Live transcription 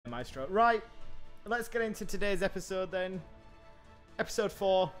Maestro. Right, let's get into today's episode then. Episode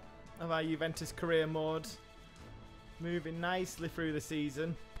 4 of our Juventus career mode. Moving nicely through the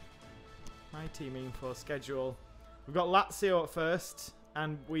season. My team info schedule. We've got Lazio at first,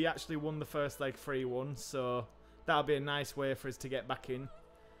 and we actually won the first leg 3-1, so that'll be a nice way for us to get back in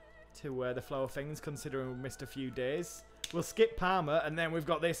to the flow of things, considering we missed a few days. We'll skip Parma, and then we've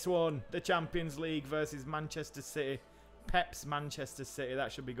got this one, the Champions League versus Manchester City. Pep's Manchester City,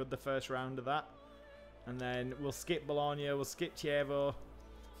 that should be good, the first round of that. And then we'll skip Bologna, we'll skip Chievo.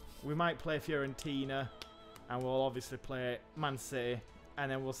 We might play Fiorentina, and we'll obviously play Man City. And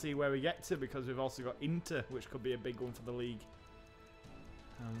then we'll see where we get to, because we've also got Inter, which could be a big one for the league.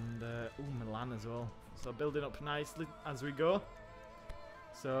 And, Milan as well. So building up nicely as we go.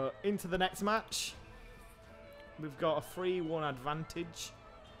 So, into the next match. We've got a 3-1 advantage.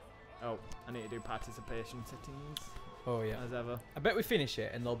 Oh, I need to do participation settings. Oh, yeah. As ever. I bet we finish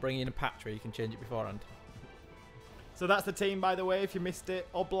it and they'll bring in a patch where you can change it beforehand. So that's the team, by the way, if you missed it.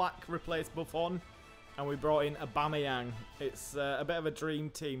 Oblak replaced Buffon. And we brought in Aubameyang. It's a bit of a dream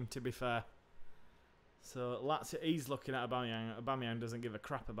team, to be fair. So Lazio, he's looking at Aubameyang. Aubameyang doesn't give a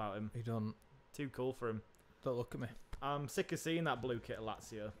crap about him. He don't. Too cool for him. Don't look at me. I'm sick of seeing that blue kit at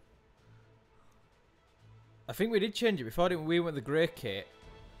Lazio. I think we did change it before, didn't we? We went with the grey kit.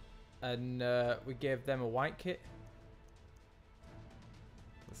 And we gave them a white kit.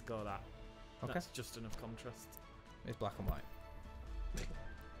 Let's go that. Okay. That's just enough contrast. It's black and white.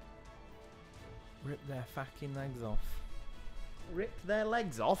 Rip their fucking legs off. Rip their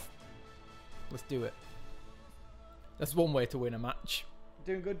legs off? Let's do it. That's one way to win a match.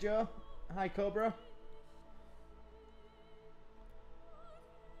 Doing good, Joe? Hi, Cobra.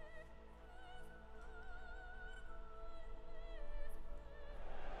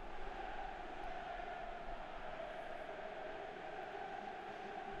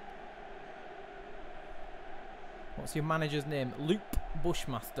 What's your manager's name? Loop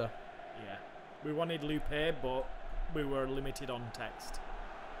Bushmaster. Yeah. We wanted Lupe, but we were limited on text.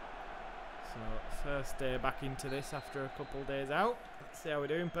 So, first day back into this after a couple days out. Let's see how we're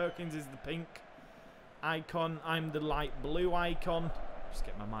doing. Perkins is the pink icon. I'm the light blue icon. Just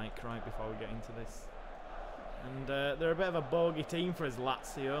get my mic right before we get into this. And they're a bit of a bogey team for us,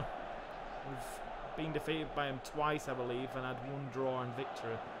 Lazio. We've been defeated by them twice, I believe, and had one draw and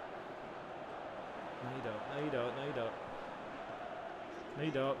victory. No, you don't. No, you don't. No, you don't. No,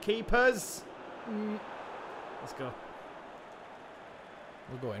 you don't. Keepers! Let's go.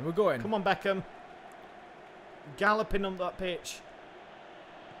 We're going. We're going. Come on, Beckham. Galloping on that pitch.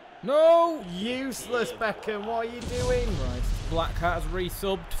 No! Useless, Beckham. What are you doing? Right. Blackheart has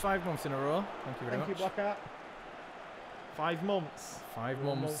resubbed 5 months in a row. Thank you very much. Thank you, Blackheart. 5 months. 5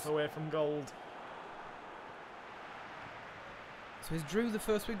 months. months. Away from gold. So is Drew the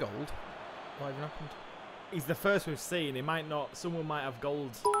first with gold? What even happened? He's the first we've seen. He might not. Someone might have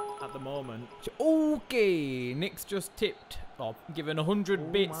gold at the moment. Okay, Nick's just tipped. Oh, given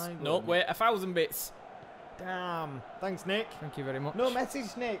 100 bits. No, wait, 1,000 bits. Damn. Thanks, Nick. Thank you very much. No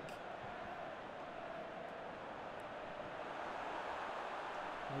message, Nick.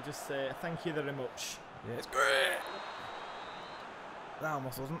 I'll just say thank you very much. Yeah, it's great. That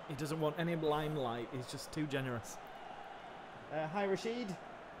almost wasn't. He doesn't want any limelight. He's just too generous. Hi, Rashid.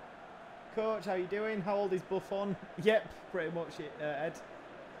 Coach, how you doing? How old is Buffon? Yep, pretty much it, Ed.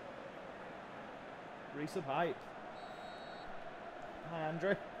 Resub hype. Hi,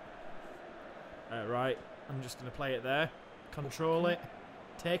 Andre. Right, I'm just going to play it there. Control it.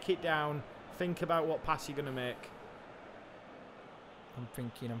 Take it down. Think about what pass you're going to make. I'm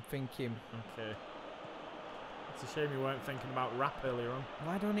thinking. Okay. It's a shame you weren't thinking about rap earlier on.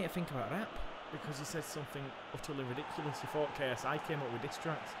 Why do I need to think about rap? Because you said something utterly ridiculous. You thought KSI came up with diss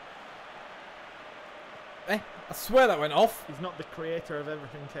tracks. I swear that went off. He's not the creator of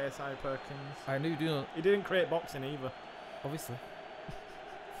everything, KSI Perkins. I knew, didn't. He didn't create boxing either. Obviously.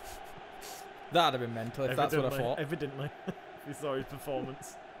 That'd have been mental if that's what I thought. Evidently. If you saw his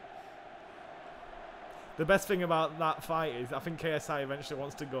performance. The best thing about that fight is I think KSI eventually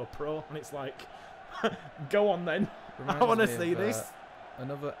wants to go pro, and it's like, go on then. I want to see this.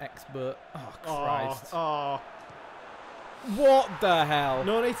 Another expert. Oh, Christ. Oh. What the hell?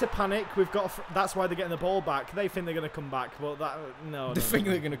 No need to panic. We've got. That's why they're getting the ball back. They think they're going to come back, but that no. They think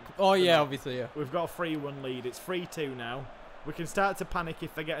they're going to. Oh yeah, obviously yeah. We've got a 3-1 lead. It's 3-2 now. We can start to panic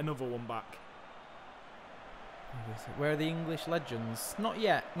if they get another one back. Where are the English legends? Not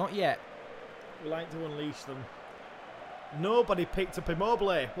yet. Not yet. We like to unleash them. Nobody picked up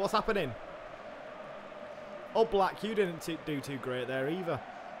Immobile. What's happening? Oh, Black, you didn't do too great there either.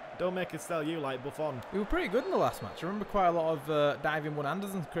 Don't make us sell you like Buffon. We were pretty good in the last match. I remember quite a lot of diving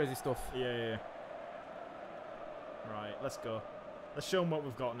one-handers and crazy stuff. Yeah. Right, let's go. Let's show them what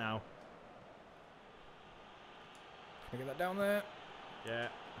we've got now. Can I get that down there? Yeah.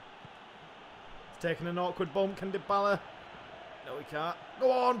 It's taking an awkward bump. Can Dybala? No, we can't.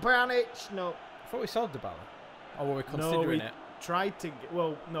 Go on, Pjanic. No. I thought we sold Dybala. Or were we considering it? Tried to.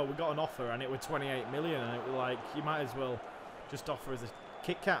 Well, no, we got an offer and it was 28 million, and it was like you might as well just offer us a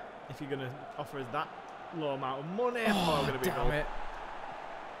Kit Kat if you're gonna offer us that low amount of money. Oh, gonna be damn it!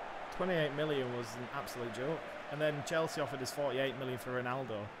 28 million was an absolute joke. And then Chelsea offered us 48 million for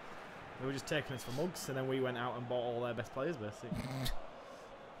Ronaldo. They were just taking us for mugs, and then we went out and bought all their best players, basically. That's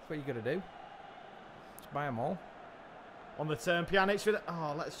what you gotta do. Just buy them all. On the turn, Pjanic with it.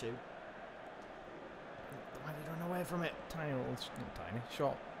 Oh, let's shoot. Why did he run away from it? Tiny little, not tiny,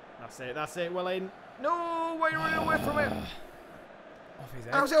 shot. That's it, well in. No, why are you running away from it? Off his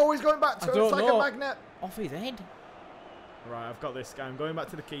head. How's it always going back to it? It's like a magnet. Off his head. Right, I've got this guy. I'm going back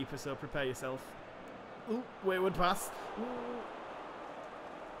to the keeper, so prepare yourself. Ooh, wayward pass. Ooh.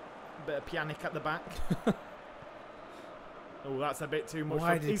 Bit of Pjanic at the back. Oh, that's a bit too much.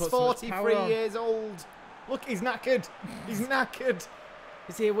 Why did he he's put so much power 43 on? years old. Look, he's knackered. He's knackered.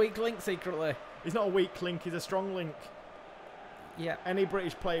 Is he a weak link secretly? He's not a weak link, he's a strong link. Yeah. Any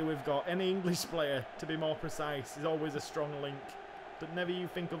British player we've got, any English player, to be more precise, is always a strong link. But never you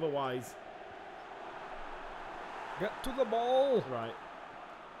think otherwise. Get to the ball. Right.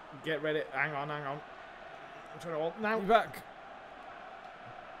 Get ready. Hang on. I'm trying to hold. Now. You're back.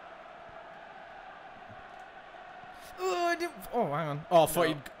 Oh, hang on. Oh, I thought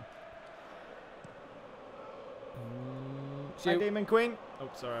you'd... Hi, Demon Queen. Oh,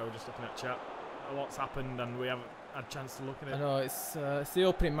 sorry, I was just looking at chat. A lot's happened and we haven't had a chance to look at it. I know, it's the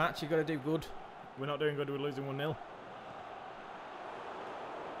opening match. You've got to do good. We're not doing good. We're losing 1-0.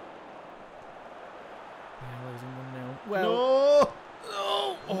 Yeah, losing 1-0. Well... No!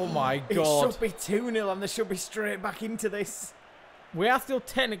 Oh, oh my God. It should be 2-0 and they should be straight back into this. We are still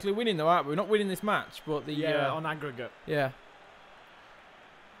technically winning though, aren't we? We're not winning this match, but the... Yeah, on aggregate. Yeah.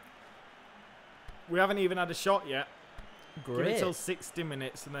 We haven't even had a shot yet. Great. Give it till 60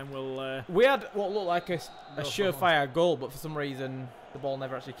 minutes and then we'll... We had what looked like a surefire goal, but for some reason the ball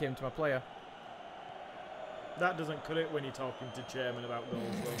never actually came to my player. That doesn't cut it when you're talking to chairman about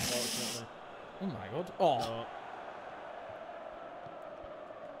goals, though, unfortunately. Oh my God. Oh. No.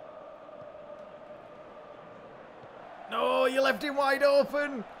 No, you left him wide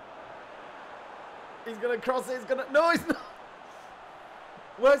open. He's going to cross it. He's going to... No, he's not.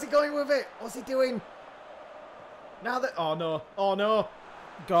 Where's he going with it? What's he doing? Now that... Oh, no. Oh, no.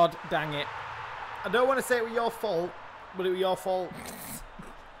 God dang it. I don't want to say it was your fault, but it was your fault.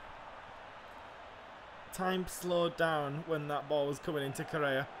 Time slowed down when that ball was coming into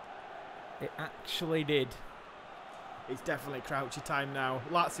Correa. It actually did. It's definitely crouchy time now.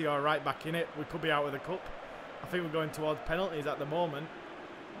 Lazio are right back in it. We could be out of the cup. I think we're going towards penalties at the moment.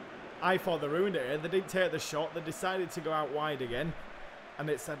 I thought they ruined it here. They didn't take the shot. They decided to go out wide again. And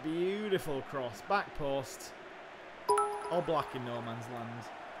it's a beautiful cross. Back post. All black in no man's land.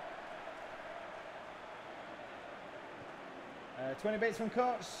 20 bits from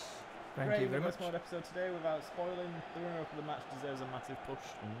Coach. Thank you very much. Mode episode today without spoiling. The runner-up of the match deserves a massive push.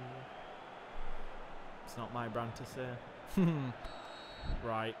 It's not my brand to say.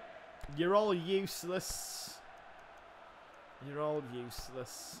 Right. You're all useless. You're all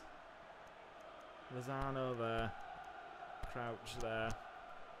useless. Lozano there. Crouch there.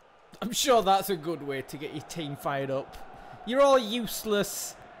 I'm sure that's a good way to get your team fired up. You're all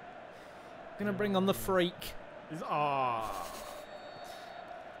useless. Gonna bring on the freak.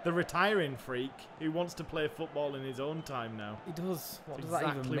 The retiring freak who wants to play football in his own time now. He does. What That's does that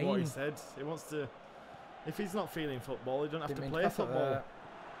even exactly mean? what he said. He wants to... If he's not feeling football, he don't have to play football.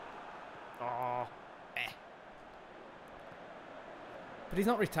 But he's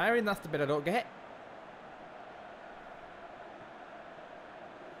not retiring, that's the bit I don't get.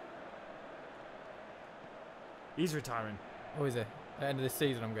 He's retiring. Oh, is he? At the end of this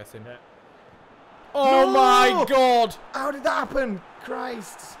season, I'm guessing. Yeah. Oh No! my God! How did that happen?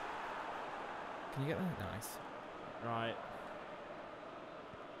 Christ. Can you get that? Nice. Right.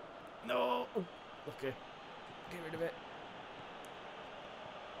 No. Oh, okay. Get rid of it.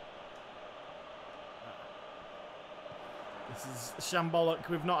 This is shambolic.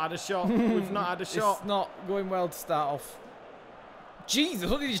 We've not had a shot. We've not had a shot. It's not going well to start off. Jesus,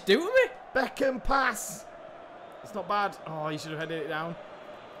 what did he just do with me? Beckham pass. It's not bad. Oh, you should have headed it down.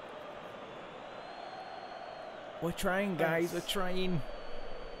 We're trying, guys. We're trying.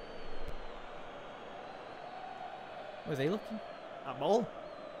 Where's he looking? That ball.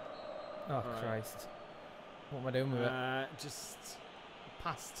 Oh, Right. Christ. What am I doing with it? Just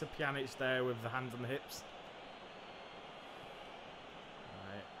pass to Pjanic there with the hands on the hips.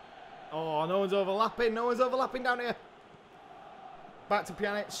 Right. Oh, no one's overlapping. No one's overlapping down here. Back to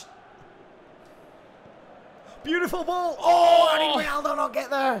Pjanic. Beautiful ball. Oh, how did Ronaldo not get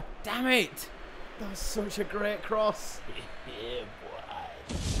there? Damn it! That was such a great cross. Yeah,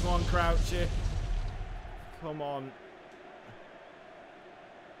 boy. Come on, Crouchy. Come on.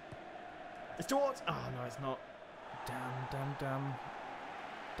 It's towards. Oh, no, it's not. Damn.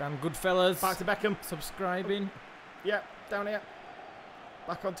 Damn, good fellas. Back to Beckham. Subscribing. Yep, down here.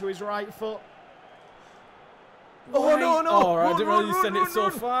 Back onto his right foot. Oh, no. Oh, I Run, didn't run, really run, send run, it so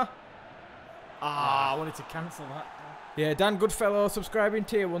run. far. Ah, I wanted to cancel that. Yeah, Dan Goodfellow subscribing,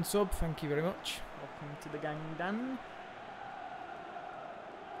 tier 1 sub. Thank you very much. Welcome to the gang, Dan.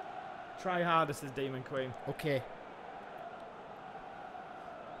 Try harder, says Demon Queen. Okay.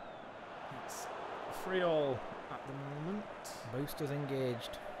 It's 3-all at the moment. Boosters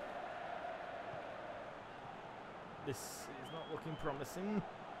engaged. This is not looking promising.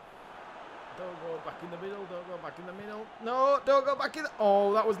 Don't go back in the middle. Don't go back in the middle. No, don't go back in.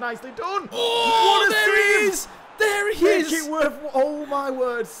 Oh, that was nicely done. Oh, What a there he save! is! There he Make is! it worth. Oh my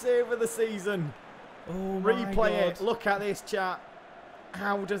word! Save of the season. Oh my Replay it. God. Look at this, chat.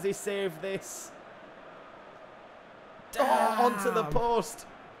 How does he save this? Oh, onto the Damn. post.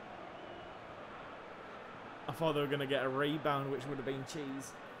 I thought they were going to get a rebound, which would have been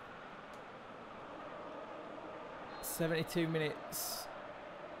cheese. 72 minutes.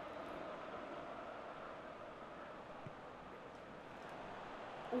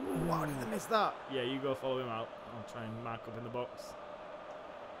 Ooh, how did they miss that? Yeah, you go follow him out. I'll try and mark up in the box.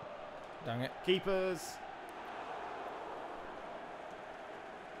 Dang it. Keepers.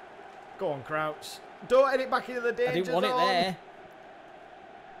 Go on, Crouch. Don't head it back into the danger I didn't want zone. it there.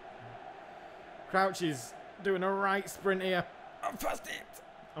 Crouch is doing a right sprint here. I passed it.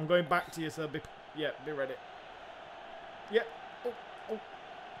 I'm going back to you, so be ready. Yep. Oh.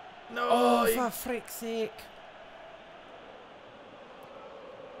 No. Oh, you- for frick's sake.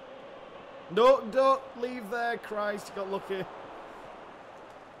 No, don't leave there, Christ. You got lucky.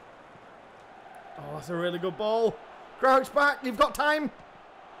 Oh, that's a really good ball. Crouch back. You've got time.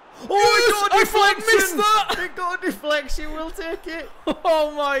 Oh, Yes, it got a I thought I deflection. missed that. It got a deflection. We'll take it.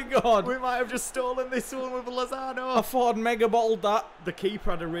 Oh my God. We might have just stolen this one with I Lozano. thought I'd mega bottled that. The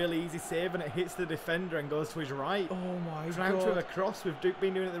keeper had a really easy save and it hits the defender and goes to his right. Oh my Crouch with a God. cross. We've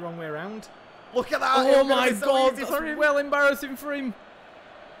been doing it the wrong way around. Look at that. Oh It's gonna my be so God. easy for That's him. well embarrassing for him.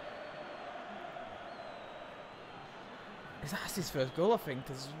 That's his first goal, I think,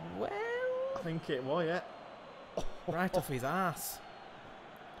 as well. I think it was, yeah. Right off his ass.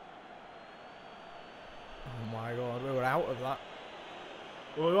 Oh my God, we were out of that.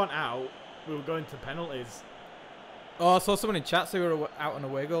 Well, we weren't out. We were going to penalties. Oh, I saw someone in chat say we were out on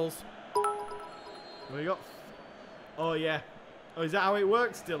away goals. We got. Oh yeah. Oh, is that how it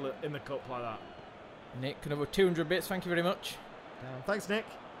works still in the cup like that? Nick, another 200 bits, thank you very much. Thanks, Nick.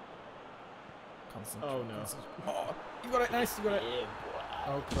 Constant. Oh no. Oh, you got it, nice, you got it. Yeah, boy.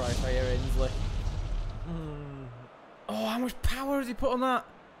 Oh Christ, I hear Ainsley. Mm. Oh, how much power has he put on that?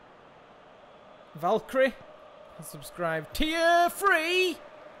 Valkyrie has subscribed. Tier 3!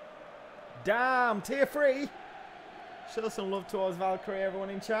 Damn, tier 3. Show some love towards Valkyrie, everyone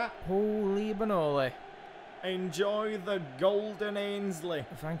in chat. Holy banoli. Enjoy the golden Ainsley.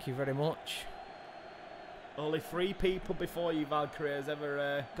 Thank you very much. Only 3 people before you, Valkyrie, has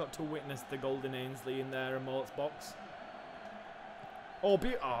ever got to witness the golden Ainsley in their emotes box. Oh,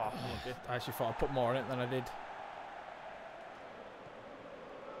 okay. I actually thought I put more in it than I did.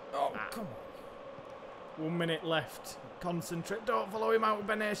 Oh, come on. 1 minute left. Concentrate. Don't follow him out,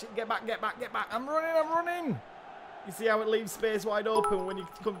 Benesh. Get back, get back, get back. I'm running. You see how it leaves space wide open when you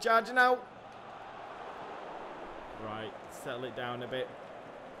come charging out? Right, settle it down a bit.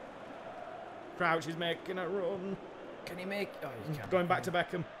 Crouch is making a run. Can he make... Oh, he can't. Going back to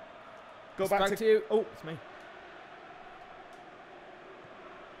Beckham. Go It's back to you. Oh, it's me.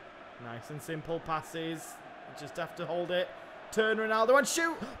 Nice and simple passes. Just have to hold it. Turn Ronaldo and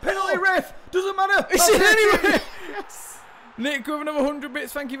shoot. Penalty ref. Doesn't matter. Is it anyway? Yes. Nick with another 100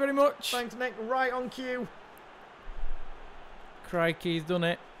 bits, thank you very much. Thanks, Nick. Right on cue. Crikey, he's done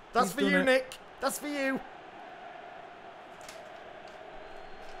it. That's He's for done you, it. Nick. That's for you.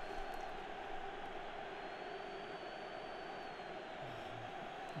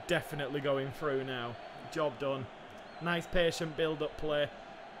 Definitely going through now. Job done. Nice patient build-up play.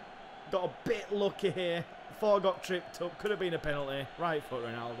 Got a bit lucky here. Before I got tripped up. Could have been a penalty. Right foot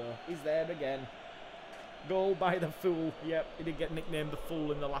Ronaldo. He's there again. Goal by the Fool. Yep, he did get nicknamed the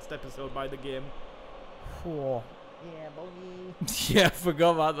Fool in the last episode by the game. Whoa. Yeah, boy. Yeah, I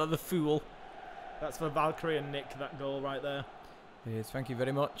forgot about that. The Fool. That's for Valkyrie and Nick, that goal right there. Yes, thank you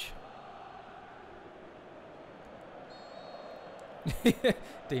very much.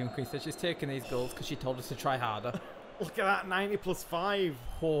 Demon Queen says she's taking these goals because she told us to try harder. Look at that, 90 plus 5.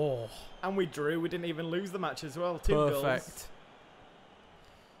 Oh, And we drew. We didn't even lose the match as well. 2 perfect. goals.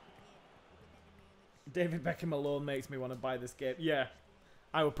 David Beckham alone makes me want to buy this game. Yeah,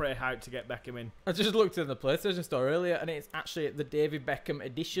 I will pray hype to get Beckham in. I just looked in the PlayStation store earlier and it's actually the David Beckham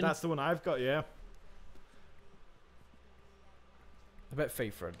edition. That's the one I've got, yeah. I bet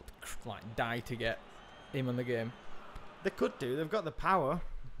FIFA would like die to get him in the game. They could do. They've got the power.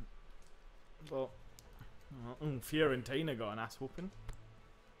 But Fiorentina got an ass whooping.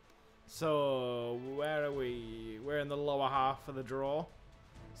 So where are we? We're in the lower half of the draw.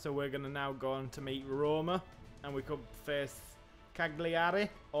 So we're going to now go on to meet Roma. And we could face Cagliari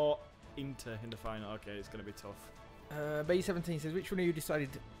or Inter in the final. Okay, it's going to be tough. B17 says, which one of you decided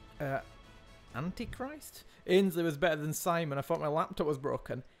Antichrist? Ainsley was better than Simon. I thought my laptop was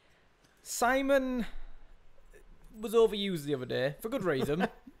broken. Simon was overused the other day for good reason.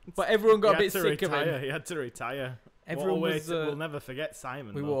 But everyone got a bit sick of him. He had to retire. Everyone was, we'll never forget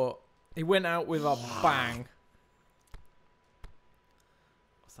Simon. We won't. He went out with a bang.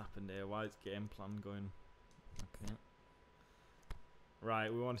 What's happened here? Why is game plan going? Okay.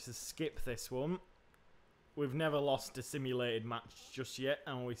 Right, we wanted to skip this one. We've never lost a simulated match just yet,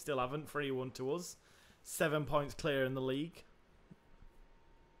 and we still haven't. 3-1 to us. 7 points clear in the league.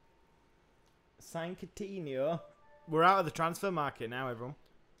 San Coutinho. We're out of the transfer market now, everyone.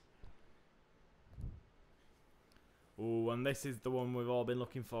 Ooh, and this is the one we've all been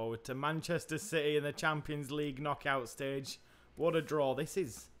looking forward to. Manchester City in the Champions League knockout stage. What a draw this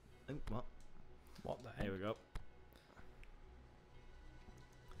is. Oh, what? What the heck? Here we go.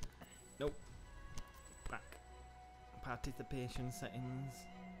 Nope. Back. Participation settings.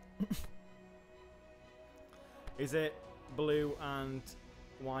 Is it blue and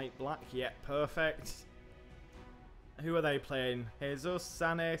white, black? Yeah, perfect. Who are they playing? Jesus,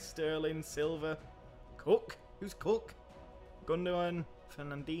 Sané, Sterling, Silva, Cook? Who's Cook? Gundogan,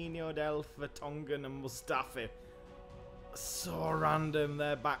 Fernandinho, Delph, Vertonghen and Mustafi. So random.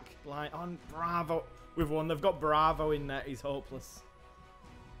 They're back like on Bravo. We've won. They've got Bravo in there. He's hopeless.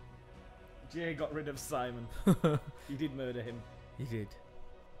 Jay got rid of Simon. He did murder him. He did.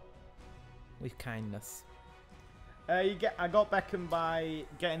 With kindness. I got Beckham by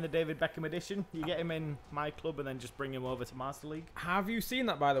getting the David Beckham edition. You get him in my club and then just bring him over to Master League. Have you seen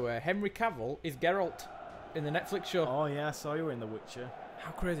that, by the way? Henry Cavill is Geralt in the Netflix show. Oh yeah, I saw you in The Witcher.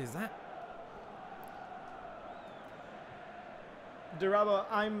 How crazy is that? Durabo,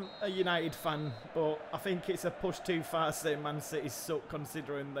 I'm a United fan, but I think it's a push too far saying Man City's suck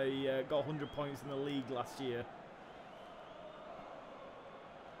considering they got 100 points in the league last year.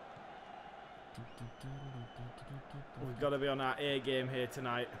 We've got to be on our A game here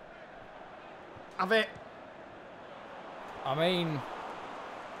tonight. Have it! I mean...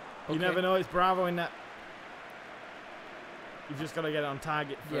 You never know, it's Bravo in that. You've just got to get it on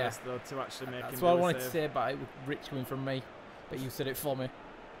target first, though, to actually make it. That's what I wanted to say about it with Rich coming from me, but you said it for me.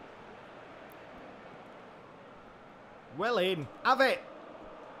 Well in. Have it!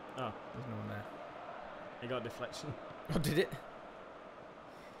 Oh. There's no one there. He got deflection. Oh, did it?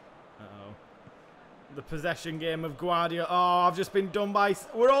 Uh-oh. The possession game of Guardiola. Oh, I've just been done by...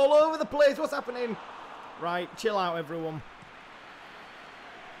 We're all over the place. What's happening? Right, chill out, everyone.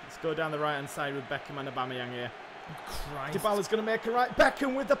 Let's go down the right-hand side with Beckham and Aubameyang here. Christ. Dybala's going to make a right.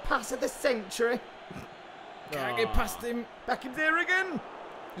 Beckham with the pass of the century. Can't get past him. Beckham's here again.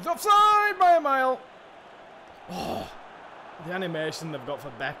 He's offside by a mile. Oh, the animation they've got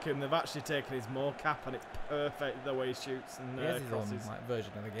for Beckham, they've actually taken his mocap and it's perfect the way he shoots and He has his crosses. own like,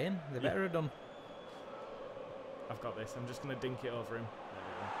 version of the game. They better have done. I've got this. I'm just going to dink it over him. There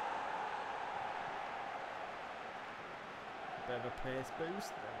we go. Bit of a pace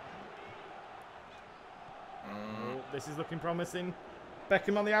boost. Oh, this is looking promising.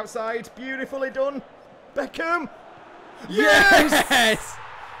 Beckham on the outside. Beautifully done. Beckham. Yes!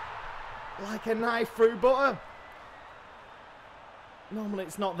 Like a knife through butter. Normally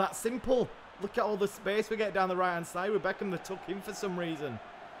it's not that simple. Look at all the space we get down the right hand side with Beckham. They took him for some reason.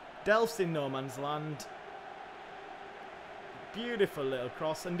 Delph's in no man's land. Beautiful little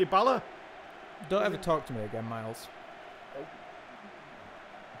cross. And Dybala. Don't ever talk to me again, Miles.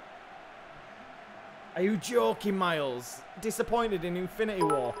 Are you joking, Miles? Disappointed in Infinity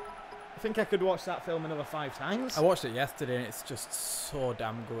War? I think I could watch that film another 5 times. I watched it yesterday and it's just so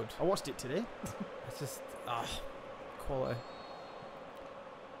damn good. I watched it today. It's just, quality.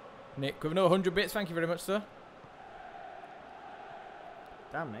 Nick, with another 100 bits, thank you very much, sir.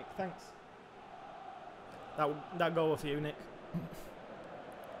 Damn, Nick, thanks. That goal for you, Nick.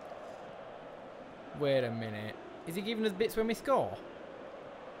 Wait a minute. Is he giving us bits when we score?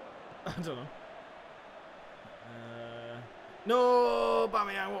 I don't know. No,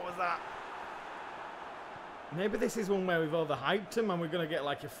 Bamiyang, what was that? Maybe this is one where we've overhyped him and we're going to get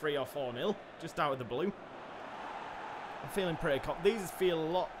like a 3 or 4-0 just out of the blue. I'm feeling pretty These feel a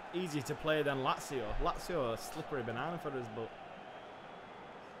lot easier to play than Lazio. Lazio are a slippery banana for us, but...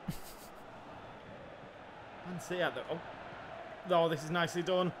 And see at the... Oh, this is nicely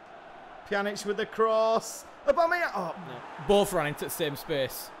done. Pjanic with the cross. Aubameyang. Oh, no. Both ran into the same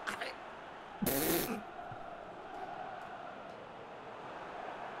space.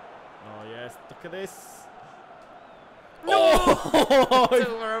 Oh, yes. Look at this. No!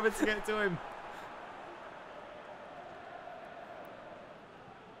 Took forever to get to him.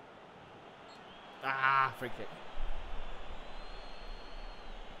 Ah, free kick.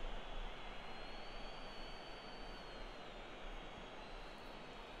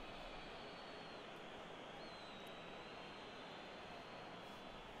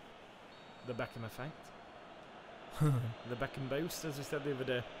 The Beckham effect. The Beckham boost, as we said the other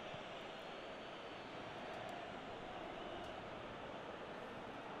day.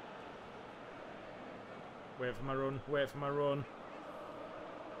 Wait for my run, wait for my run.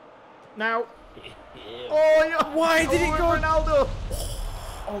 Now! Oh, yeah. Why did it go? Ronaldo!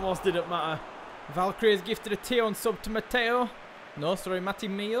 Almost didn't matter. Valkyrie has gifted a tier on sub to Matteo. No, sorry, Matty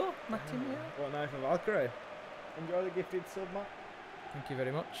Mio. Matty Mio. What night for Valkyrie? Enjoy the gifted sub, Matt. Thank you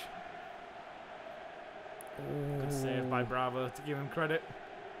very much. Good save by Bravo, to give him credit.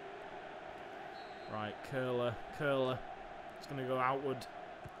 Right, curler. It's going to go outward.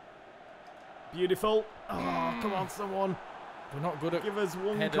 Beautiful. Oh, come on, someone. We're not good at Give us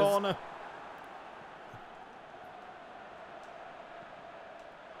one headers. corner.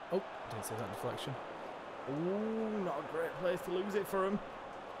 Oh, didn't see that deflection. Ooh, not a great place to lose it for him.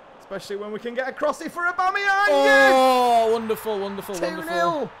 Especially when we can get across it for Aubameyang. Oh, wonderful, wonderful, 2-0.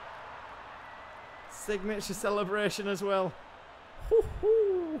 wonderful. Signature celebration as well.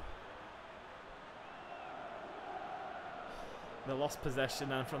 They lost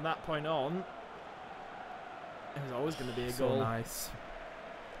possession, and from that point on, it was always going to be a goal. So nice.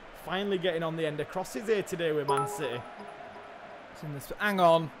 Finally getting on the end of crosses here today with Man City. It's in this. Hang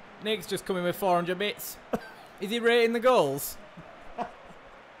on. Nick's just coming with 400 bits. Is he rating the goals?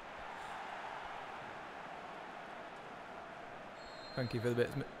 Thank you for the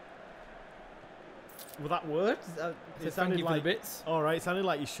bits. Well, that word? It Thank you for like the bits. All right, it sounded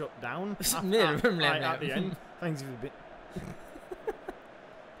like you shut down at the end. Thanks for the bit.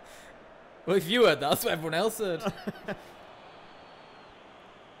 Well, if you heard that, that's what everyone else heard.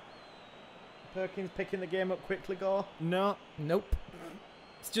 Perkins picking the game up quickly, Gore? No. Nope.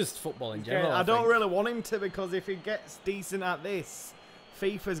 It's just football in general. I don't really want him to, because if he gets decent at this,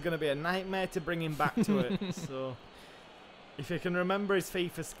 FIFA's going to be a nightmare to bring him back to it. So, if he can remember his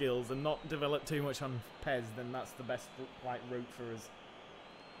FIFA skills and not develop too much on PES, then that's the best route for us.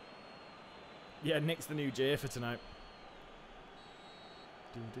 Yeah, Nick's the new J for tonight.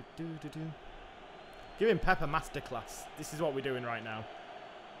 Give him Pep a masterclass. This is what we're doing right now.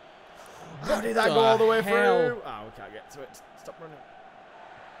 How did that go all the way through? Oh, we can't get to it. Stop running.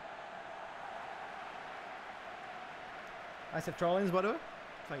 I said Trollings, whatever.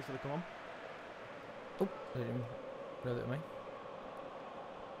 Thanks for the come on. Oh, I didn't even know that me.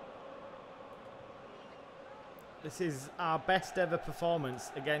 This is our best ever performance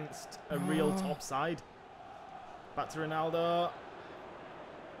against a real top side. Back to Ronaldo.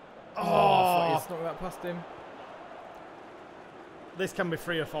 I thought he snuck that past him. This can be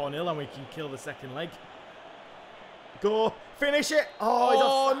 3 or 4-0 and we can kill the second leg. Go. Finish it.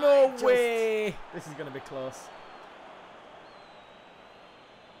 Oh, no way. This is going to be close.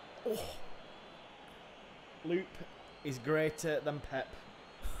 Oh. Loop is greater than Pep.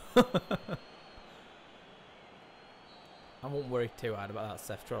 I won't worry too hard about that,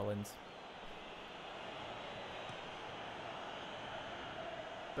 Seth Trollins.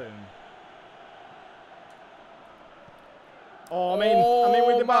 Boom. Oh, I mean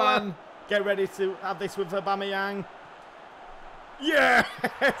with the man. Get ready to have this with Aubameyang. Yes,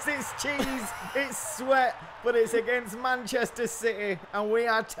 it's cheese, it's sweat, but it's against Manchester City, and we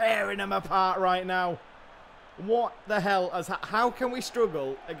are tearing them apart right now. What the hell? How can we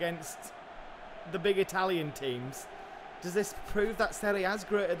struggle against the big Italian teams Does this prove that Serie A is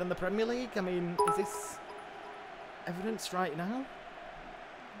greater than the Premier League? I mean, is this evidence right now?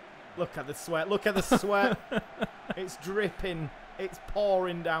 Look at the sweat. Look at the sweat. It's dripping. It's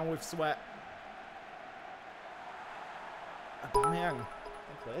pouring down with sweat. Aubameyang. Well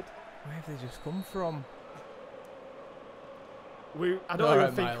played. Where have they just come from? I don't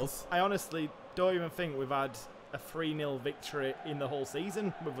even think. Miles. I honestly don't even think we've had a 3-0 victory in the whole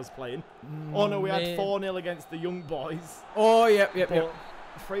season with us playing. Oh no, we had 4-0 against the young boys. Oh, yep.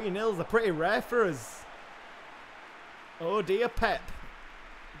 3-0s are pretty rare for us. Oh dear, Pep.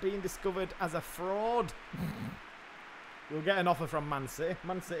 Being discovered as a fraud. We'll get an offer from Man City.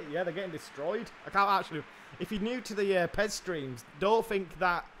 Man City, yeah, they're getting destroyed. I can't actually... If you're new to the PES streams, don't think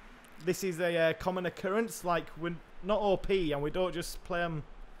that this is a common occurrence. Like, we're not OP and we don't just play them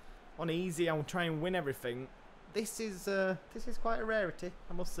on easy and try and win everything. This is quite a rarity,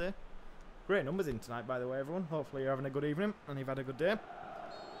 I must say. Great numbers in tonight, by the way, everyone. Hopefully you're having a good evening and you've had a good day.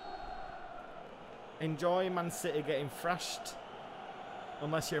 Enjoy Man City getting thrashed.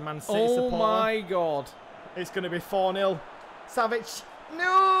 Unless you're a Man City supporter. Oh my God. It's going to be 4-0. Savic.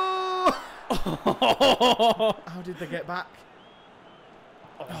 No! How did they get back?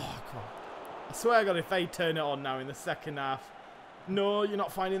 Oh, come on. I swear to God, if they turn it on now in the second half. No, you're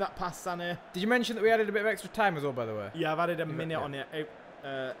not finding that pass, Sané. Did you mention that we added a bit of extra time as well, by the way? Yeah, I've added a minute on it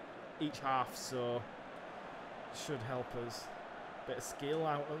each half, so should help us. Bit of skill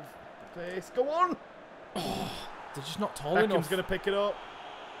out of the pace. Go on! Oh, they're just not tall Beckham's enough. Going to pick it up.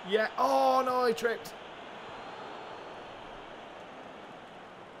 Yeah. Oh, no, he tripped.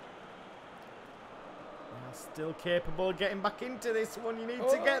 Still capable of getting back into this one. You need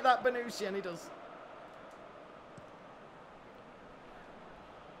to get that Benucci, and he does.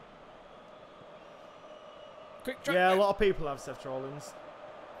 Quick track. Yeah, a lot of people have Seth Rollins.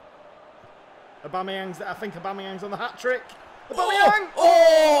 I think Aubameyang's on the hat-trick. Aubameyang!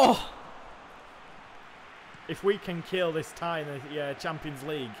 Oh! If we can kill this tie in the Champions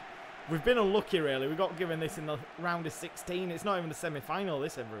League, we've been unlucky, really. We got given this in the round of 16. It's not even the semi-final,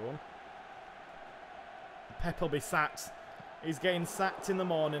 this, everyone. Pep will be sacked. He's getting sacked in the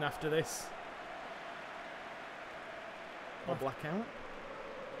morning after this. Or blackout.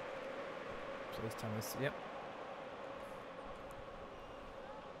 So this time is, yep.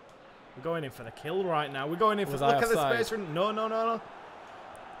 We're going in for the kill right now. We're going in for... Was look I at the offside? space. No.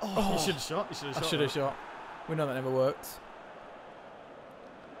 Oh, you should have shot. You should have shot. I should have shot. We know that never works.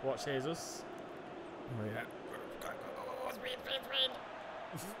 Watch Jesus. Oh, yeah.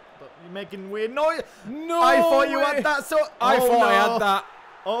 But you're making weird noise. No! I thought you had that. So I thought I had that.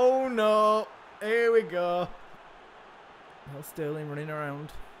 Oh no! Here we go. Well, Sterling running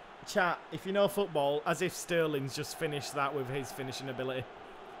around. Chat, if you know football, as if Sterling's just finished that with his finishing ability.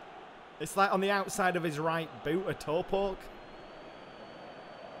 It's like on the outside of his right boot, a toe poke.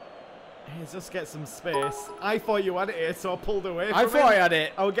 He's just get some space. I thought you had it here, so I pulled away from I thought I had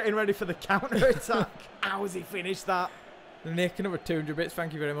it. I was getting ready for the counter attack. How has he finished that? Nick, another 200 bits,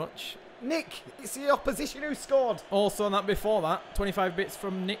 thank you very much. Nick, it's the opposition who scored. Also on that before that, 25 bits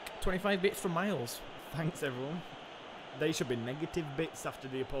from Nick, 25 bits from Miles. Thanks, everyone. They should be negative bits after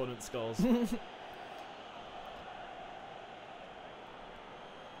the opponent scores.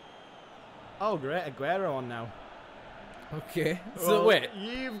 Oh, great. Aguero on now. Okay. So, Well, wait.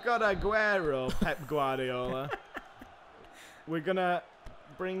 You've got Aguero, Pep Guardiola. We're going to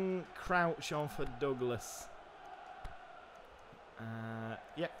bring Crouch on for Douglas.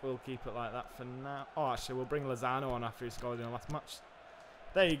 Yeah, we'll keep it like that for now. Oh, actually, we'll bring Lozano on after he scored in the last match.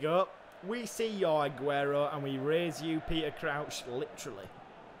 There you go. We see your Aguero and we raise you, Peter Crouch, literally.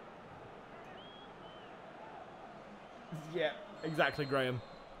 Yeah, exactly, Graham.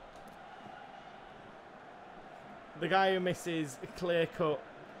 The guy who misses clear cut,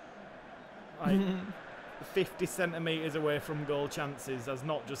 like 50 centimetres away from goal chances, has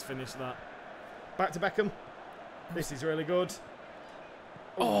not just finished that. Back to Beckham. This is really good.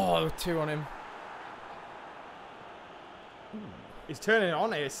 Oh, 2 on him. He's turning it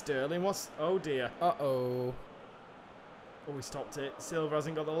on here, Sterling. Oh dear. Uh-oh. Oh, he stopped it. Silva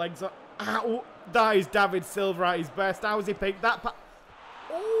hasn't got the legs up. Ow! That is David Silva at his best. How's he picked that?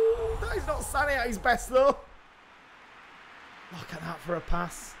 Oh, that is not Sané at his best, though. Look at that for a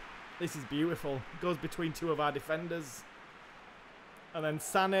pass. This is beautiful. Goes between two of our defenders. And then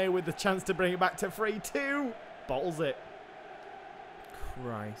Sané with the chance to bring it back to 3-2. Bottles it.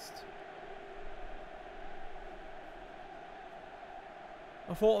 Christ.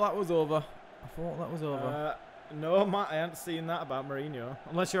 I thought that was over. No, Matt, I haven't seen that about Mourinho.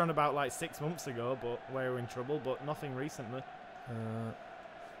 Unless you're on about like 6 months ago, but where we're in trouble, but nothing recently. Can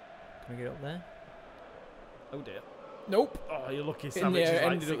we get up there? Oh dear. Nope. Oh, you're lucky In Savage the air, is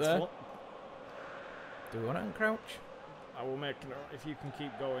like ended up 6 there. foot. Do we want to crouch? I will make it if you can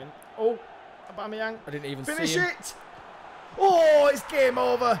keep going. Oh, Aubameyang. I didn't even Finish see him. it! Oh, it's game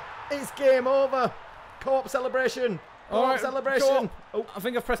over. It's game over. Co-op celebration. Co-op Alright, celebration. co-op. Oh, I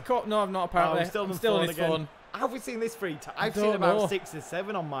think I've pressed cut. No, I've not apparently. I'm still on I'm still phone on his again. phone. have we seen this 3 times? I've don't seen about know. 6 or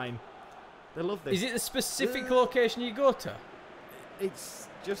 7 on mine. They love this. Is it the specific location you go to? It's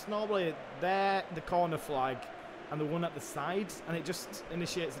just normally there, the corner flag, and the one at the side, and it just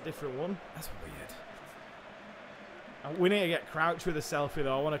initiates a different one. That's weird. We need to get Crouch with a selfie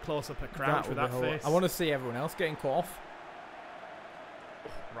though. I want to close up a Crouch with that face. I want to see everyone else getting caught off.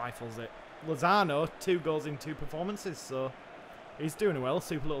 Rifles it. Lozano, 2 goals in 2 performances, so he's doing well.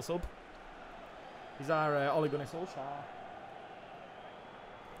 Super little sub. He's our Ole Gunnar Solskjaer.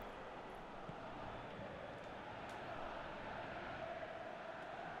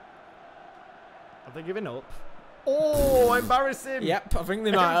 Have they given up? Oh, embarrassing! Yep, I think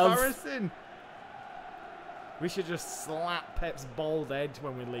they might have. Embarrassing! We should just slap Pep's bald head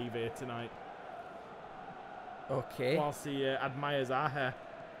when we leave here tonight. Okay. Whilst he admires our hair.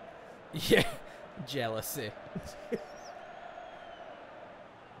 Yeah. Jealousy.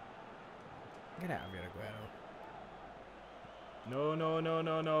 Get out of here, Aguero. No, no, no,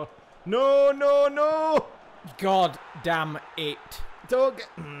 no, no. No, no, no! God damn it. Don't get...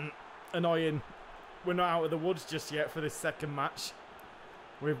 Annoying. We're not out of the woods just yet for this second match.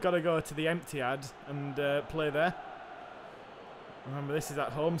 We've got to go to the Etihad and play there. Remember, this is at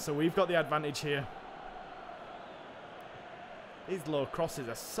home, so we've got the advantage here. These low crosses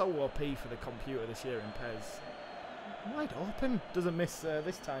are so OP for the computer this year in PES. Wide open. Doesn't miss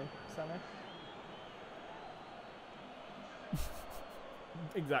this time, Sammy.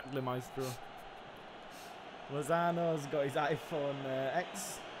 Exactly, Maestro. Lozano's got his iPhone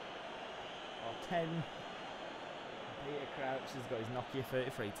X or 10. Peter Crouch has got his Nokia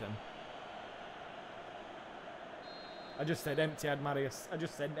 3310. I just said Etihad, Marius. I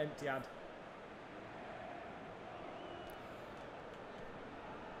just said Etihad.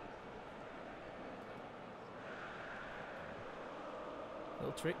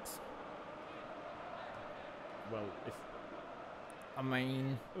 Little tricks. Well, if I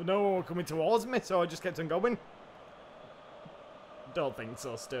mean... no one were coming towards me, so I just kept on going. Don't think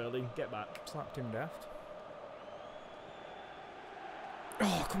so, Sterling. Get back. Slapped him daft.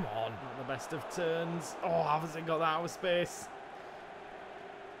 Oh, come on. Not the best of turns. Oh, hasn't got that out of space.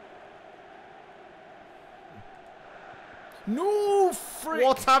 No, frick!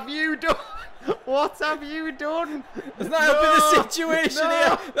 What have you done? What have you done? That's not helping the situation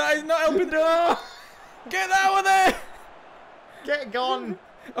here. That is not helping. No! Get out of there! Get gone.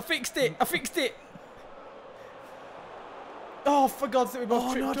 I fixed it. I fixed it. Oh, for God's sake, we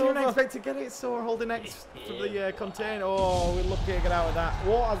both tripped I over. didn't expect to get it, so we're holding X for the container. Oh, we're lucky to get out of that.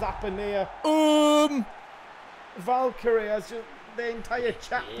 What has happened here? Valkyrie has just... The entire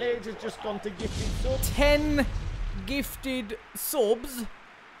chat page has just gone to gifted subs. 10 gifted subs.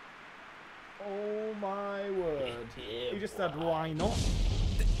 Oh my word. You just said, why not?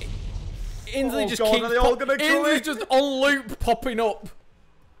 Ainsley Oh just God, keeps are they all gonna kill Ainsley's it? just on loop popping up.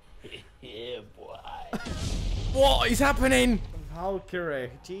 Yeah, boy. What is happening?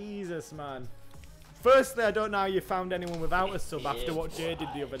 Valkyrie. Jesus, man. Firstly, I don't know how you found anyone without a sub after what Jay did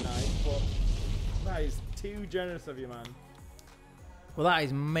the other night, but that is too generous of you, man. Well, that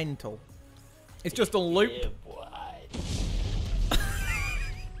is mental. It's just on loop. Yeah, boy.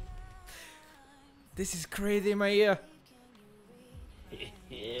 This is crazy in my ear.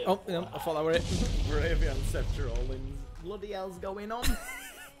 Yeah, Oh, no, I thought that were it. Bravian Scepter Rollins. Bloody hell's going on?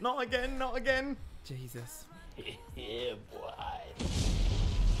 Not again, not again. Jesus. yeah, boy.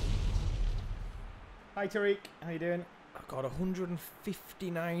 Hi, Tariq. How you doing? I've got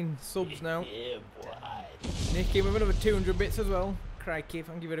 159 subs now. Yeah, boy. Nicky with another 200 bits as well. Crikey,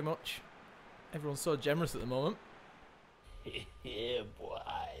 thank you very much. Everyone's so generous at the moment. Yeah, boy.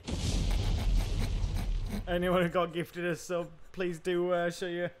 Anyone who got gifted a sub, please do show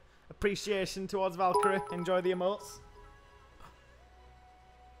your appreciation towards Valkyrie. Enjoy the emotes.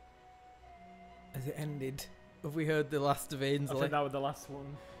 Has it ended? Have we heard the last of I Ainsley? think that was the last one.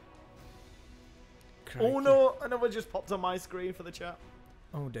 Crikey. Oh no, another just popped on my screen for the chat.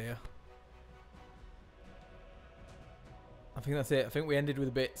 Oh dear. I think that's it. I think we ended with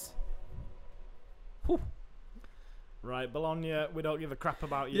the bits. Whew. Right, Bologna, we don't give a crap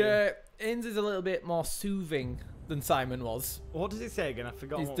about you. Yeah, Ains is a little bit more soothing than Simon was. What does he say again? I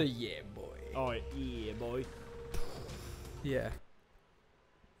forgot. He's what- the yeah boy. Oh, yeah, boy. Yeah.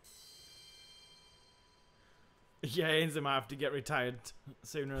 Yeah, Ainsley might have to get retired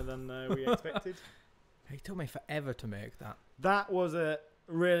sooner than we expected. It took me forever to make that. That was a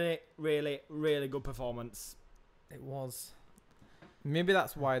really, really, really good performance. It was. Maybe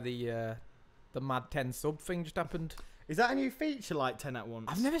that's why the Mad 10 sub thing just happened. Is that a new feature, like 10 at once?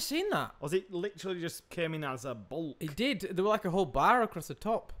 I've never seen that. Or was it literally just came in as a bulk? It did. There were like a whole bar across the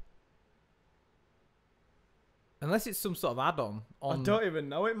top. Unless it's some sort of add-on. I don't even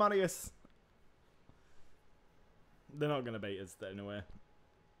know it, Marius. They're not going to beat us anyway.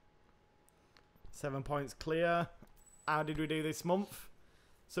 7 points clear. How did we do this month?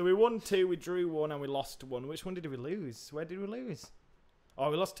 So we won 2, we drew 1, and we lost 1. Which one did we lose? Where did we lose? Oh,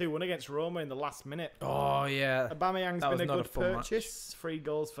 we lost 2-1 against Roma in the last minute. Oh, yeah. Aubameyang's That been was a not good a fun purchase. 3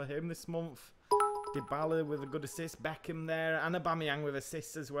 goals for him this month. Dybala with a good assist. Beckham there. And Aubameyang with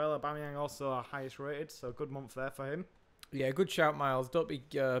assists as well. Aubameyang also our highest rated. So good month there for him. Yeah, good shout, Miles. Don't be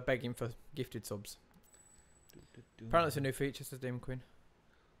begging for gifted subs. Apparently it's a new feature, says Demon Queen.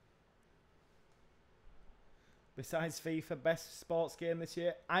 Besides FIFA, best sports game this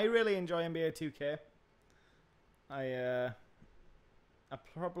year. I really enjoy NBA 2K. I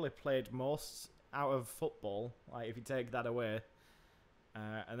probably played most out of football, like if you take that away.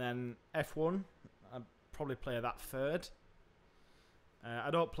 And then F1, I'd probably play that third.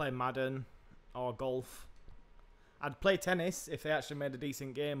 I don't play Madden or golf. I'd play tennis if they actually made a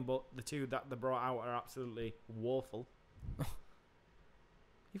decent game, but the two that they brought out are absolutely woeful.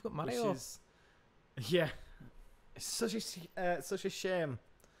 You've got Mario. Yeah. It's such a shame.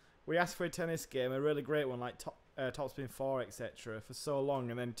 We asked for a tennis game, a really great one, like Topspin 4, etc., for so long,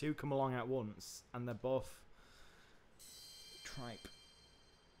 and then 2 come along at once, and they're both tripe.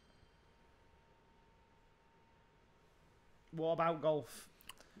 What about golf?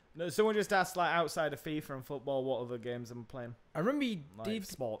 No, someone just asked, like, outside of FIFA and football, what other games I'm playing? I remember you Like did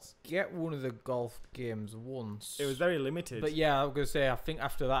sports. get one of the golf games once. It was very limited. But yeah, I was going to say, I think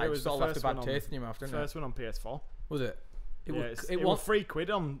after that, It it was sort the of left a first bad one taste in your mouth, didn't First one on PS4. it? Was it? It Yeah, was. it was £3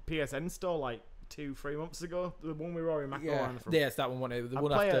 on PSN store like 2-3 months ago. The one with Rory McIlroy. Yeah, From. yeah, it's that one. The I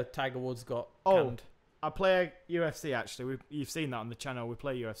one play after it- Tiger Woods got Oh. canned. I play UFC actually. You've seen that on the channel. We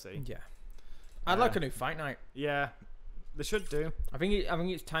play UFC. Yeah. I'd like a new fight night. Yeah, they should do. I think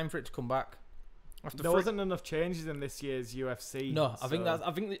it's time for it to come back. After There wasn't enough changes in this year's UFC. No, I think so- that's.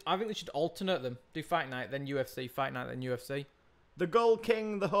 I think they should alternate them. Do fight night, then UFC. Fight night, then UFC. The Goal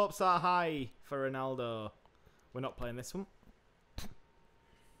King. The hopes are high for Ronaldo. We're not playing this one.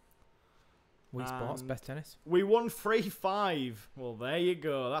 Wii Sports, And best tennis. We won 3-5. Well, there you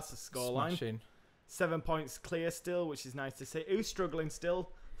go. That's a scoreline. Smashing. 7 points clear still, which is nice to see. Who's struggling still?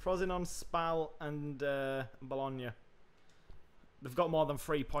 Frosinone, Spal, and Bologna. They've got more than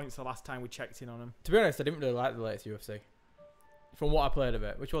 3 points the last time we checked in on them. To be honest, I didn't really like the latest UFC. From what I played of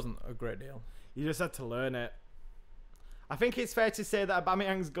it, which wasn't a great deal. You just had to learn it. I think it's fair to say that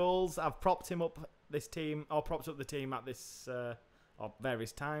Aubameyang's goals have propped him up this team, or propped up the team at this, or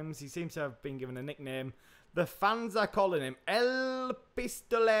various times. He seems to have been given a nickname. The fans are calling him El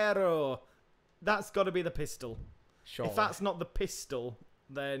Pistolero. That's got to be the pistol. Sure. If that's not the pistol,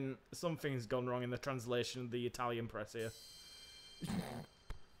 then something's gone wrong in the translation of the Italian press here.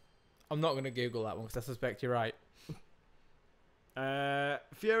 I'm not going to Google that one because I suspect you're right.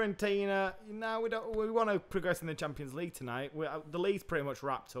 Fiorentina. Now we want to progress in the Champions League tonight. The league's pretty much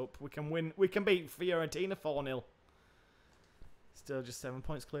wrapped up. We can win. We can beat Fiorentina 4-0. Still just 7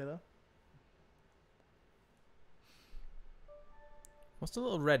 points clear though. What's the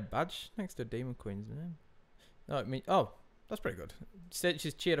little red badge next to Demon Queen's name? Oh, that's pretty good. Said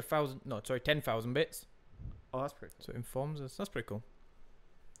she's cheered 10,000 bits. Oh, that's pretty cool. So it informs us. That's pretty cool.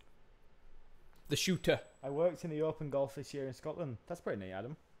 The shooter. I worked in the open golf this year in Scotland. That's pretty neat,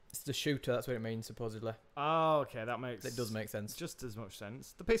 Adam. It's the shooter. That's what it means, supposedly. Oh, okay, that makes. It does make sense. Just as much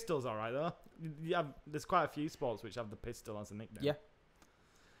sense. The pistol's all right though. There's quite a few sports which have the pistol as a nickname.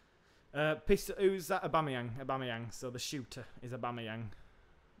 Yeah. Pistol. Who's that? Aubameyang. So the shooter is Aubameyang.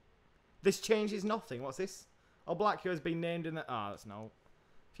 This changes nothing. What's this? Oh, Black has been named in the. That's no.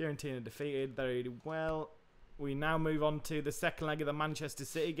 Fiorentina defeated very well. We now move on to the second leg of the Manchester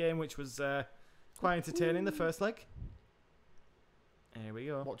City game, which was quite entertaining. The first leg. Here we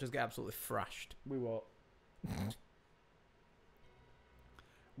go. Watchers get absolutely thrashed. We what?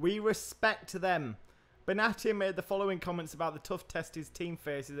 We respect them. Benatia made the following comments about the tough test his team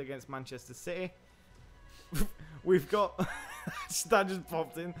faces against Manchester City. We've got... that just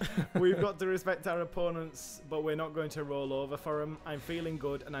popped in. We've got to respect our opponents, but we're not going to roll over for them. I'm feeling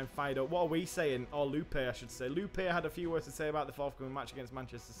good and I'm fired up. What are we saying? Or Lupe, I should say. Lupe had a few words to say about the forthcoming match against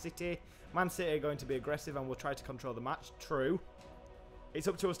Manchester City. Man City are going to be aggressive and will try to control the match. True. It's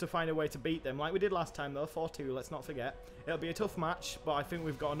up to us to find a way to beat them, like we did last time though, 4-2, let's not forget. It'll be a tough match, but I think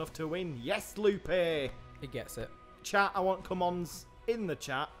we've got enough to win. Yes, Lupe! He gets it. Chat, I want come-ons in the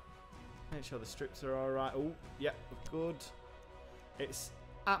chat. Make sure the strips are alright. Oh, yep, good. It's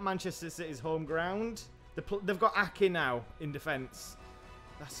at Manchester City's home ground. They've got Aki now in defence.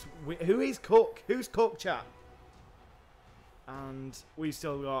 Who is Cook? Who's Cook, chat? And we've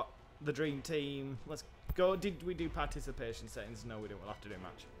still got the dream team. Let's go. Did we do participation settings? No, we didn't. We'll have to do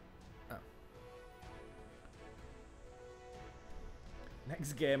match. Oh.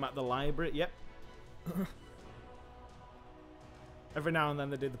 Next game at the library. Yep. Every now and then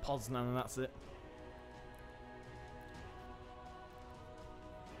they do the Poznan and that's it.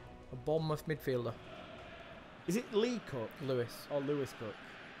 A Bournemouth midfielder. Is it Lee Cook? Lewis. Or Lewis Cook?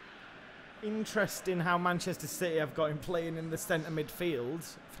 Interesting how Manchester City have got him playing in the centre midfield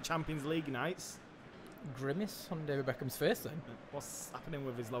for Champions League nights. Grimace on David Beckham's face then. What's happening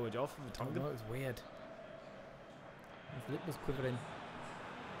with his lower jaw for the Oh, tongue? no, it was weird. His lip was quivering.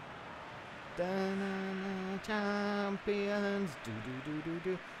 Champions, do do do do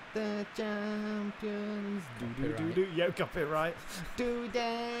do. The champions, do do do do. Yeah, copyright. Do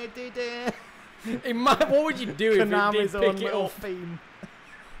da do da. What would you do if you Konami's did own pick it little up? theme.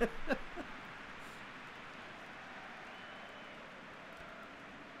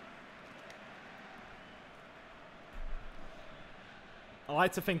 I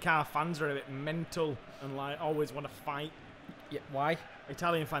like to think our fans are a bit mental and like always want to fight. Yeah, why?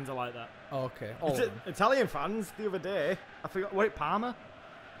 Italian fans are like that. Oh, okay. All of them. Italian fans the other day, I forgot, were it Parma?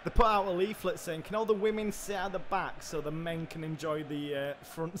 They put out a leaflet saying, can all the women sit at the back so the men can enjoy the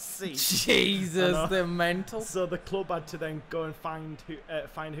front seat? Jesus, they're mental. So the club had to then go and find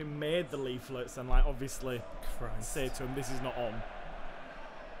who made the leaflets and like obviously Christ. say to him, this is not on.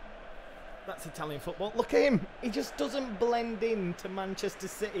 That's Italian football. Look at him. He just doesn't blend in to Manchester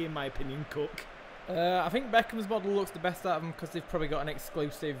City, in my opinion, Cook. I think Beckham's model looks the best out of him because they've probably got an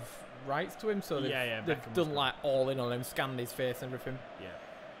exclusive rights to him, so they've Beckham's done good. like all in on him, scanned his face and everything. Yeah.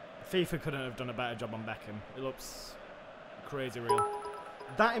 FIFA couldn't have done a better job on Beckham. It looks crazy real.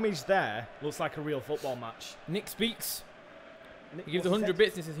 That image there looks like a real football match. Nick speaks. Nick, He gives what's 100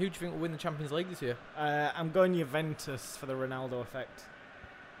 bits and says, who do you think will win the Champions League this year? I'm going Juventus for the Ronaldo effect.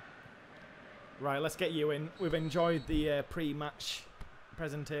 Right, let's get you in. We've enjoyed the pre-match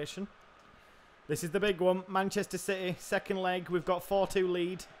presentation. This is the big one. Manchester City, second leg. We've got 4-2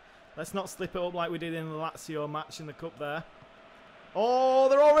 lead. Let's not slip it up like we did in the Lazio match in the cup there. Oh,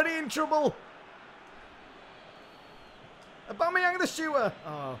 they're already in trouble. Aubameyang the shooter.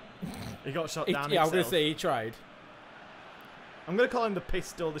 Oh, he got shot down. Yeah, I was going himself. to say he tried. I'm going to call him the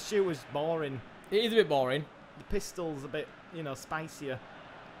pistol. The shooter's boring. It is a bit boring. The pistol's a bit, you know, spicier.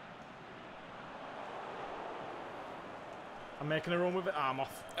 I'm making a run with it. I'm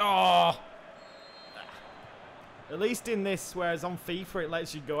off. Oh! At least in this, whereas on FIFA it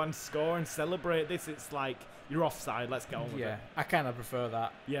lets you go and score and celebrate. This, it's like, you're offside. Let's get on with Yeah, it. I kind of prefer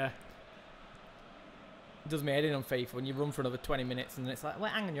that. Yeah. It does me head in on FIFA when you run for another 20 minutes and then it's like, well,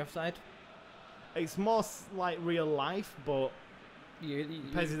 hang on, you're offside. It's more like real life, but... You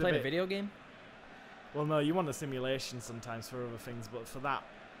PES is played a bit- video game? Well, no, you want a simulation sometimes for other things, but for that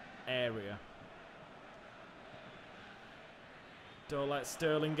area... Don't let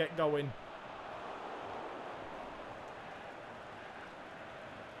Sterling get going.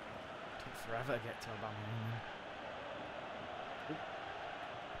 Took forever to get to Aubameyang.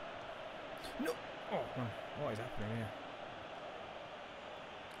 No! Oh, what is happening here?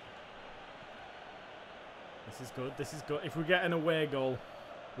 This is good. This is good. If we get an away goal,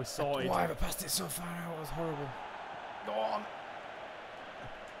 we're sorted. Why have I passed it so far out? It was horrible. Go on.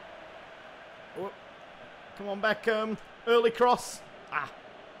 Oh. Come on, Beckham. Early cross. Ah.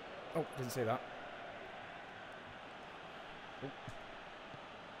 Oh, didn't see that.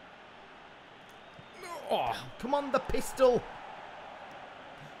 Oh, come on, the pistol.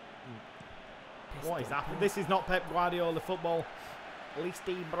 What is happening? This is not Pep Guardiola football. At least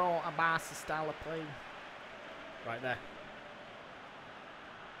he brought a Barca style of play. Right there.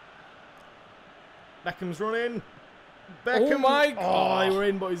 Beckham's running. Beckham. Oh my Oh, God. he were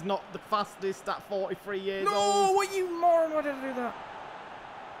in, but he's not the fastest at 43 years No, old. what you moron? Why did I do that?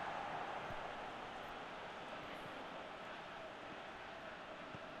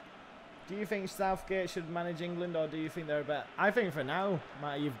 Do you think Southgate should manage England, or do you think they're a bit? I think for now,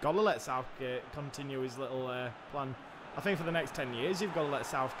 you've got to let Southgate continue his little plan. I think for the next 10 years, you've got to let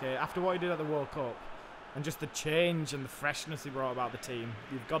Southgate, after what he did at the World Cup, and just the change and the freshness he brought about the team,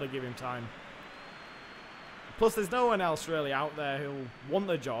 you've got to give him time. Plus, there's no one else really out there who'll want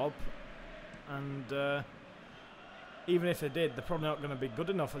the job, and even if they did, they're probably not going to be good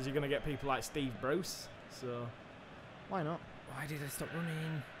enough as you're going to get people like Steve Bruce. So, why not? Why did I stop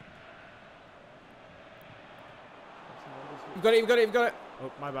running? You've got it, you've got it, you've got it.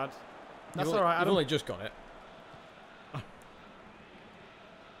 Oh, my bad. That's You've all right, I've Adam. only just got it.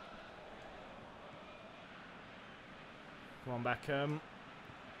 Come on, Beckham.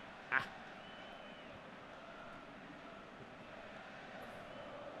 Ah.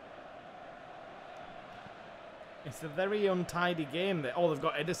 It's a very untidy game. Oh, they've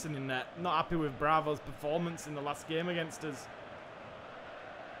got Edison in there. Not happy with Bravo's performance in the last game against us.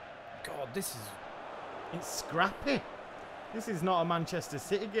 God, this is... It's scrappy. This is not a Manchester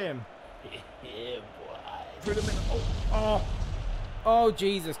City game. Yeah, boy. Through the middle. Oh, Oh,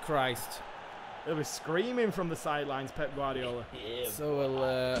 Jesus Christ. they'll be screaming from the sidelines, Pep Guardiola. Yeah, So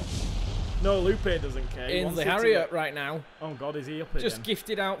we'll... No, Lupe doesn't care. He wants Ainsley it to Harriet get- right now. Oh, God, is he up again? Just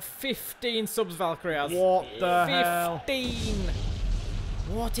gifted out 15 subs, Valkyrie has. What the hell? 15!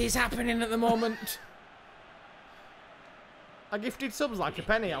 What is happening at the moment? I gifted subs like a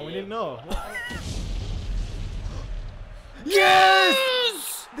penny and we didn't know.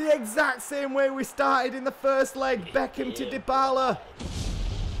 Yes! The exact same way we started in the first leg. Beckham to Dybala.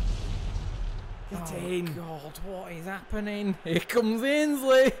 Get in. God, what is happening? Here comes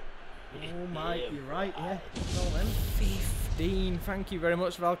Ainsley. Oh my, you're right, yeah. No, then. 15. Thank you very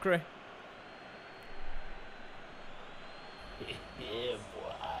much, Valkyrie. yeah,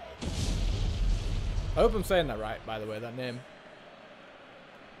 boy. I hope I'm saying that right, by the way, that name.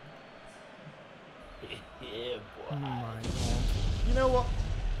 Yeah, Oh boy. my God. You know what?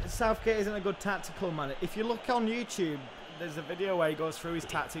 Southgate isn't a good tactical man. If you look on YouTube, there's a video where he goes through his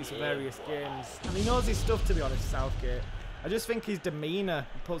tactics for various games. And he knows his stuff, to be honest, Southgate. I just think his demeanour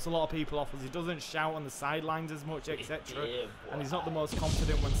puts a lot of people off as he doesn't shout on the sidelines as much, etc. And he's not the most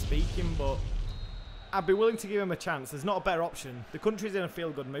confident when speaking, but I'd be willing to give him a chance. There's not a better option. The country's in a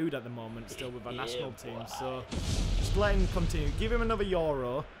feel-good mood at the moment still with our national team, so just let him continue. Give him another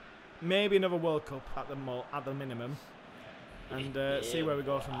Euro, maybe another World Cup at the minimum, and see where we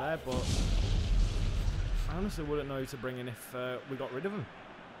go from there. But I honestly wouldn't know who to bring in if we got rid of him.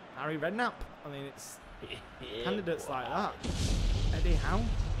 Harry Redknapp. I mean, it's candidates like that. Eddie Howe.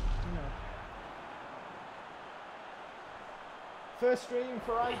 You know. First stream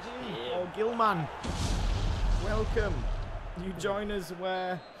for IG or Gilman. Welcome. You join us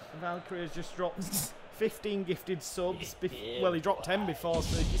where Valkyrie has just dropped 15 gifted subs. Well, he dropped 10 before,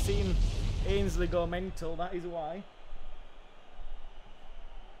 so if you've seen Ainsley go mental, that is why.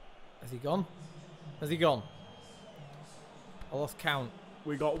 Has he gone? Has he gone? I lost count.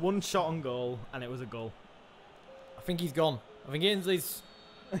 We got one shot on goal, and it was a goal. I think he's gone. I think Ainsley's...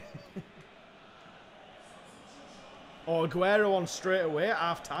 Oh, Aguero on straight away at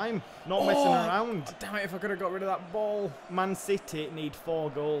half time. Not messing around. Damn it, if I could have got rid of that ball. Man City need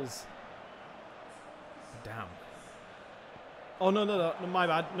 4 goals. Damn. Oh, no, my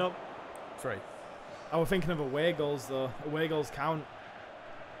bad. No. 3. I was thinking of away goals, though. Away goals count.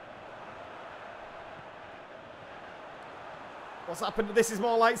 What's happened? This is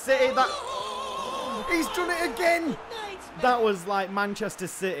more like City. He's done it again. That was like Manchester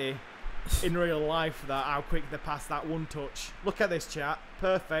City in real life. That how quick they passed that one touch. Look at this, chat.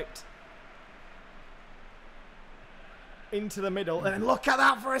 Perfect. Into the middle, and then look at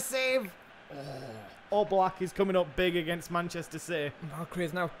that for a save. All Black is coming up big against Manchester City. Valkyrie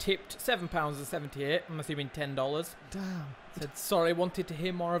has now tipped £7.78. I'm assuming $10. Damn. Said sorry, wanted to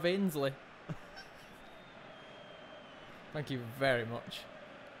hear more of Ainsley. Thank you very much.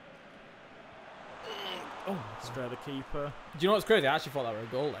 Oh, straight the keeper. Do you know what's crazy? I actually thought that were a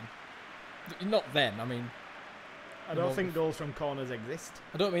goal then. Not then, I mean... I don't think goals from corners exist.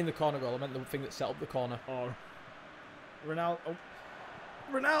 I don't mean the corner goal, I meant the thing that set up the corner. Or Ronaldo. Oh.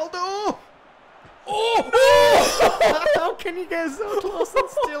 Ronaldo! Oh! How can you get so close and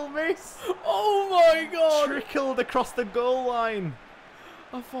still miss? Oh my God! Trickled across the goal line.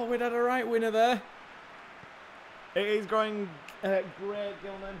 I thought we'd had a right winner there. It is going great,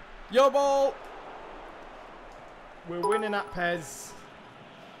 Gilman. Your ball! We're winning at PES.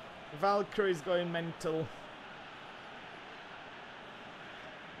 Valkyrie's going mental.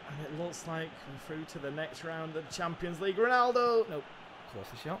 And it looks like we're through to the next round of the Champions League. Ronaldo! Nope.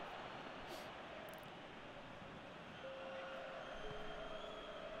 Closer shot.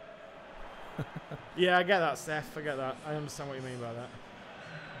 Yeah, I get that, Seth. I get that. I understand what you mean by that.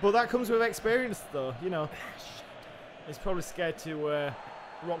 But that comes with experience, though. You know, he's probably scared to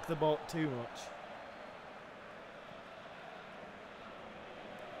rock the boat too much.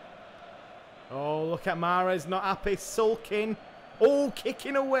 Oh, look at Mahrez, not happy, sulking. Oh,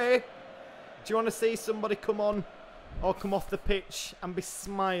 kicking away. Do you want to see somebody come on or come off the pitch and be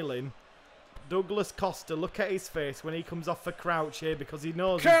smiling. Douglas Costa, look at his face when he comes off for Crouch here because he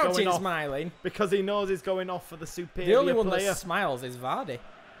knows he's going off. Smiling. Because he knows he's going off for the superior The only one player. that smiles is Vardy.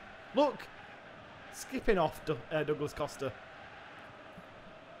 Look, skipping off Douglas Costa.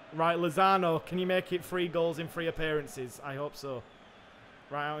 Right, Lozano, can you make it 3 goals in 3 appearances? I hope so.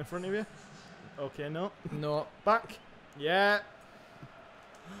 Right out in front of you. Okay, no. No. Back. Yeah.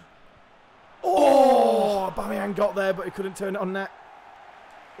 Oh! Aubameyang got there, but he couldn't turn it on net.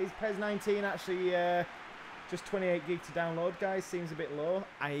 Is PES 19 actually just 28 gig to download, guys? Seems a bit low.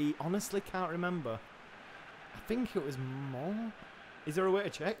 I honestly can't remember. I think it was more. Is there a way to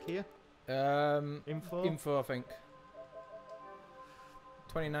check here? Info, I think.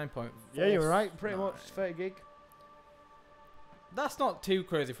 29.4. Yeah, you're right. Pretty much 30 gig. That's not too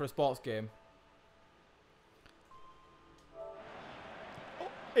crazy for a sports game. Oh,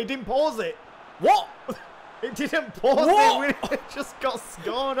 it didn't pause it. What? It didn't pause What? it. Just got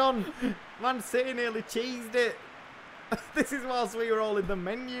scored on. Man City nearly cheesed it. This is whilst we were all in the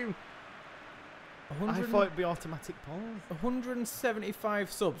menu. I thought it'd be automatic pause.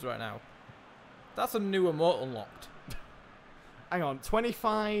 175 subs right now. That's a new emote unlocked. Hang on,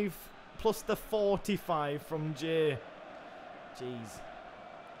 25 plus the 45 from Jay. Jeez.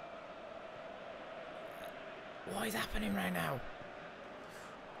 What is happening right now?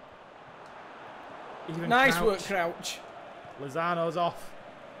 Even Nice Crouch. work, Crouch. Lozano's off.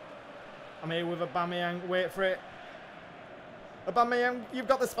 I'm here with Aubameyang. Wait for it. Aubameyang, you've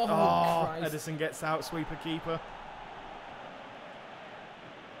got this. Oh, Oh, Christ. Edison gets out. Sweeper keeper.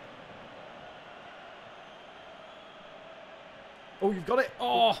 Oh, you've got it.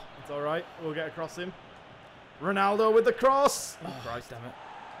 Oh. It's all right. We'll get across him. Ronaldo with the cross. Oh, Christ, damn it.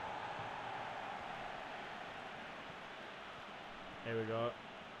 Here we go.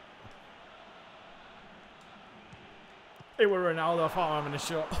 It was Ronaldo. I thought I'm having a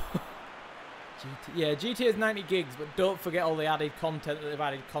shot. Yeah, GTA is 90 gigs, but don't forget all the added content that they've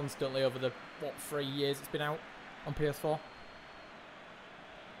added constantly over the, 3 years it's been out on PS4.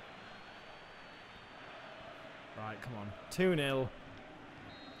 Right, come on. 2-0.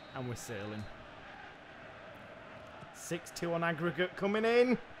 And we're sailing. 6-2 on aggregate coming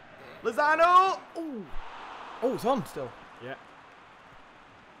in. Lozano! Ooh. Oh, it's on still. Yeah.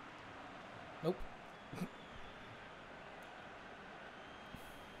 Nope.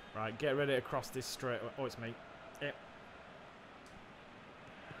 Right, get ready to cross this straight. Oh, it's me. Yep.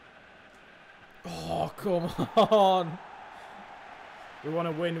 Oh, come on. We want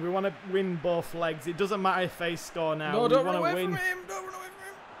to win. We want to win both legs. It doesn't matter if they score now. No, we don't want run to away win. from him. Don't run away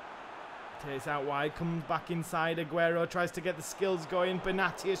from him. Takes out wide, comes back inside. Aguero tries to get the skills going.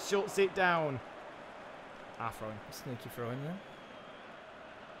 Benatia shuts it down. Throwing. Sneaky throwing there.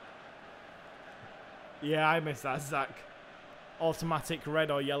 Yeah, I missed that, Zach. Automatic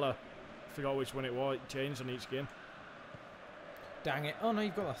red or yellow. Forgot which one it was. It changed on each game. Dang it. Oh, no,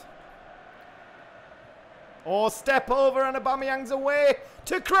 you've got that. Oh, step over and Aubameyang's away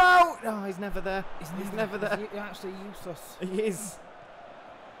to Crouch. Oh, he's never there. He's never there. He's actually useless. He is.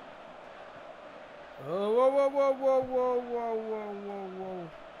 Oh, whoa, whoa, whoa, whoa, whoa, whoa, whoa, whoa, whoa.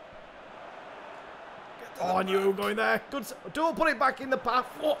 Oh, I knew we were going there. Good. Don't put it back in the path.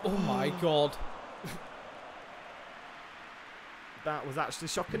 Oh, oh my God. That was actually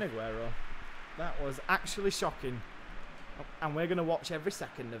shocking, Aguero. That was actually shocking. And we're going to watch every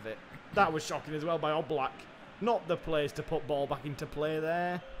second of it. That was shocking as well by Oblak. Not the place to put ball back into play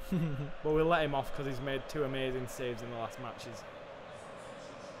there. But we'll let him off because he's made 2 amazing saves in the last matches.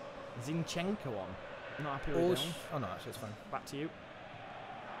 Zinchenko on. Not happy with that. Oh, no, actually, it's fine. Back to you.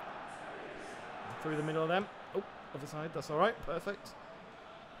 Through the middle of them. Oh, other side. That's all right. Perfect.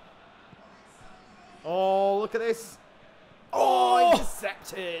 Oh, look at this. Oh,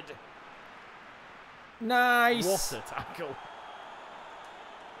 intercepted. Nice. What a tackle.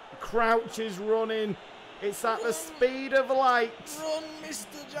 Crouch is running. It's at the speed of light. Run,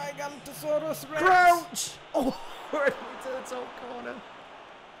 Mr. Gigantosaurus Rex. Crouch. Oh, we're into the top corner.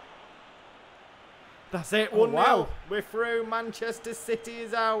 That's it. 1-0. Wow. We're through. Manchester City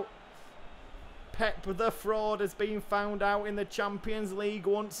is out. Pep the fraud has been found out in the Champions League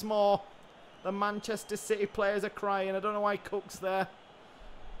once more. The Manchester City players are crying. I don't know why Cook's there.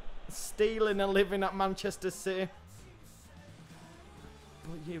 Stealing a living at Manchester City.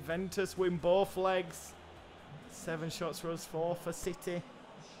 But Juventus win both legs. 7 shots for us, 4 for City.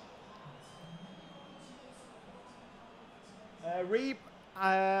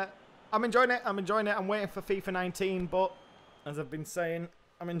 I'm enjoying it. I'm waiting for FIFA 19, but as I've been saying,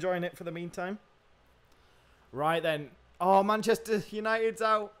 I'm enjoying it for the meantime. Right then. Oh, Manchester United's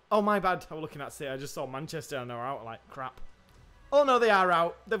out. Oh, my bad. I was looking at City. I just saw Manchester and they were out. Like, crap. Oh, no, they are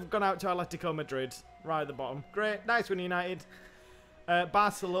out. They've gone out to Atletico Madrid. Right at the bottom. Great. Nice win, United.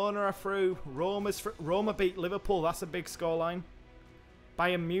 Barcelona are through. Roma beat Liverpool. That's a big scoreline.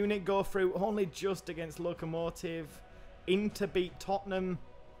 Bayern Munich go through only just against Lokomotiv. Inter beat Tottenham.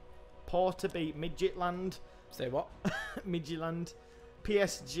 Porto beat Midtjylland. Say what? Midtjylland.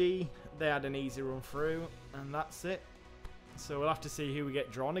 PSG, they had an easy run through. And that's it. So we'll have to see who we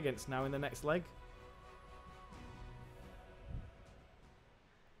get drawn against now in the next leg.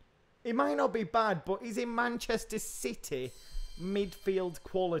 It might not be bad, but is in Manchester City midfield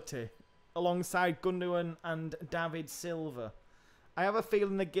quality alongside Gundogan and David Silva? I have a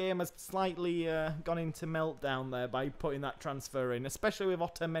feeling the game has slightly gone into meltdown there by putting that transfer in, especially with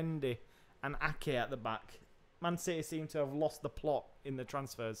Otamendi and Ake at the back. Man City seem to have lost the plot in the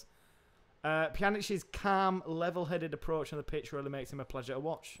transfers. Pjanic's calm, level-headed approach on the pitch really makes him a pleasure to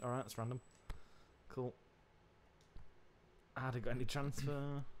watch. All right, that's random. Cool. Had I got any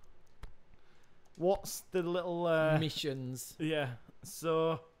transfer? What's the little... missions. Yeah,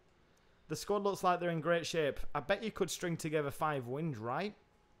 so the squad looks like they're in great shape. I bet you could string together 5 wins, right?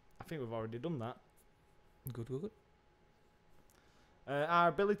 I think we've already done that. Good, good, good. Our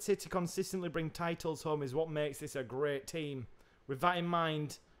ability to consistently bring titles home is what makes this a great team. With that in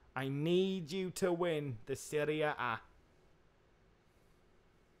mind, I need you to win the Serie A.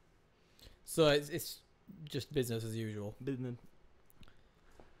 So it's just business as usual. Business.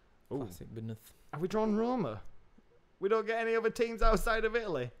 Ooh. Classic business. Have we drawn Roma? We don't get any other teams outside of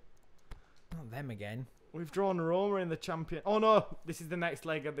Italy. Not them again. We've drawn Roma in the champion. Oh no, this is the next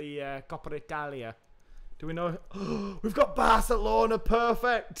leg of the Coppa Italia. Do we know? We've got Barcelona,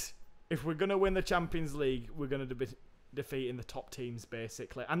 perfect. If we're going to win the Champions League, we're going to be defeating the top teams,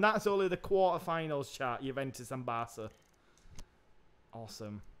 basically. And that's only the quarterfinals chart, Juventus and Barca.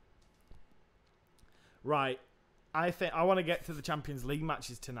 Awesome. Right. I think I want to get to the Champions League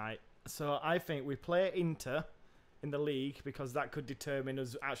matches tonight. So I think we play Inter in the league because that could determine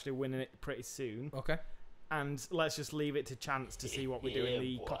us actually winning it pretty soon. Okay. And let's just leave it to chance to see what we do in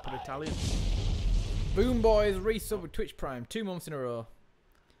the Coppa Italia. Boom Boys resub with Twitch Prime 2 months in a row.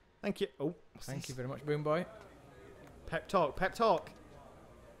 Thank you. Oh, Thank you very much, Boom Boy. Pep talk, pep talk.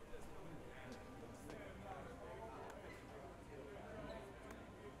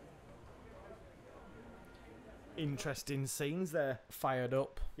 Interesting scenes there. Fired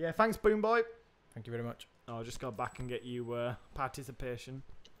up. Yeah, thanks, Boom Boy. Thank you very much. I'll just go back and get you participation.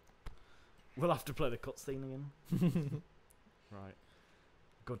 We'll have to play the cutscene again. Right.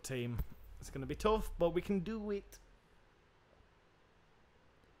 Good team. It's going to be tough, but we can do it.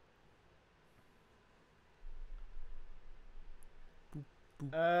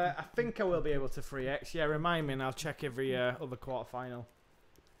 I think I will be able to 3x. Yeah, remind me and I'll check every other quarterfinal.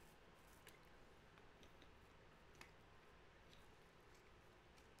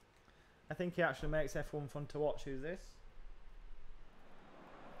 I think he actually makes F1 fun to watch. Who's this?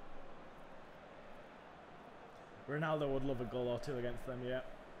 Ronaldo would love a goal or two against them, yeah.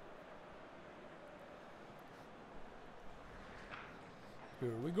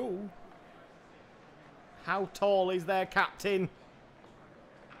 Here we go. How tall is their captain?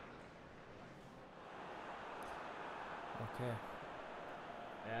 Okay.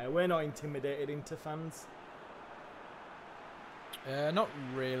 Yeah, we're not intimidated into fans. Not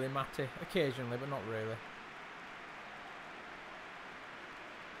really, Matty. Occasionally, but not really.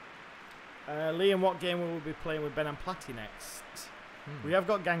 Liam, what game will we be playing with Ben and Platty next? We have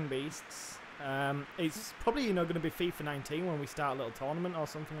got Gang Beasts. It's probably going to be FIFA 19 when we start a little tournament or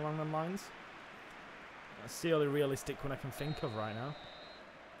something along those lines. That's the only realistic one I can think of right now.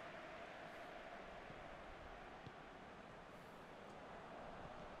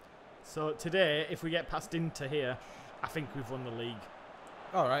 So today, if we get past Inter here, I think we've won the league.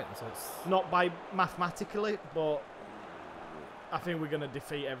 Alright, so it's... Not by mathematically, but I think we're going to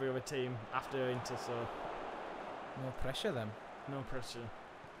defeat every other team after Inter, so... No pressure then. No pressure.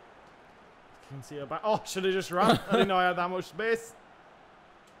 Can see her back. Oh, should have just ran. I didn't know I had that much space.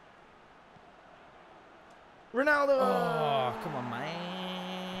 Ronaldo! Oh, come on,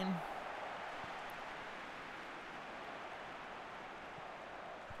 man.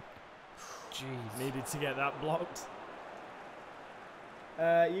 Jeez. Needed to get that blocked.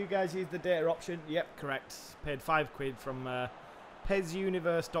 You guys use the data option. Yep, correct. Paid £5 from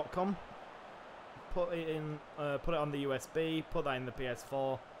PESuniverse.com. Put it in. Put it on the USB. Put that in the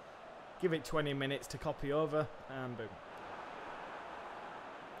PS4. Give it 20 minutes to copy over, and boom.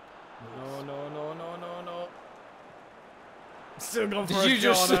 No, no, no, no, no, no. Still going for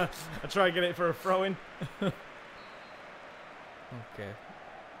a corner. I try to get it for a throw-in. Okay.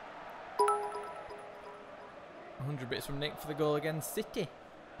 100 bits from Nick for the goal against City.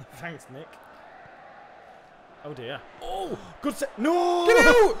 Thanks, Nick. Oh dear. Oh! Good set. No! Get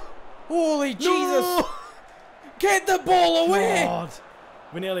out! Holy Jesus! No! Get the ball away! God.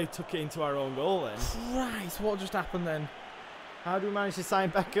 We nearly took it into our own goal then. Christ, what just happened then? How do we manage to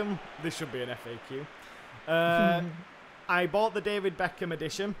sign Beckham? This should be an FAQ. I bought the David Beckham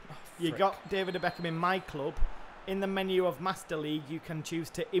edition. You frick. got David Beckham in my club. In the menu of Master League, you can choose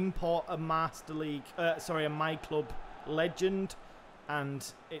to import a Master League, a My Club legend, and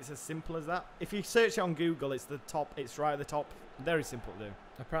it's as simple as that. If you search it on Google, it's the top. It's right at the top. Very simple to do.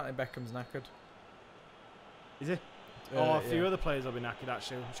 Apparently Beckham's knackered. Is it? A few other players will be knackered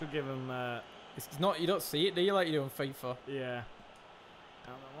actually. We should give them. It's not. You don't see it, do you? Like you do on FIFA. Yeah.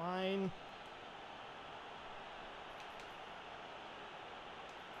 Down the line.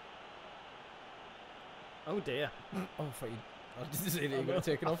 Oh dear. Oh, I thought you. I didn't see that you got it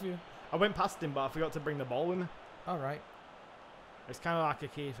taken off you. I went past him, but I forgot to bring the ball with me. All right. It's kind of like a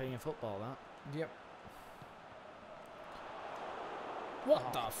key thing in football, that. Yep.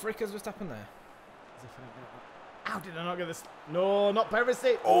 What the frick has just happened there? How did I not get this? No, not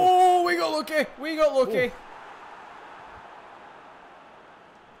Perisic. Oh, we got lucky. We got lucky.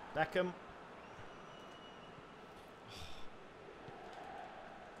 Beckham.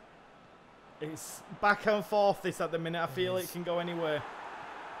 It's back and forth this at the minute. I feel it can go anywhere.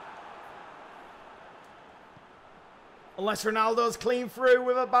 Unless Ronaldo's clean through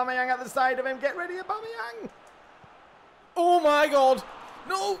with Aubameyang at the side of him. Get ready, Aubameyang. Oh my God.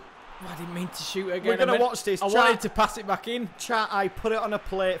 No. I didn't mean to shoot again. We're going to watch this. I wanted to pass it back in. Chat, I put it on a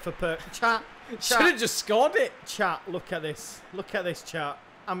plate for Perk. Chat. Should have just scored it. Chat, look at this. Look at this, chat.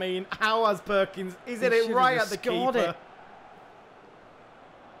 I mean, how has Perkins... Is it right at the keeper? It.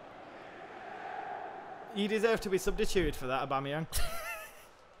 You deserve to be substituted for that, Aubameyang.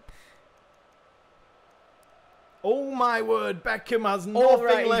 Oh my word, Beckham has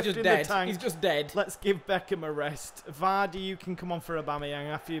nothing left in the tank. He's just dead. Let's give Beckham a rest. Vardy, you can come on for Aubameyang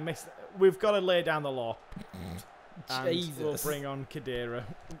after you miss... We've got to lay down the law. And Jesus. we'll bring on Khedira.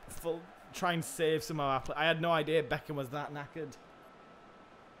 Try and save some of our play. I had no idea Beckham was that knackered.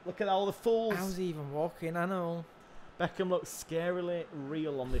 Look at all the fools. How's he even walking? I know. Beckham looks scarily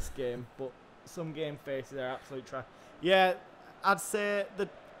real on this game, but some game faces are absolute trash. Yeah, I'd say that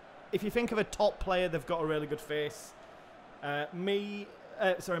if you think of a top player, they've got a really good face.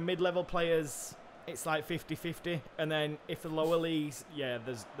 Mid-level players, it's like 50-50. And then if the lower leagues, yeah,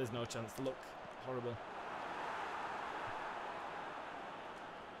 there's no chance. They look horrible.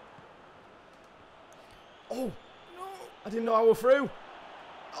 Oh, no. I didn't know I were through.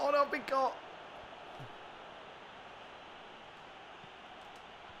 Oh, no, big caught.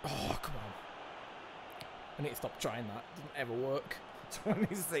 Oh, come on. I need to stop trying that. It doesn't ever work.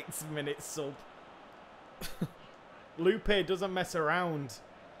 26 minutes sub. Lupe doesn't mess around.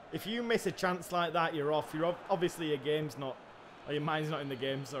 If you miss a chance like that, you're off. You're obviously your game's not, or your mind's not in the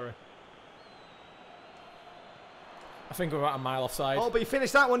game. Sorry. I think we're about a mile offside. Oh, but you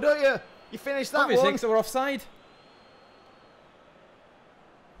finished that one, don't you? You finished that Obviously, one. so we're offside.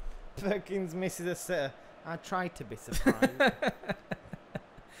 Perkins misses a sitter. I tried to be surprised.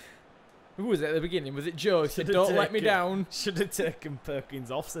 Who was it at the beginning? Was it Joe? He said, "Don't let me down." Should have taken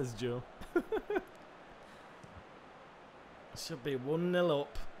Perkins off, says Joe. Should be 1-0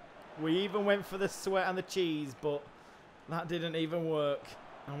 up. We even went for the sweat and the cheese, but that didn't even work.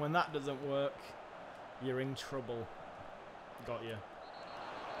 And when that doesn't work, you're in trouble. Got you.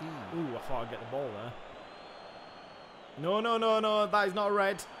 Ooh, I thought I'd get the ball there. No, no, no, no. That is not a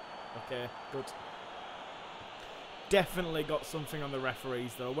red. Okay, good. Definitely got something on the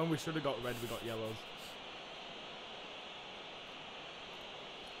referees, though. When we should have got red, we got yellows.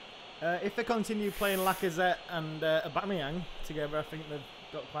 If they continue playing Lacazette and Aubameyang together, I think they've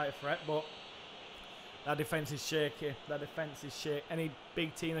got quite a threat, but that defence is shaky. That defence is shaky. Any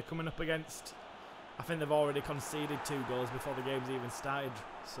big team they're coming up against, I think they've already conceded 2 goals before the game's even started,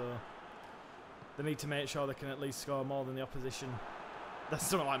 so they need to make sure they can at least score more than the opposition. That's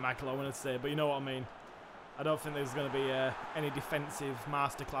something like Michael Owen would say, but you know what I mean. I don't think there's going to be any defensive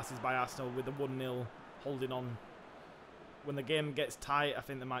masterclasses by Arsenal with the 1-0 holding on. When the game gets tight, I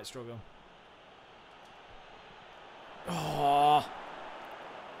think they might struggle. Oh.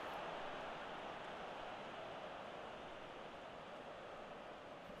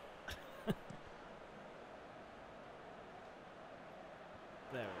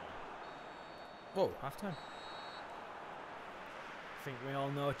 There we go. Whoa, half time. I think we all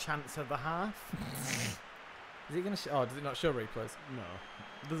know chance of the half. Is it going to show? Oh, does it not show replays? No,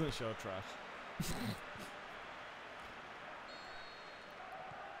 it doesn't show trash.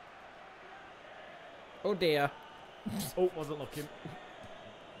 Oh dear. Oh, wasn't looking.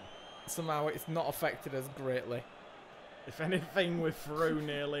 Somehow it's not affected us greatly. If anything, we're through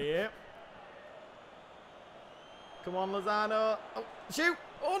nearly here. Come on, Lozano. Oh, shoot!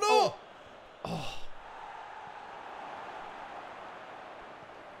 Oh no! Oh.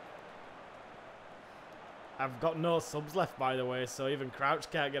 I've got no subs left, by the way, so even Crouch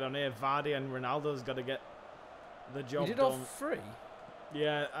can't get on here. Vardy and Ronaldo's got to get the job You did done. all three?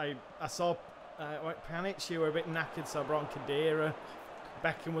 Yeah, I saw Pjanic, you were a bit knackered, so I brought on Khedira.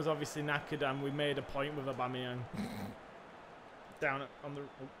 Beckham was obviously knackered, and we made a point with Aubameyang. Down on the...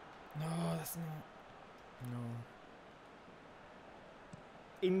 Oh. No, that's not... No.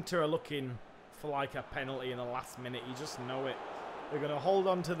 Inter are looking for like a penalty in the last minute. You just know it. They're going to hold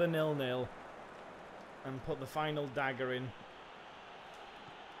on to the 0-0 and put the final dagger in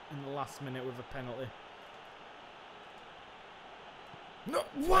the last minute with a penalty. No,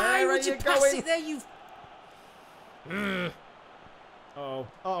 why would you pass it there, you... Uh-oh.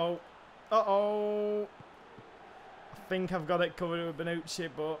 Uh-oh. Uh-oh. I think I've got it covered with Bonucci,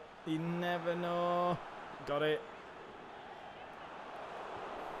 but you never know. Got it.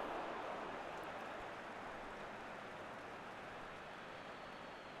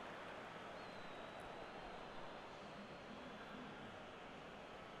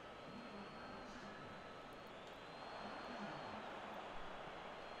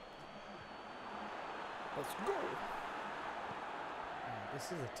 Let's go. This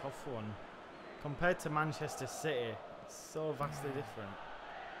is a tough one. Compared to Manchester City, it's so vastly different.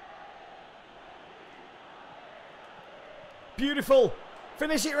 Beautiful!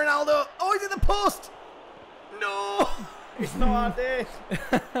 Finish it, Ronaldo! Oh, he's in the post! No! It's not our day.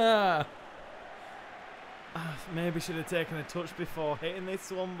 Maybe should have taken a touch before hitting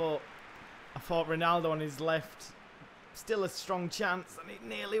this one, but I thought Ronaldo on his left. Still a strong chance, and it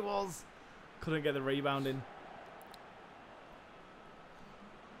nearly was. Couldn't get the rebound in.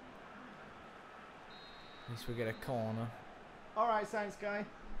 At least we get a corner. Alright, Science Guy.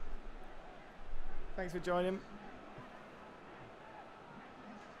 Thanks for joining.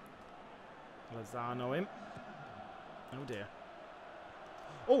 Lozano him. Oh dear.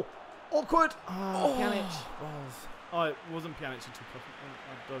 Oh! Awkward! Oh, Pjanic. Balls. Oh, it wasn't Pjanic who took off.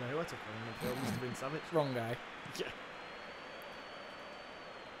 I don't know who I took off. It must have been Savage. Wrong guy. Yeah.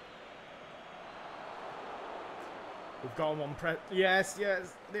 We've got him on press. Yes,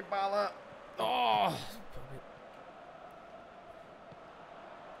 yes. Dybala. Oh!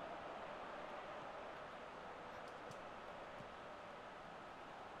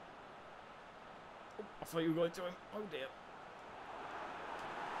 I thought you were going to him. Oh dear.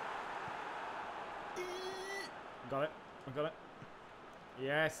 Got it. I got it.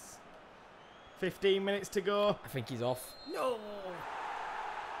 Yes. 15 minutes to go. I think he's off. No.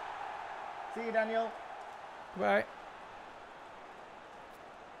 See you, Daniel. Right.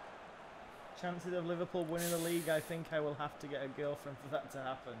 Chances of Liverpool winning the league, I think I will have to get a girlfriend for that to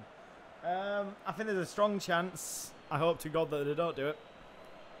happen. I think there's a strong chance. I hope to God that they don't do it.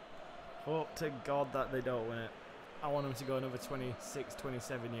 Hope to God that they don't win it. I want them to go another 26,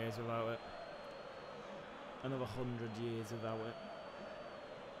 27 years without it. Another 100 years without it.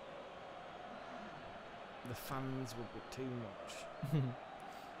 The fans would be too much.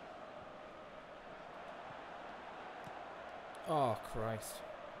 Oh, Christ.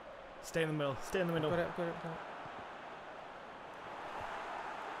 Stay in the middle. Stay in the middle. Got it, got it, got it.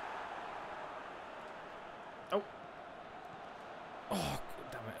 Oh. Oh,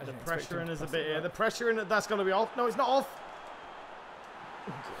 damn it. I The didn't expect pressure him in to is a pass bit it here. back. The pressure in it, that's got to be off. No, it's not off.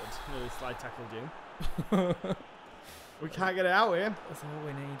 Good. Nearly slide tackled you. We can't get it out here. That's all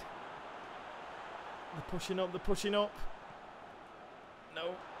we need. They're pushing up. They're pushing up.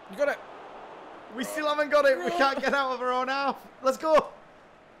 No. You got it. We still haven't got it. We can't get out of our own half. Let's go.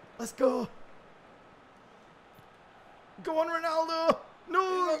 Let's go. Go on, Ronaldo.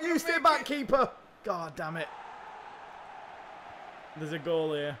 No, you stay back, keeper. God damn it. There's a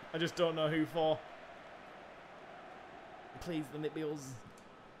goal here. I just don't know who for. Please, let it be us.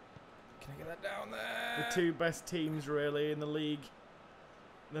 Can I get that down there? The two best teams, really, in the league.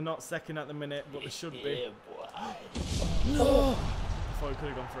 They're not second at the minute, but they should be. Yeah, boy. No. I thought we could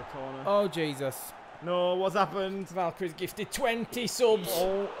have gone for a corner. Oh, Jesus. No, what's happened? Valkyrie's gifted 20 subs.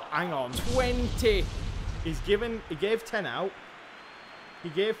 Oh, hang on. 20. He gave 10 out. He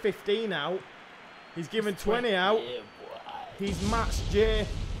gave 15 out. He's given 20 out. Yeah, boy. He's matched Jay.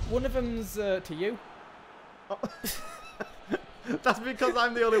 One of them's to you. Oh. That's because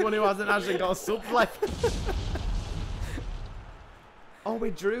I'm the only one who hasn't actually got a sub left. Oh,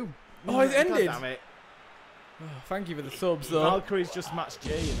 we drew. Oh, it ended. God damn it. Oh, thank you for the subs, though. Valkyrie's just matched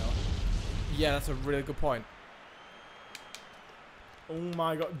Jay, you know. Yeah, that's a really good point. Oh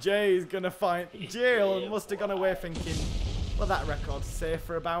my god, Jay is going to find... Jay must have gone away thinking, well, that record's safe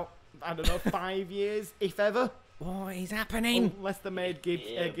for about, I don't know, 5 years, if ever. What is happening? Unless the made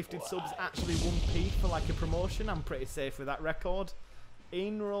gifted subs actually 1p for like a promotion, I'm pretty safe with that record.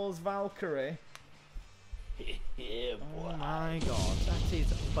 In rolls Valkyrie. Yeah, Oh boy. my god. That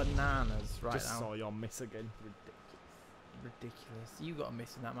is bananas right Just now. saw your miss again. Ridiculous. You got a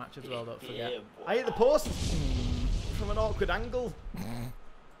miss in that match as well, don't Yeah, forget. boy. I hit the post from an awkward angle.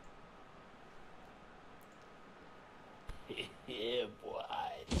 Yeah, boy.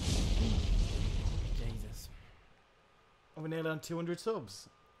 Jesus. Are we nearly on 200 subs?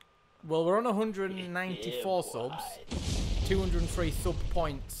 Well, we're on 194 subs. 203 sub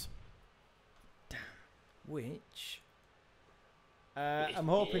points. Damn. Which... I'm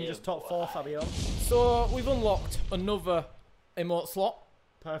hoping just top 4, Fabio. So, we've unlocked another emote slot.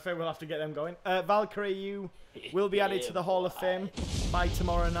 Perfect, we'll have to get them going. Valkyrie, you will be added to the Hall of Fame by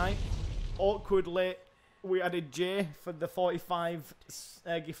tomorrow night. Awkwardly, we added Jay for the 45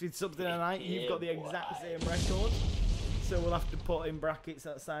 gifted subs in a night. You've got the exact same record. So we'll have to put in brackets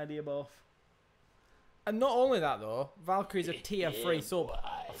outside of you both. And not only that though, Valkyrie's a tier 3 sub.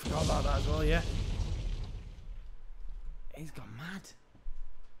 I forgot about that as well, yeah. He's gone mad.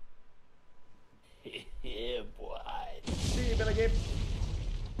 Yeah, boy. See you, Billy Gibb.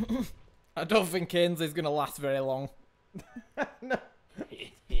 I don't think Ainsley's going to last very long. No.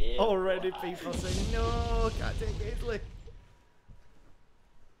 Yeah, Already people saying, no, can't take Ainsley.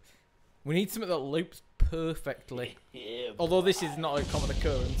 We need something that loops perfectly. Yeah, Although this is not a common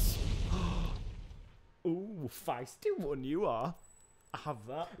occurrence. Ooh, feisty one you are. I have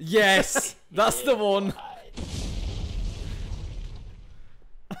that. Yes! That's the one!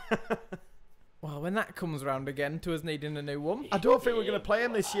 Well, when that comes round again to us needing a new one. I don't think we're going to play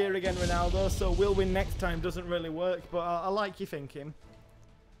him this year again, Ronaldo, so we'll win next time doesn't really work, but I like your thinking.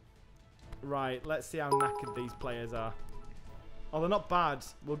 Right, let's see how knackered these players are. Oh, they're not bad.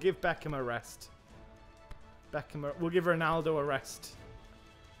 We'll give Beckham a rest. We'll give Ronaldo a rest.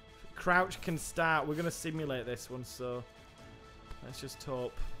 Crouch can start. We're going to simulate this one, so let's just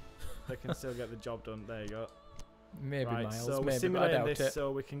hope they can still get the job done. There you go. Maybe Right, Miles, so we're maybe, but I simulating doubt this it.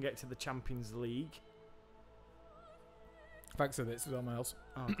 so we can get to the Champions League. Thanks for this as well, Miles.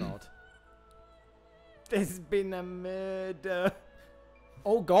 Oh, God. There's been a murder.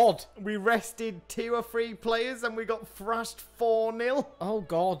 Oh, God. We rested 2 or 3 players and we got thrashed 4-0. Oh,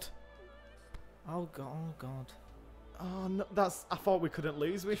 God. Oh, God. Oh, God. Oh, no, that's... I thought we couldn't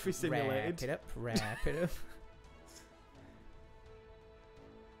lose if we simulated. Wrap it up.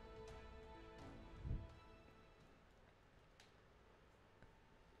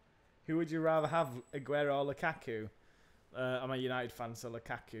 Who would you rather have, Aguero or Lukaku? I'm a United fan, so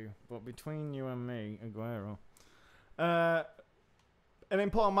Lukaku. But between you and me, Aguero. An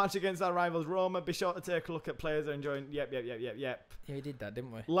important match against our rivals Roma. Be sure to take a look at players are enjoying. Yep. Yeah, we did that,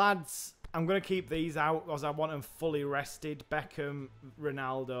 didn't we? Lads, I'm going to keep these out because I want them fully rested. Beckham,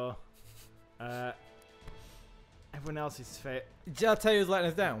 Ronaldo. Everyone else is fit. Did I tell you who's letting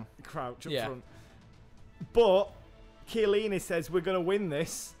us down? Crouch up Yeah. front. But Chiellini says we're going to win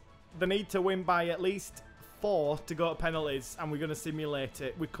this. They need to win by at least 4 to go to penalties, and we're going to simulate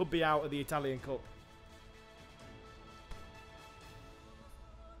it. We could be out of the Italian Cup.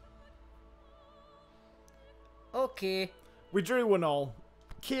 Okay. We drew 1-1.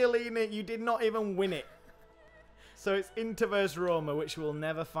 Chiellini, you did not even win it. So it's Inter versus Roma, which we'll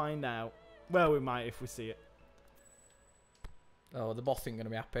never find out. Well, we might if we see it. Oh, the boss ain't going to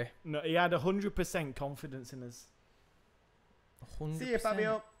be happy. No, he had 100% confidence in us. 100%. See you,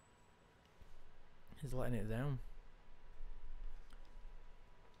 Fabio. He's letting it down.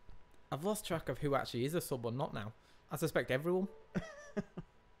 I've lost track of who actually is a sub or not now. I suspect everyone.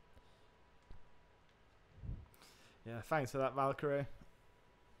 Yeah, thanks for that, Valkyrie.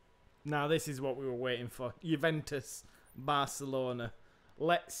 Now, this is what we were waiting for. Juventus, Barcelona.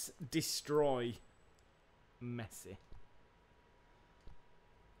 Let's destroy Messi.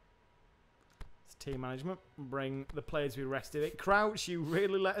 It's team management. Bring the players we rested it. Crouch, you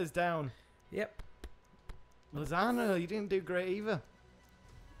really let us down. Yep. Lozano, you didn't do great either.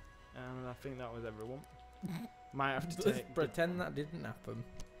 And I think that was everyone. Might have to Let's take... pretend that didn't happen.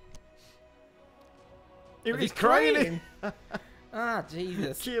 He Are was they crying. Ah,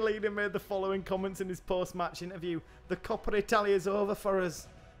 Jesus. Chiellini made the following comments in his post-match interview. The Coppa Italia's over for us.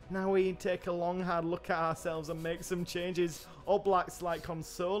 Now we take a long, hard look at ourselves and make some changes. Oblak's like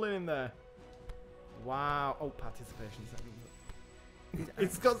consoling in there. Wow. Oh, participation.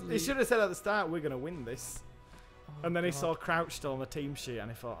 It's got. He should have said at the start, we're going to win this. Oh, And then he God. saw Crouch still on the team sheet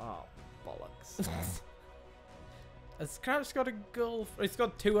and he thought, oh, Bollocks. Has Crouch scored a goal? He's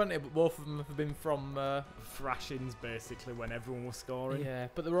scored 2, hasn't he? But both of them have been from... Thrashings, basically, when everyone was scoring. yeah,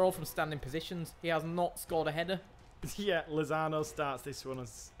 but they were all from standing positions. He has not scored a header. Yeah, Lozano starts this one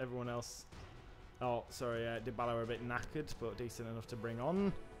as everyone else. Oh, sorry, Dybala were a bit knackered, but decent enough to bring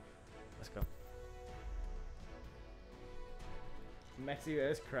on. Let's go. Messi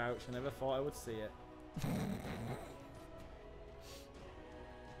versus Crouch. I never thought I would see it.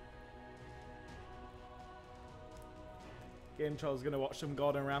 Game Troll's going to watch some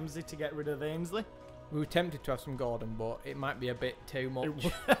Gordon Ramsay to get rid of Ainsley. We were tempted to have some Gordon, but it might be a bit too much.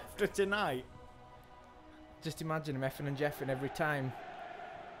 After tonight. Just imagine him effing and jeffing every time.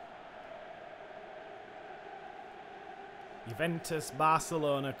 Juventus,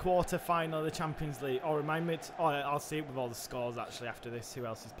 Barcelona, quarter-final of the Champions League. Oh, remind me... oh, I'll see it with all the scores, actually, after this. Who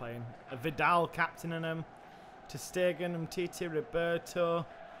else is playing? Vidal captaining them. Ter Stegen, Umtiti, Roberto,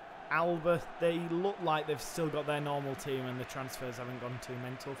 Alba. They look like they've still got their normal team and the transfers haven't gone too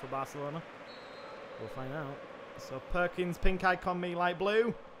mental for Barcelona. We'll find out. So, Perkins, pink icon, me light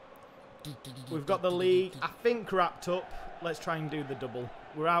blue. We've got the league, I think, wrapped up. Let's try and do the double.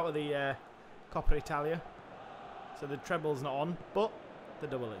 We're out of the Coppa Italia. So the treble's not on, but the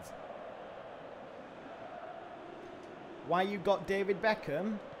double is. Why you got David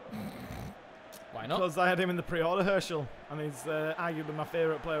Beckham? Why not? Because I had him in the pre-order, Herschel. And he's arguably my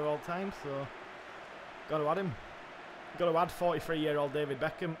favourite player of all time, so... got to add him. Got to add 43-year-old David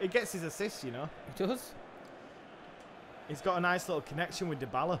Beckham. He gets his assists, you know. He does. He's got a nice little connection with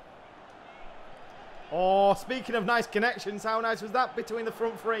Dybala. Oh, speaking of nice connections, how nice was that between the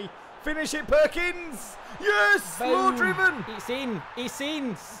front three? Finish it, Perkins! Yes! Slow driven! It's in! It's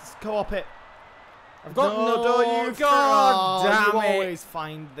in! Co-op it. I've got no, you God damn you it! always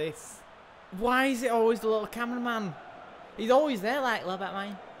find this. Why is it always the little cameraman? He's always there, like, love at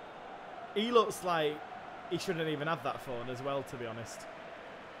mine. He looks like he shouldn't even have that phone as well, to be honest.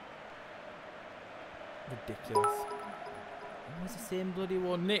 Ridiculous. Always the same bloody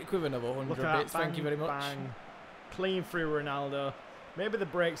one. Nick with another 100 bits. Thank you very much. Bang. Clean through Ronaldo. Maybe the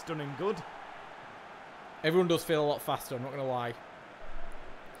break's done him good. Everyone does feel a lot faster, I'm not going to lie.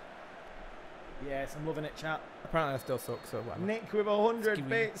 Yes, I'm loving it, chat. Apparently I still suck, so whatever. Nick with 100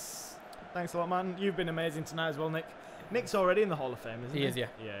 bits. Thanks a lot, man. You've been amazing tonight as well, Nick. Nick's already in the Hall of Fame, isn't he? He is, yeah.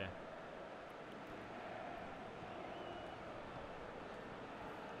 Yeah.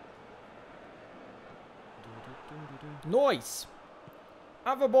 Nice!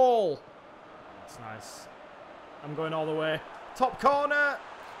 Have a ball! That's nice. I'm going all the way. Top corner!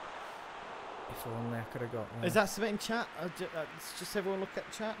 If only I could have got one. Is that something in chat? Just everyone look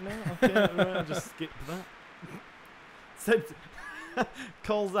at chat? No? Okay, right, I'll just skip that. Said,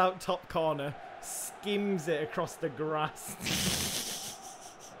 calls out top corner, skims it across the grass.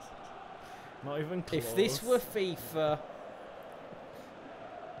 Not even close. If this were FIFA...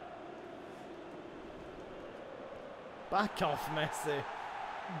 Back off, Messi.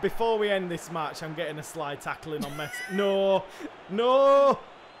 Before we end this match, I'm getting a slide tackling on Messi. No! No!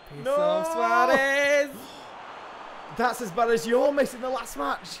 Piss No! off, Suarez! That's as bad as you're missing the last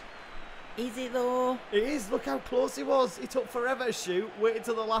match. Is it though? It is. Look how close he was. He took forever to shoot, waited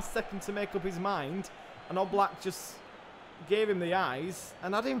till the last second to make up his mind, and Oblak just gave him the eyes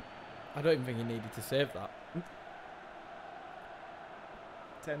and had him. I don't even think he needed to save that.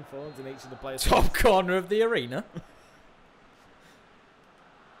 10 phones in each of the players. Top corner of the arena.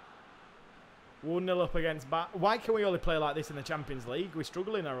 1-0 up against Bat. Why can we only play like this in the Champions League? We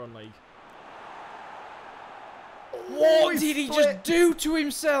struggle in our own league. What did he just do to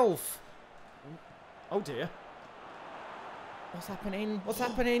himself? Oh dear. What's happening? What's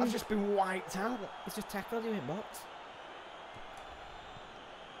happening? I've just been wiped out. He's just tackled you in box.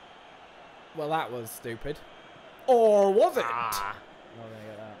 Well, that was stupid. Or was it? Ah. Not gonna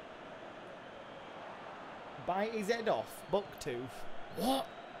get that. Bite his head off. Bucktooth. What?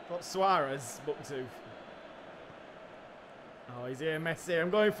 Got Suarez. Bucktooth. Oh, he's here, Messi. I'm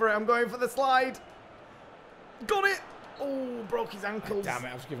going for it. I'm going for the slide. Got it. Oh, broke his ankles. Damn it,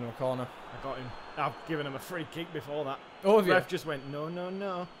 I was giving him a corner. I got him. I've given him a free kick before that. Oh, have you? Ref just went, no, no,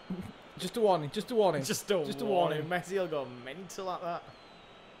 no. Just a warning, just a warning. Just a warning. Messi will go mental like that.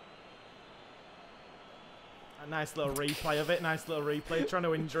 A nice little replay of it. Nice little replay. Trying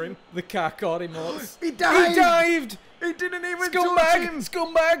to injure him. The car caught him up. He dived! He dived! He didn't even Scumbag! touch him!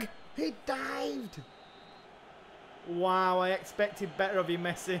 Scumbag! He dived! Wow, I expected better of you,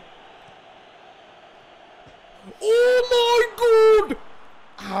 Messi. Oh my god!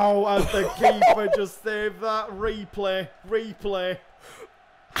 How has the keeper just saved that? Replay. Replay.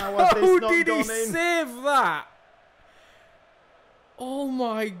 How has this not did he gone in? save that? Oh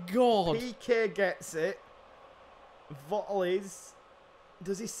my god. PK gets it. Volleys.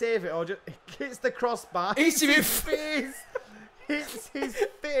 Does he save it or just hits the crossbar? Hits him in face. Hits his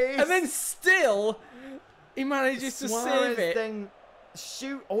face. And then still, he manages to Suarez save it. Then he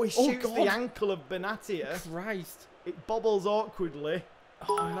shoots God. the ankle of Benatia. Christ. It bobbles awkwardly.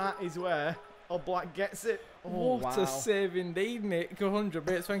 And that is where Oblak gets it. Oh, What wow. a save indeed, Nick. 100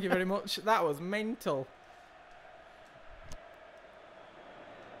 bits. Thank you very much. That was mental.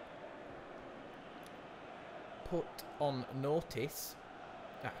 Put on notice.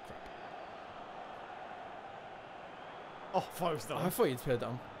 Ah, crap. Oh, I thought it was I done. thought you'd put it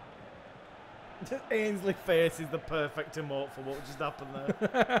on. Ainsley face is the perfect emote for what just happened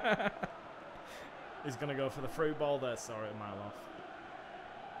there. He's going to go for the through ball there. Sorry, a mile off.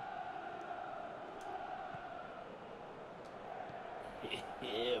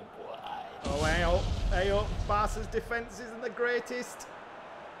 Yeah, boy. Oh, hey up. Barca's defence isn't the greatest.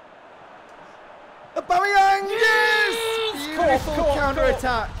 Aubameyang! Yes! Beautiful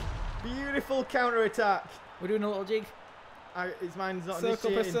counter-attack. Beautiful counter-attack. We're doing a little jig. His mind's not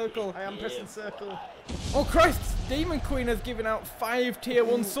Circle per initiating. circle. I am pressing circle. Oh Christ! Demon Queen has given out 5 tier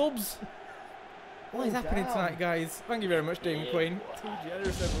 1 subs. What is happening damn. tonight, guys? Thank you very much, Demon Queen. Too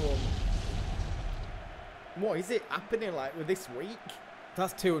generous, everyone. What is it happening like with this week?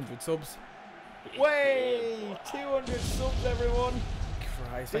 That's 200 subs. Way! 200 subs, everyone.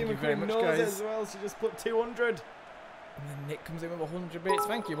 Christ, thank Demon you very Queen much, knows it guys. as well. She just put 200. And then Nick comes in with 100 bits.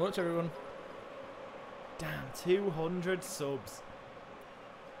 Thank you much, everyone. Damn, 200 subs.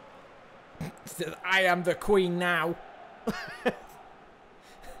 Says, I am the queen now. Damn,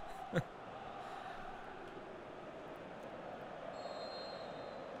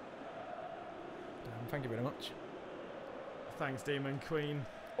 thank you very much. Thanks, Demon Queen.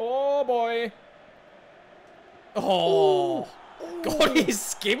 Oh boy. Oh. God, he's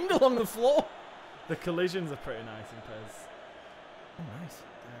skimmed along the floor. The collisions are pretty nice in PES. Oh, nice.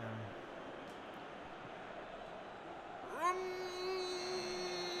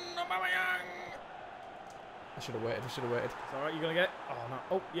 I should have waited. It's alright, you're going to get it? Oh,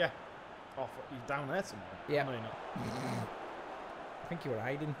 no. Oh, yeah. Oh, you're down there somewhere. Yeah. No, you're not. I think you were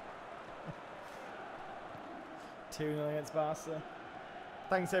hiding. 2-0 against Barca.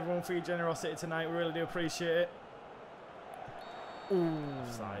 Thanks, everyone, for your generosity tonight. We really do appreciate it. Ooh.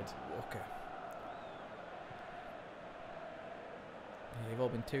 Offside. Okay. Yeah, you've all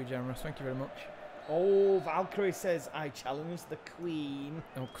been too generous. Thank you very much. Oh, Valkyrie says, I challenge the Queen.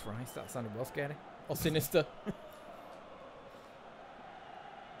 Oh, Christ. That sounded well scary. Or sinister.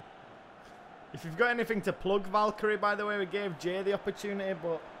 If you've got anything to plug, Valkyrie, by the way, we gave Jay the opportunity,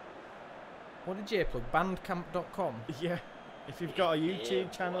 but What did Jay plug? Bandcamp.com? yeah, if you've got a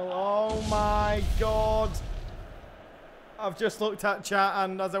YouTube channel, oh my god. I've just looked at chat,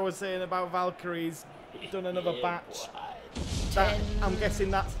 and as I was saying about Valkyrie's done another batch. That, I'm guessing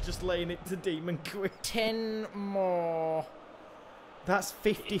that's just laying it to Demon Queen. 10 more. That's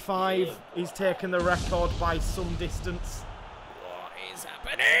 55. He's taken the record by some distance. What is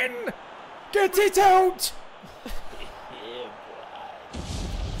happening? Get it out!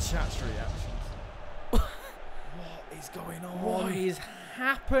 Chat's reactions. What is going on? What is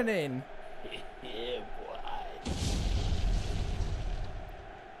happening?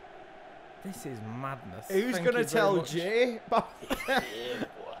 This is madness. Who's Thank going to you very tell much. Jay?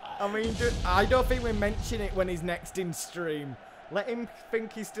 I mean, I don't think we mention it when he's next in stream. Let him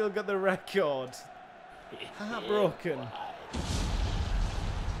think he's still got the record. Heartbroken.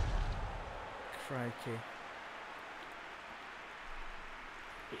 Crikey.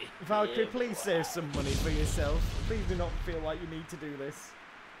 Valkyrie, please save some money for yourself. Please do not feel like you need to do this.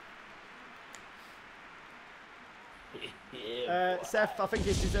 Seth, I think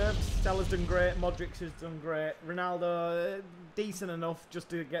it's deserved. Stella's done great. Modric has done great. Ronaldo, decent enough just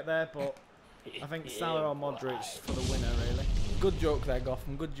to get there, but I think Salah or Modric for the winner, really. Good joke there,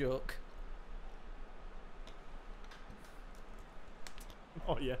 Gotham. Good joke.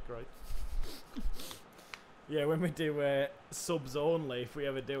 Oh, yeah, great. Yeah, when we do subs only, if we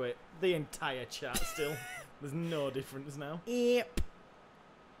ever do it, the entire chat still. There's no difference now. Yep.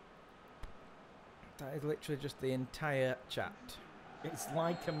 That is literally just the entire chat. It's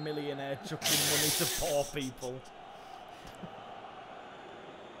like a millionaire chucking money to poor people.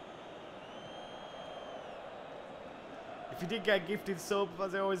 If you did get a gifted sub,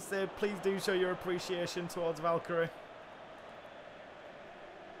 as I always say, please do show your appreciation towards Valkyrie.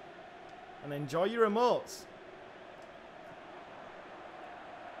 And enjoy your emotes.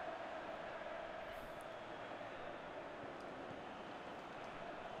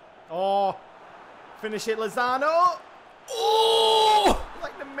 Oh, finish it, Lozano. Oh!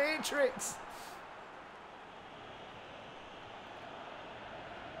 points.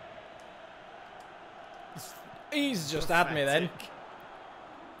 He's just had me then. Pathetic.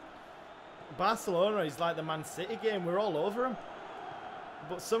 Barcelona is like the Man City game. We're all over them.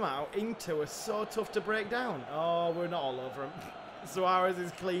 But somehow, Inter are so tough to break down. Oh, we're not all over them. Suarez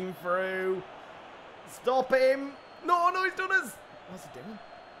is clean through. Stop him. No, no, he's done us. What's he doing?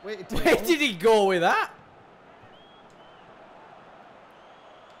 Waited too Where long. did he go with that?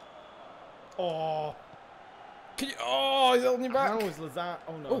 Oh. Can you, oh, he's holding you back. How was Lazar?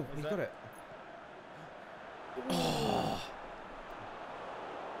 Oh, no. Oh, he's got it. Oh.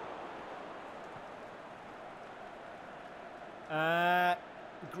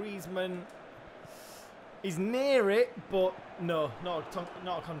 Griezmann is near it, but no, not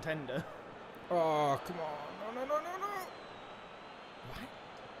a contender. Oh, come on. No, no, no, no, no. What?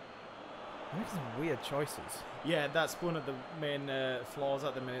 They're making some weird choices. Yeah, that's one of the main flaws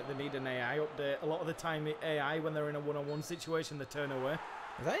at the minute. They need an AI update. A lot of the time, the AI, when they're in a one-on-one situation, they turn away.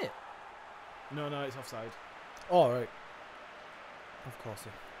 Is that it? No, no, it's offside. Oh, right. Of course,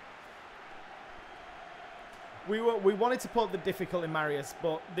 yeah. We wanted to put the difficult in Marius,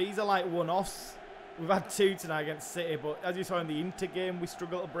 but these are like one-offs. We've had 2 tonight against City, but as you saw in the Inter game, we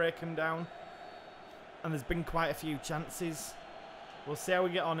struggled to break them down. And there's been quite a few chances. We'll see how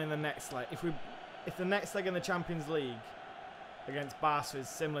we get on in the next leg. If the next leg in the Champions League against Barca is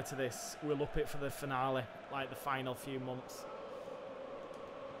similar to this, we'll up it for the finale, like the final few months.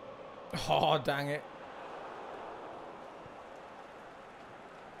 Oh, dang it.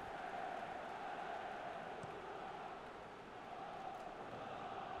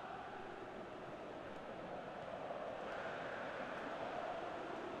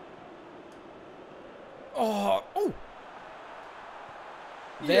 Oh, oh.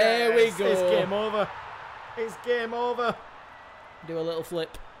 There we Yes, go. It's game over. It's game over. Do a little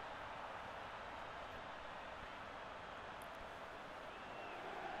flip.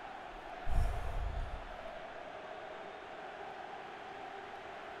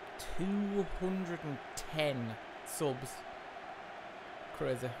 $210 subs.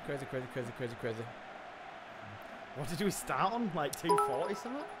 Crazy, crazy, crazy, crazy, crazy, crazy. What did we start on? Like 240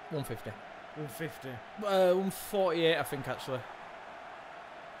 something? 150. 150. 148, I think, actually.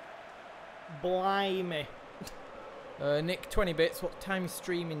 Blimey. Nick, 20 bits. What time is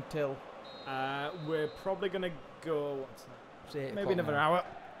streaming till? We're probably going to go, what's that? It's 8 Maybe o'clock another now. hour.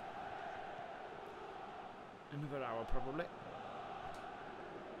 Another hour, probably.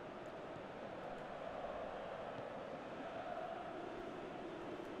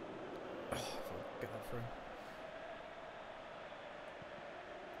 Oh, if I get that through.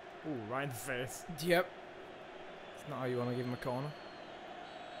 Ooh, right in the face. Yep. It's not how you want to give him a corner.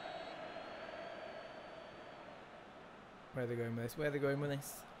 Where are they going with this? Where are they going with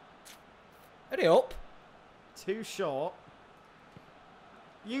this? Hurry up! Too short.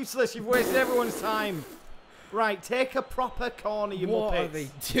 Useless, you've wasted everyone's time. Right, take a proper corner, you What muppets. are they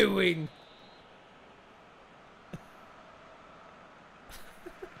doing?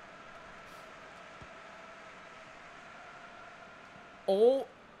 Oh!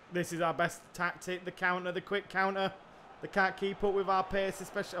 This is our best tactic, the counter, the quick counter. They can't keep up with our pace,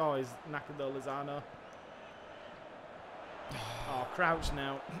 especially... Oh, he's knackered though, Lozano. Oh, crouch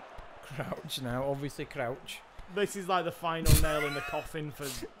now. Crouch now, obviously crouch. This is like the final nail in the coffin for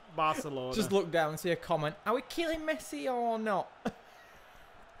Barcelona. Just look down and see a comment. Are we killing Messi or not?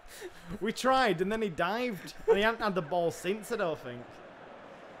 We tried, and then he dived. And he hasn't had the ball since, I don't think.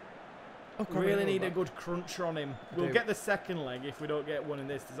 Oh, We really need a good cruncher on him. We'll do. get the second leg if we don't get one in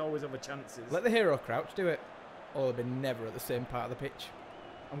this. There's always other chances. Let the hero crouch do it. Or they'll be never at the same part of the pitch.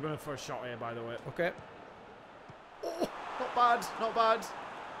 I'm going for a shot here, by the way. Okay. Oh, not bad, not bad.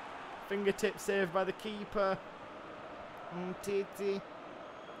 Fingertip saved by the keeper. Titi.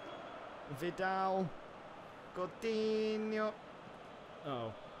 Vidal. Coutinho.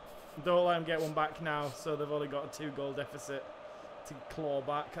 Oh. Don't let him get one back now, so they've only got a 2-goal deficit to claw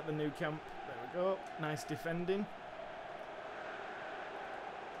back at the new camp. There we go. Nice defending.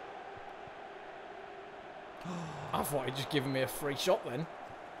 I thought he'd just given me a free shot then.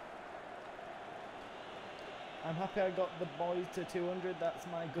 I'm happy I got the boys to 200. That's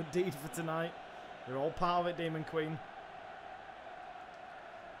my good deed for tonight. They're all part of it, Demon Queen.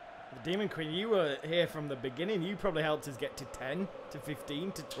 The Demon Queen, you were here from the beginning. You probably helped us get to 10, to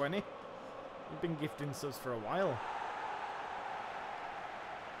 15, to 20. You've been gifting subs for a while.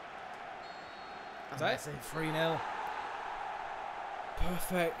 Is that That's it? 3-0.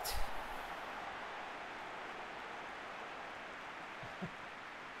 Perfect.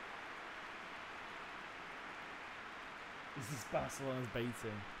 This is Barcelona's beating.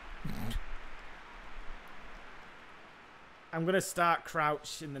 I'm going to start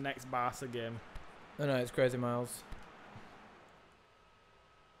Crouch in the next Barca game. Oh no, it's crazy, Miles.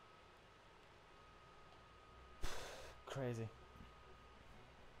 Crazy.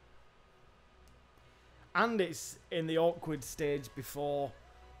 And it's in the awkward stage before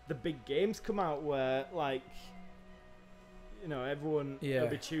the big games come out where, like, you know, everyone will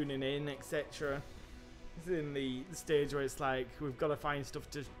be tuning in, etc. It's in the stage where it's like, we've got to find stuff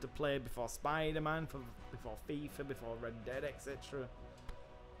to play before Spider-Man, before FIFA, before Red Dead, etc.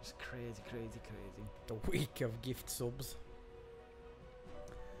 Just crazy, crazy, crazy. The week of gift subs.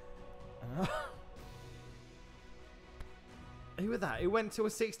 Who was that? Who went to a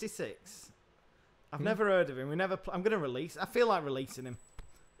 66? I've never heard of him. I'm going to release. I feel like releasing him.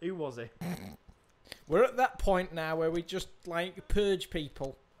 Who was he? We're at that point now where we just, like, purge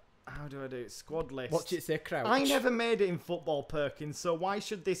people. How do I do it? Squad list. Watch it say Crouch. I never made it in football, Perkins, so why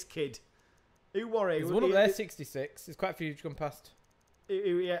should this kid? Who were he? There's one up there, 66. There's quite a few who've gone past.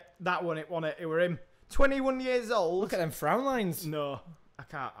 Yeah, that one, it won it. It were him. 21 years old. Look at them frown lines. No, I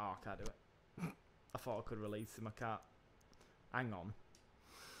can't. Oh, I can't do it. I thought I could release him. I can't. Hang on.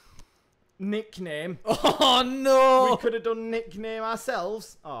 Nickname. Oh, no. We could have done nickname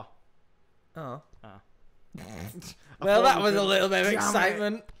ourselves. Oh. Oh. Oh. Well, that was a little bit of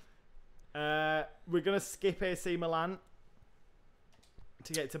excitement. We're going to skip AC Milan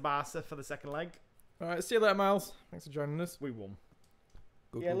to get to Barca for the second leg. All right, see you later, Miles. Thanks for joining us. We won.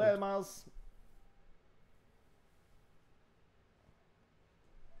 Good, yeah, good, later, good. Miles.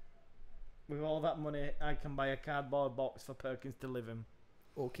 With all that money, I can buy a cardboard box for Perkins to live in.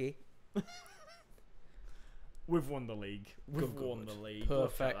 Okay. We've won the league. We've Good, won good. the league.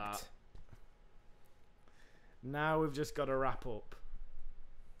 Look at Perfect. that. Now we've just got to wrap up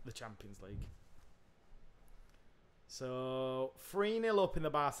the Champions League. So 3-0 up in the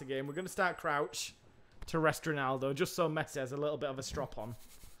Barca game. We're going to start Crouch to rest Ronaldo, just so Messi has a little bit of a strop on.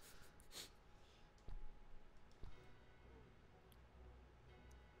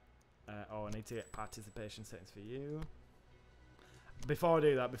 I need to get participation settings for you. Before I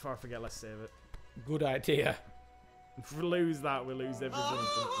do that, before I forget, let's save it. Good idea. If we lose that, we lose everything.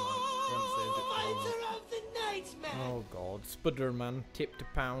 Oh god, Spiderman tipped a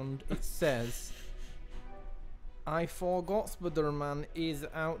pound. It says, I forgot Spiderman is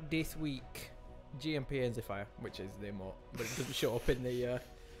out this week. GMP Enzifier, which is the emote, but it doesn't show up in the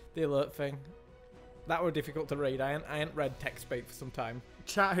alert thing. That were difficult to read. I ain't read text speak for some time.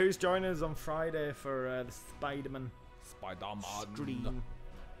 Chat, who's joining us on Friday for the Spider-Man stream?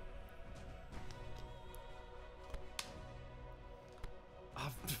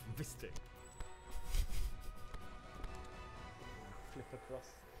 I've missed it. Flip across.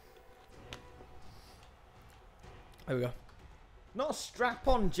 There we go. Not a strap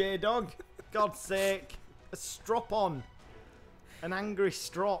on, J-Dog. God's sake. A strop on. An angry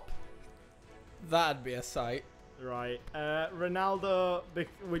strop. That'd be a sight. Right. Ronaldo,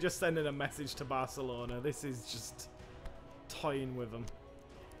 we're just sending a message to Barcelona. This is just toying with them.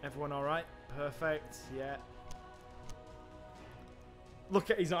 Everyone alright? Perfect. Yeah.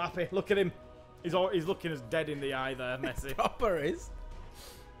 Look at, he's not happy. Look at him. He's looking as dead in the eye there, Messi. Proper is.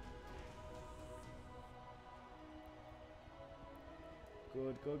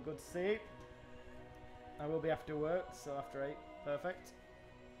 Good, good, good to see. I will be after work, so after 8. Perfect.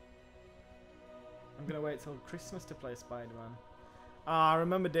 I'm going to wait till Christmas to play Spider-Man. I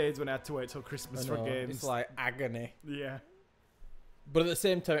remember days when I had to wait till Christmas for games. It's like agony. Yeah. But at the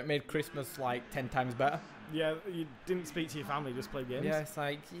same time, it made Christmas like 10 times better. Yeah, you didn't speak to your family, just play games. Yeah, it's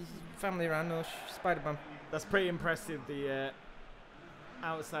like family around, no Spider-Man. That's pretty impressive, the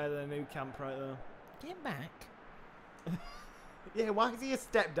outside of the new camp right there. Get back. Yeah, why is he a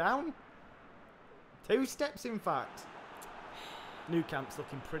step down? 2 steps, in fact. New camp's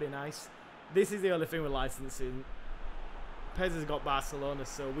looking pretty nice. This is the only thing with licensing. PES has got Barcelona,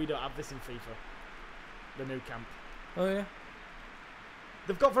 so we don't have this in FIFA. The new camp. Oh, yeah.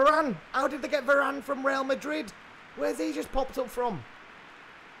 They've got Varane. How did they get Varane from Real Madrid? Where's he just popped up from?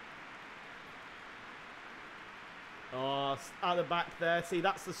 Oh, at the back there. See,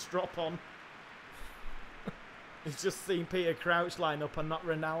 that's the strop on. He's just seen Peter Crouch line up and not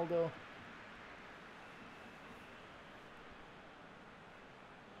Ronaldo.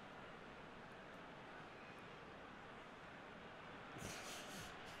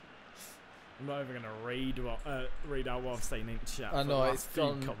 I'm not even gonna read out what I'm saying in chat. I know, it's few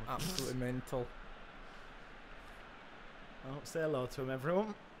gone comments. absolutely mental. Oh, say hello to him,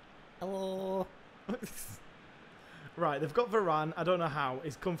 everyone. Hello. Right, they've got Varane. I don't know how.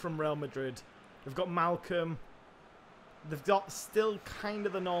 He's come from Real Madrid. They've got Malcolm. They've got still kind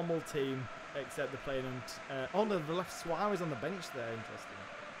of the normal team, except they're playing on... oh no, they left Suarez on the bench there. Interesting.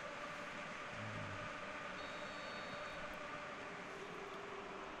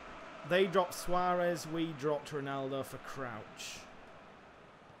 They dropped Suarez, we dropped Ronaldo for Crouch.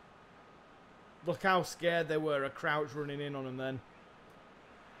 Look how scared they were of Crouch running in on them then.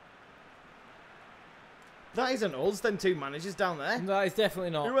 That isn't us, them two managers down there. That is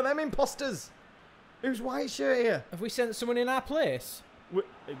definitely not. Who are them imposters? Who's white shirt here? Have we sent someone in our place?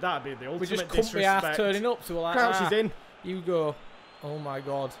 That'd be the ultimate We just couldn't be disrespect. half turning up, so we're like, Crouch is in. You go. Oh my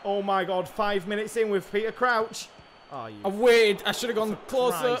god. Oh my god, 5 minutes in with Peter Crouch. Oh, you I've waited. I should have gone for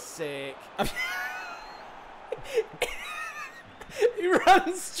closer. Christ's sake. He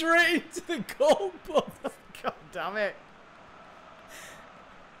ran straight into the goalpost. God damn it.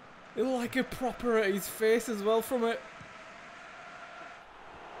 It looked like a proper at his face as well from it.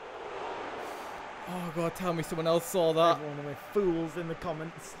 Oh god, tell me someone else saw that. Everyone of me fools in the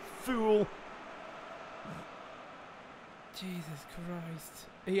comments. Fool. Jesus Christ.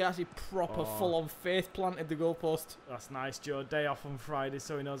 He actually proper Oh. full on face planted the goalpost. That's nice, Joe. Day off on Friday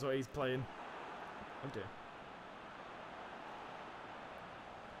so he knows what he's playing. Oh dear.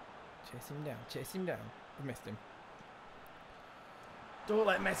 Chase him down, chase him down. I missed him. Don't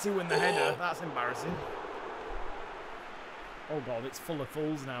let Messi win the header. That's embarrassing. Oh god, it's full of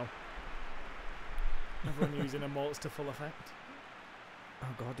fools now. Everyone using emotes to full effect. Oh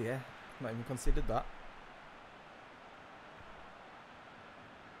god, yeah. Not even considered that.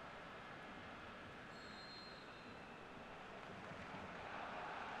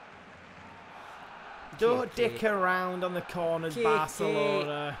 Don't dick around on the corners, Kick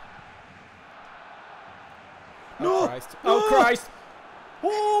Barcelona. Oh No! Christ. No! Oh Christ!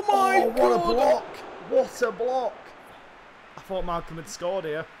 Oh my Oh, god! what a block! What a block! I thought Malcolm had scored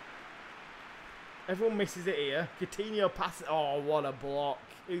here. Everyone misses it here. Coutinho passes. Oh, what a block!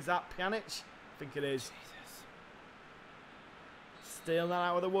 Who's that? Pjanic? I think it is. Jesus. Still not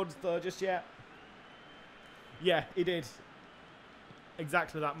out of the woods though, just yet. Yeah, he did.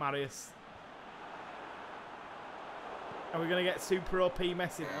 Exactly that, Marius. Are we going to get super OP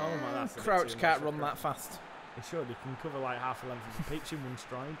Messi? Oh my, that's a bit Crouch too can't much run for that fast. He should. He can cover like half the length of the pitch in one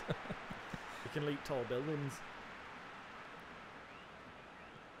stride. He can leap tall buildings.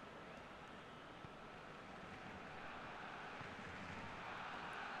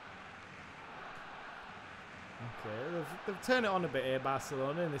 Okay, they've turned it on a bit here,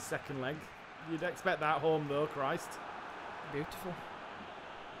 Barcelona, in this second leg. You'd expect that home though, Christ. Beautiful.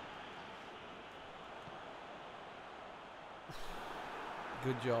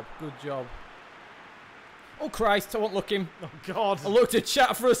 Good job, good job. Oh Christ, I wasn't looking. Oh God. I looked at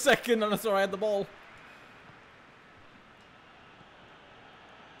chat for a second and I saw I had the ball.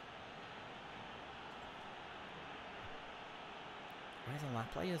 Where's all our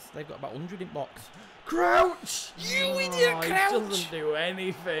players? They've got about 100 in box. Crouch! You idiot, He Crouch! doesn't do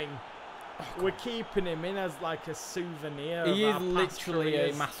anything. We're keeping him in as like a souvenir. He of is our past literally a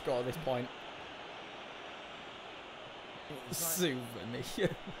careers. mascot at this point. Souvenir.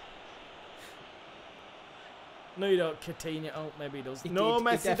 No, you don't. Coutinho. Oh, maybe he does. He No, did,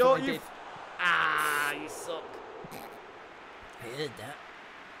 he Messi, don't definitely you? did. Ah, you suck. I heard that.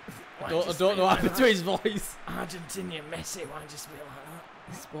 I don't know how to do his voice. Argentinian Messi, why just be like that?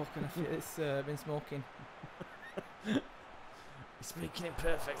 It's spoken. It's been smoking. He's speaking in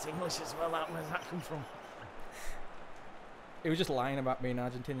perfect English as well. Where's that come from? He was just lying about being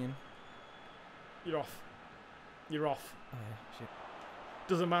Argentinian. You're off. You're off. Oh yeah, shit.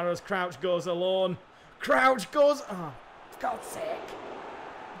 Doesn't matter as Crouch goes alone. Crouch goes. Oh, for God's sake.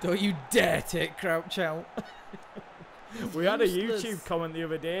 Don't you dare take Crouch out. We had a Useless. YouTube comment the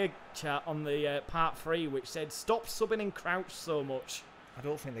other day, chat, on the part 3, which said, "Stop subbing in Crouch so much." I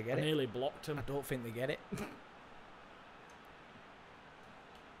don't think they get I it. nearly blocked him. I don't think they get it.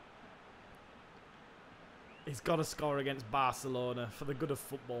 He's got to score against Barcelona for the good of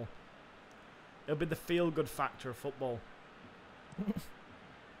football. It'll be the feel-good factor of football.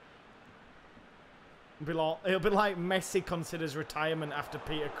 It'll be like Messi considers retirement after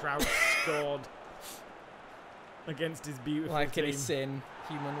Peter Crouch scored against his beautiful Like team. any sin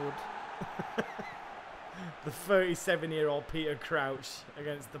human would. The 37-year-old Peter Crouch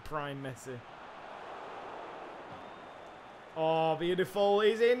against the prime Messi. Oh, beautiful.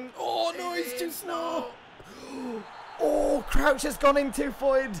 He's in. Oh no, he's too slow. Oh, Crouch has gone in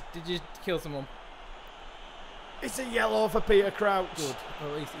two-footed. Did you kill someone? It's a yellow for Peter Crouch. Good.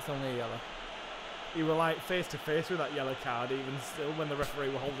 Well, at least it's only a yellow. He were like face-to-face with that yellow card even still when the referee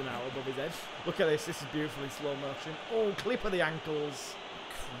were holding it out above his head. Look at this. This is beautifully slow motion. Oh, clip of the ankles.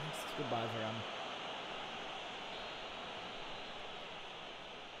 Christ, goodbye, Varane.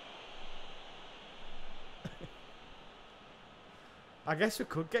 I guess we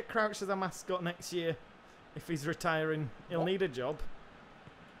could get Crouch as a mascot next year. If he's retiring, he'll need a job.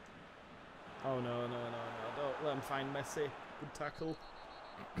 Oh, no. Don't let him find Messi. Good tackle.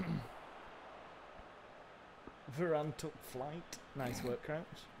 Varane took flight. Nice work, Crouch.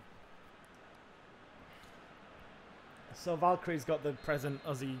 So Valkyrie's got the present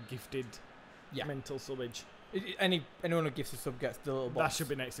Aussie gifted mental subbage. Anyone who gives a sub gets the little box. That should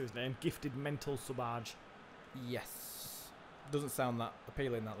be next to his name. Gifted mental subage. Yes. Doesn't sound that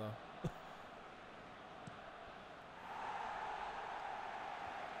appealing, that though.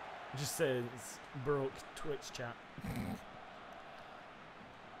 Just says broke Twitch chat.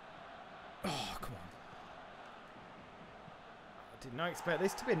 Oh, come on. I did not expect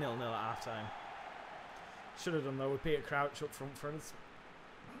this to be 0-0 at half time. Should have done though with Peter Crouch up front for us.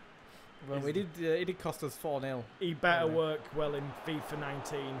 Well, it did cost us 4-0. He better work well in FIFA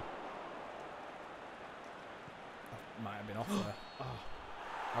 19. Might have been off there.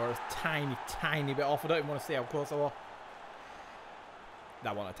 I was tiny bit off. I don't even want to see how close I was.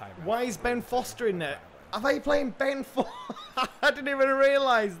 That one a time. Why is Ben Foster in there? Are they playing Ben Foster? I didn't even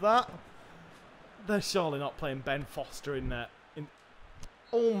realise that. They're surely not playing Ben Foster in there.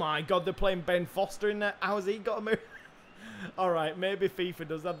 Oh my god, they're playing Ben Foster in there. How's he got a move? Alright, maybe FIFA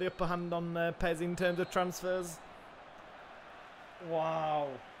does have the upper hand on PES in terms of transfers. Wow.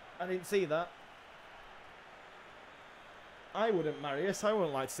 I didn't see that. I wouldn't marry us. I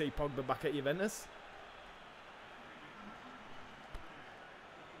wouldn't like to see Pogba back at Juventus.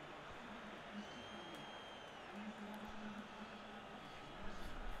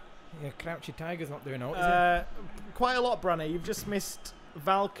 Yeah, Crouchy Tiger's not doing out, is he? Quite a lot, Branny. You've just missed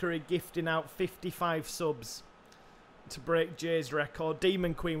Valkyrie gifting out 55 subs to break Jay's record.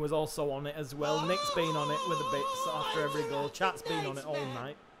 Demon Queen was also on it as well. Nick's been on it with the bits after every goal. Chat's been on it all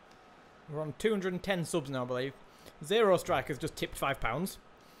night. We're on 210 subs now, I believe. Zero Strikers just tipped £5.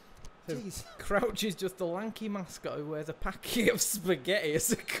 Jeez. Crouch is just a lanky mascot who wears a packet of spaghetti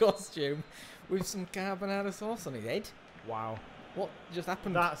as a costume with some carbonara sauce on his head. Wow. What just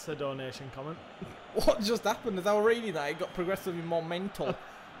happened? That's a donation comment. What just happened? As I was reading that, it got progressively more mental.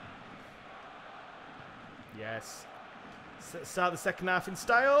 Yes. Start the second half in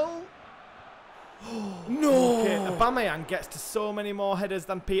style. No! Okay, Aubameyang gets to so many more headers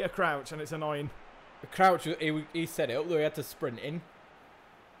than Peter Crouch, and it's annoying. Crouch, he set it up, though he had to sprint in.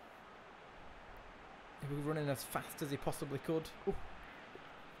 He was running as fast as he possibly could. Ooh.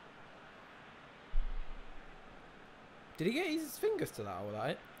 Did he get his fingers to that, or was that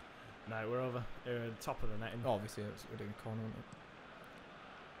it? No, we're over. Top of the netting. Oh, obviously, we're doing corner, isn't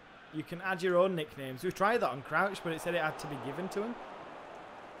it? You can add your own nicknames. We tried that on Crouch, but it said it had to be given to him.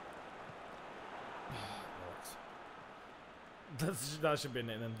 That should be a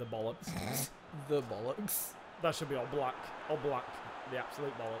nickname, the bollocks. The bollocks. That should be all black. All black. The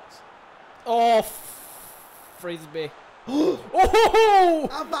absolute bollocks. Oh, Frisbee. Oh!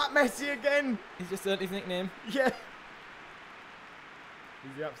 Have that Messi again! He's just earned his nickname. Yeah.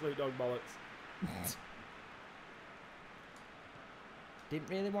 He's the absolute dog bollocks. Didn't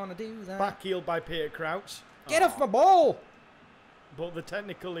really want to do that. Backheeled by Peter Crouch. Get off my ball! But the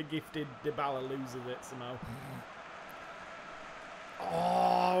technically gifted Dybala loses it somehow.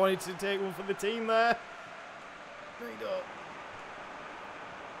 Oh, I wanted to take one for the team there. No, you don't.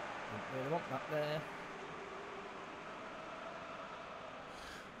 Didn't really want that there.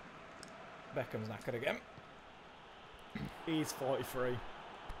 Beckham's knackered again. He's 43.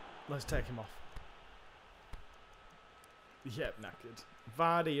 Let's take him off. Yep, knackered.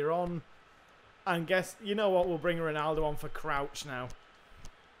 Vardy, you're on. And guess, you know what, we'll bring Ronaldo on for Crouch now.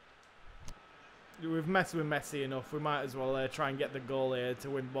 We've messed with Messi enough. We might as well try and get the goal here to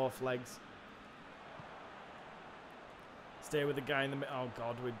win both legs. Stay with the guy in the middle. Oh,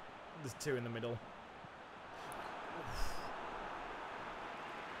 God. There's two in the middle.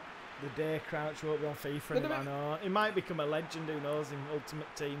 The day Crouch won't be on FIFA anymore. I know. He might become a legend, who knows, in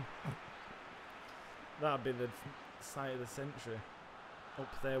Ultimate Team. That'd be the sight of the century.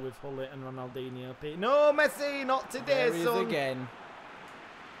 Up there with Hullet and Ronaldinho. No, Messi! Not today, there he son! is again.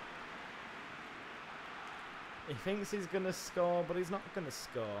 He thinks he's going to score, but he's not going to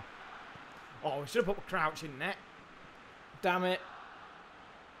score. Oh, we should have put Crouch in net. Damn it.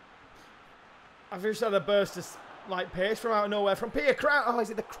 I've just had a burst of like pace from out of nowhere from Peter Crouch. Oh, is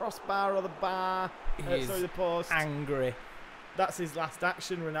it the crossbar or the bar? He Sorry, the post. Angry. That's his last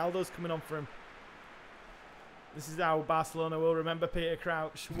action. Ronaldo's coming on for him. This is how Barcelona will remember Peter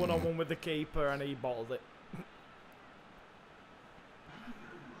Crouch. One-on-one with the keeper, and he bottled it.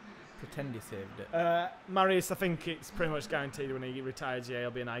 Pretend he saved it. Marius, I think it's pretty much guaranteed when he retires. Yeah,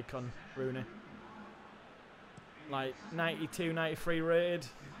 he'll be an icon. Rooney. like 92, 93 rated.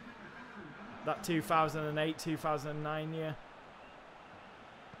 That 2008, 2009 year.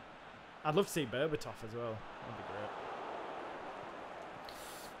 I'd love to see Berbatov as well. That'd be great.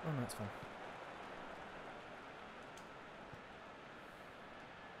 Oh, no, it's fine.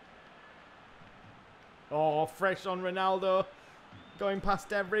 Oh, fresh on Ronaldo. Going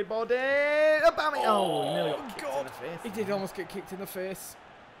past everybody. Aubameyang. Oh, he nearly got kicked in the face. He did almost get kicked in the face.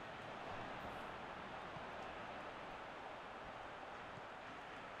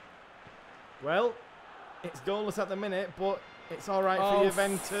 Well, it's goalless at the minute, but it's all right for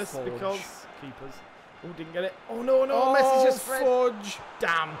Juventus fudge. because keepers. Oh, didn't get it. Oh, no, no. Messi just fudge.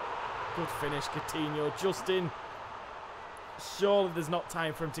 Damn. Good finish, Coutinho. Justin. Surely there's not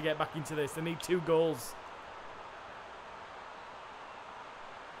time for him to get back into this. They need 2 goals.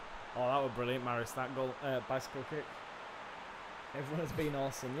 Oh, that was brilliant, Maris, that goal. Bicycle kick. Everyone has been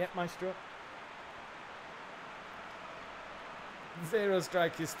awesome. Yep, Maestro. Zero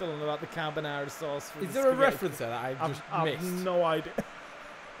strike is still on about the carbonara sauce. Is there a reference there that I've just I've missed? no idea.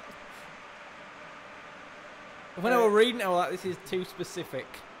 When I was reading it, I was like, this is too specific.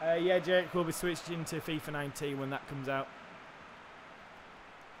 Yeah, Jake, we'll be switching to FIFA 19 when that comes out.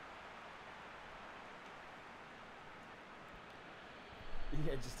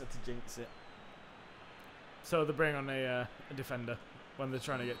 Yeah, just had to jinx it. So they bring on a defender when they're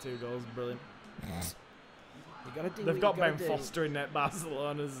trying to get 2 goals. Brilliant. You gotta do They've what got you gotta Ben do. Foster in net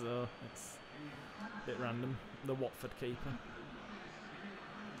Barcelona, so it's a bit random. The Watford keeper.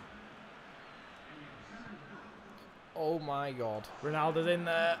 Oh my god. Ronaldo's in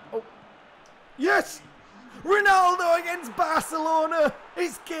there. Oh, yes! Ronaldo against Barcelona.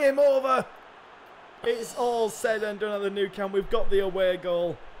 It's game over. It's all said and done at the Nou Camp. We've got the away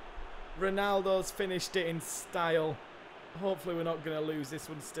goal. Ronaldo's finished it in style. Hopefully we're not going to lose this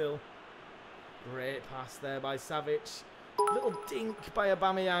one still. Great pass there by Savic. Little dink by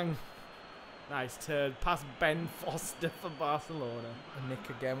Aubameyang. Nice turn. Past Ben Foster for Barcelona. And Nick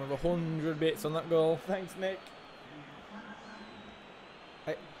again with 100 bits on that goal. Thanks, Nick.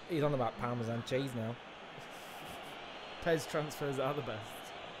 He's on about Parmesan cheese now. PES transfers are the best.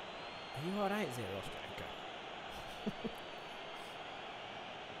 Are you alright, Zero Striker?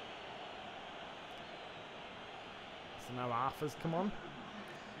 So now Arthur's come on.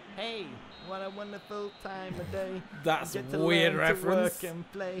 Hey, what a wonderful time of day. That's Get to weird learn to reference. work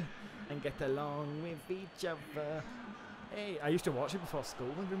and play and get along with each other. Hey, I used to watch it before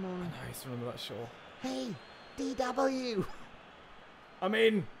school every morning. I used to remember that show. Hey, DW. I'm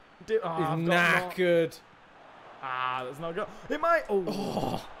in. He's knackered. That's not good. It might.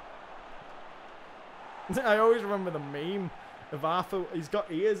 Oh. I always remember the meme of Arthur. He's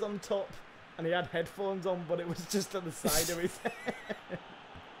got ears on top and he had headphones on, but it was just at the side of his head.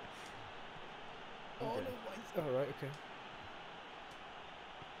 Alright, okay.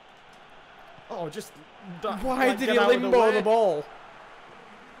 Oh, just. Why like, did get he out of limbo way. the ball?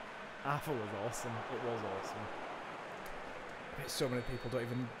 Arthur was awesome. It was awesome. I bet so many people don't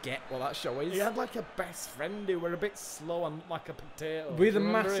even get what that show is. He had like a best friend who were a bit slow and like a potato. With Do a you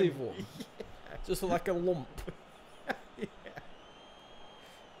remember massive him? one. Just like a lump. Yeah.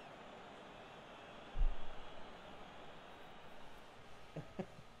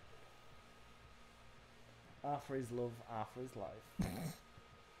 Arthur is love, Arthur is life.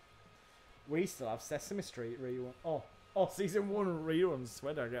 We still have Sesame Street rerun. Oh, season 1 reruns.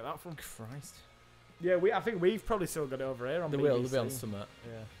 Where did I get that from? Christ. Yeah, I think we've probably still got it over here on They BBC. will, they'll be on Summit.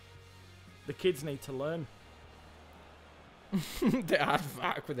 Yeah. The kids need to learn. The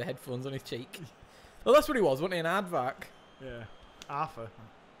Advac with the headphones on his cheek. Well, that's what he was, wasn't he? An Advac. Yeah. Arthur,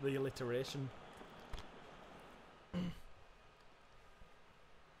 the alliteration.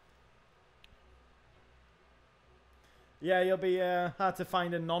 Yeah, you'll be hard to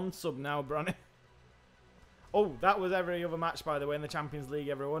find a non-sub now, Bronny. Oh, that was every other match, by the way, in the Champions League,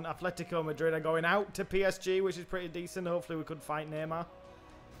 everyone. Atletico Madrid are going out to PSG, which is pretty decent. Hopefully we could fight Neymar.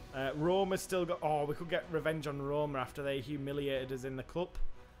 Roma's still got... Oh, we could get revenge on Roma after they humiliated us in the cup.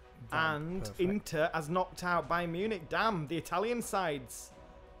 And perfect. Inter has knocked out Bayern Munich. Damn, the Italian sides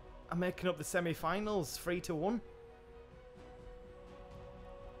are making up the semi-finals 3-1.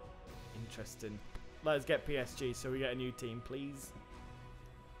 Interesting. Let's get PSG so we get a new team, please.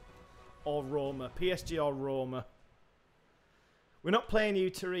 Or Roma. PSG or Roma. We're not playing you,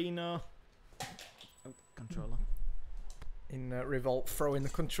 Torino. Oh, controller. In Revolt, throwing the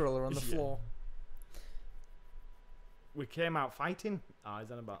controller on the Yeah. floor. We came out fighting.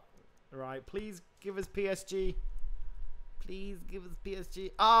 He's on about. Right, please give us PSG. Please give us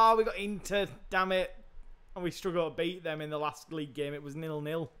PSG. We got Inter. Damn it. And we struggled to beat them in the last league game. It was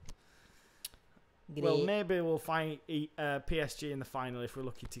 0-0. Well, maybe we'll find PSG in the final if we're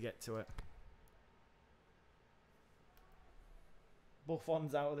lucky to get to it.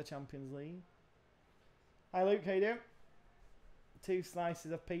 Buffon's out of the Champions League. Hi Luke, how you doing? 2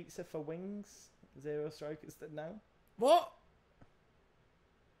 slices of pizza for wings. 0 strikers now. What?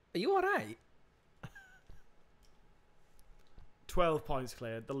 Are you alright? 12 points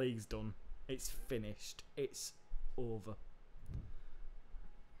cleared. The league's done. It's finished. It's over.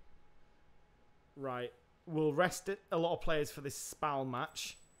 Right. We'll rest a lot of players for this Spal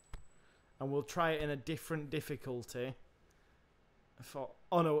match. And we'll try it in a different difficulty.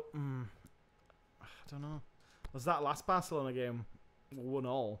 Oh no. I don't know. Was that last Barcelona game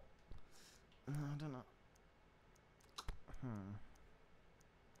 1-1? I don't know.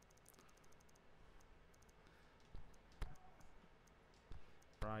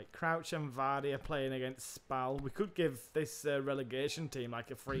 Right, Crouch and Vardy are playing against Spal. We could give this relegation team like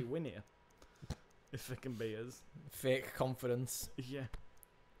a free win here. If they can beat us. Fake confidence. Yeah.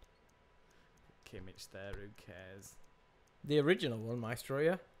 Kimmich there, who cares? The original one, Maestro,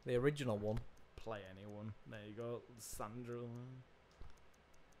 yeah? The original one. Play anyone. There you go, Sandro.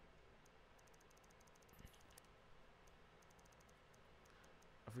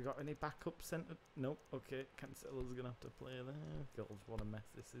 Have we got any backup centre? Nope. Okay, Cancelo's going to have to play there. God, what a mess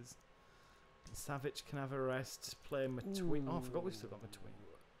this is. Savic can have a rest. Play Matui. Oh, I forgot we've still got Matui.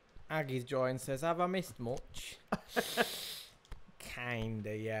 Aggie's join says, have I missed much?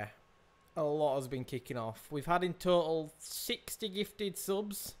 Kinda, yeah. A lot has been kicking off. We've had in total 60 gifted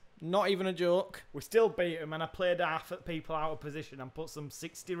subs. Not even a joke. We still beat them, and I played half at people out of position and put some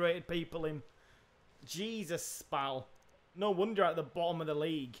 60 rated people in. Jesus, Spal. No wonder at the bottom of the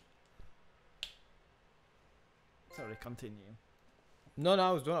league. Sorry, continue. No,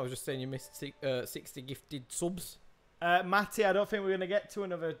 I was done. I was just saying you missed 60 gifted subs. Matty, I don't think we're going to get to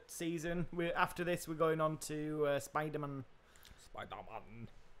another season. After this, we're going on to Spider-Man. Spider-Man.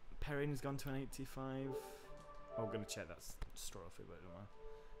 Perrin's gone to an 85. Oh, I'm going to check that trophy, but I don't know.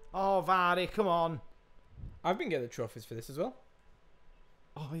 Oh, Vardy, come on. I've been getting the trophies for this as well.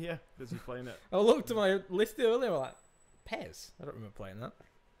 Oh, yeah, because you're playing it. I looked at my list earlier, I was like, PES? I don't remember playing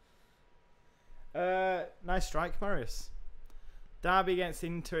that. Nice strike, Marius. Derby against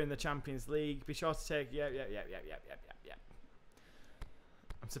Inter in the Champions League. Be sure to take... Yep.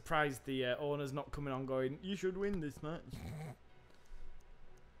 I'm surprised the owner's not coming on going, you should win this match.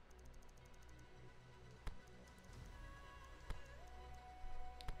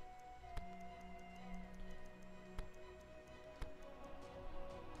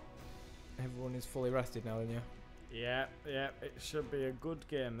 Everyone is fully rested now, then, yeah? Yeah, it should be a good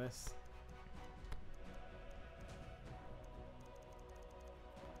game, this.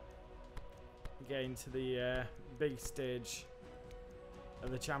 Getting to the big stage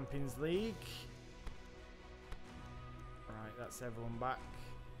of the Champions League. Right, that's everyone back.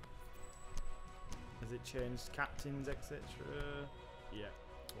 Has it changed captains, etc.? Yeah,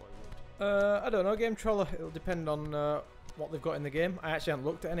 I don't know, Game Troller. It'll depend on what they've got in the game. I actually haven't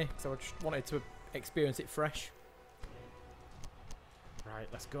looked at any, so I just wanted to experience it fresh. Right,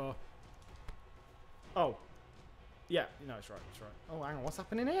 let's go. Oh. Yeah, no, it's right, Oh, hang on, what's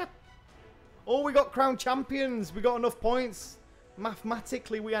happening here? Oh, we got crowned champions. We got enough points.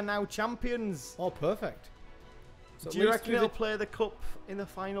 Mathematically, we are now champions. Oh, perfect. So do you reckon it'll play the cup in the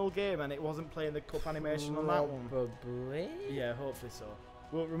final game and it wasn't playing the cup animation on that one? Probably. Yeah, hopefully so.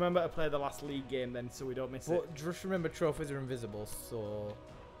 We'll remember to play the last league game then so we don't miss it. Just remember trophies are invisible, so...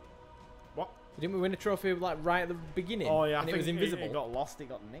 What? Didn't we win a trophy like right at the beginning? Oh yeah, and I think it was invisible. It got lost, it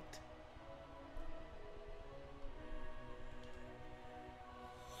got nicked.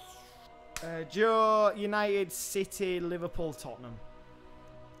 Joe, United, City, Liverpool, Tottenham.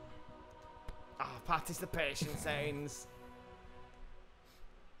 Participation signs.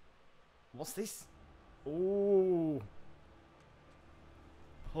 What's this? Ooh.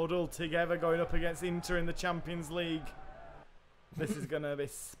 Huddled together going up against Inter in the Champions League. This is going to be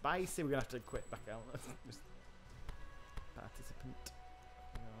spicy. We're going to have to quit back out. Just participant.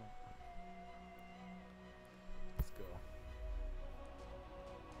 No. Let's go.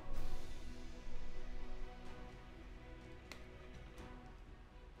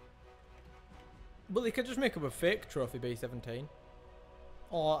 Well, they could just make up a fake trophy B17.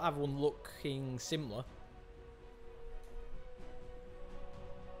 Or have one looking similar.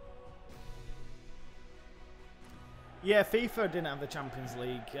 Yeah, FIFA didn't have the Champions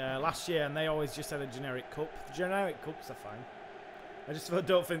League last year, and they always just had a generic cup. The generic cups are fine. I just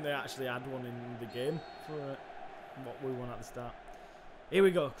don't think they actually had one in the game for what we won at the start. Here we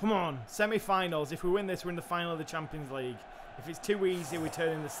go. Come on. Semi-finals. If we win this, we're in the final of the Champions League. If it's too easy, we turn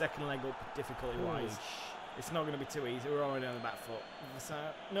in the second leg up difficulty-wise. It's not going to be too easy. We're already on the back foot.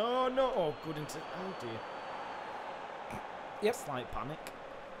 No, no. Oh, good into... Oh, dear. Yep. Slight panic.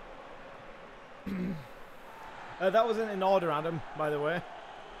 That wasn't in order, Adam, by the way.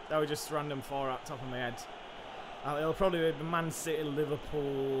 That was just random four at top of my head. It'll probably be Man City,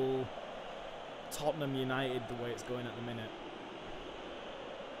 Liverpool, Tottenham, United, the way it's going at the minute.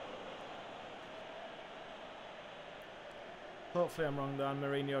 Hopefully I'm wrong though, and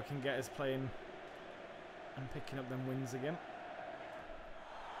Mourinho can get us playing and picking up them wins again.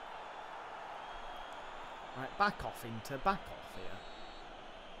 Right, back off, Inter, back off here.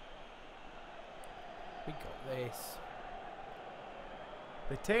 We got this.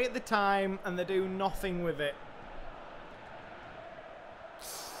 They take the time and they do nothing with it.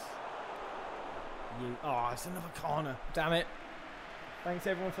 Oh, it's another corner. Damn it. Thanks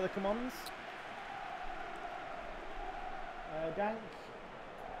everyone for the come-ons. Dank.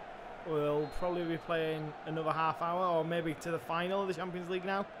 We'll probably be playing another half hour or maybe to the final of the Champions League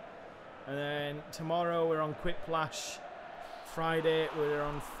now. And then tomorrow we're on Quick Flash. Friday we're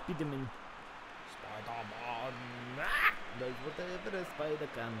on Spiderman. Spider-Man. Does whatever a spider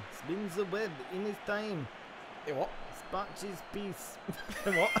can. Spins a web in his time. What? Spatch his piece.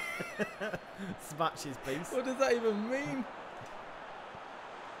 What? Spatch his piece. What does that even mean?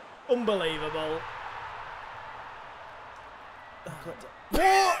 Unbelievable.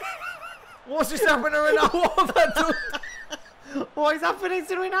 What? What's just happened to Ronaldo? What is happening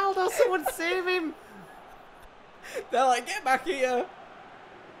to Ronaldo? Someone save him. They're like, get back here.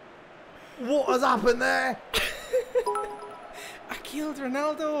 What has happened there? I killed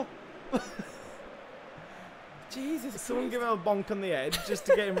Ronaldo. Jesus Someone Christ. give him a bonk on the head just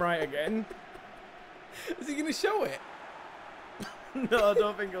to get him right again. Is he going to show it? No, I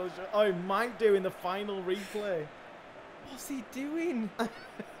don't think he'll show. Oh, he might do in the final replay. What's he doing?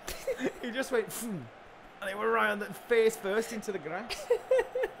 He just went, and he went right on the face first into the grass.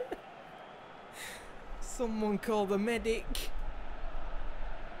 Someone call the medic.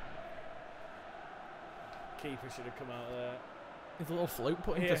 Keeper should have come out there. His little float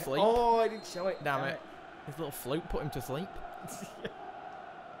put him Yeah. to sleep. Oh, I didn't show it. Damn it. His little float put him to sleep.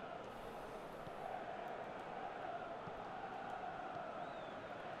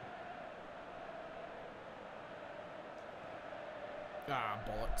 Ah,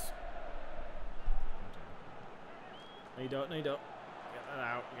 bollocks. No, you don't. No, you don't. Get that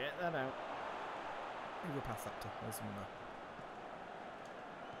out. Get that out. Maybe we'll pass that to someone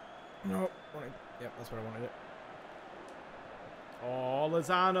there. No. Yep, that's what I wanted it. Oh,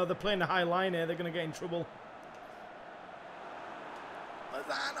 Lozano, they're playing the high line here. They're going to get in trouble.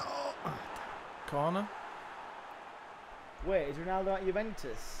 Lozano! Corner. Wait, is Ronaldo at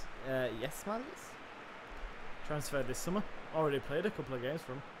Juventus? Yes, man. Transferred this summer. Already played a couple of games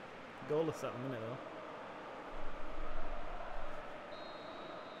for him. Goalless at the minute, though.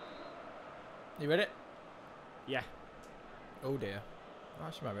 You read it? Yeah. Oh dear.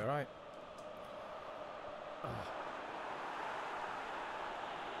 Oh, she might be alright. Oh.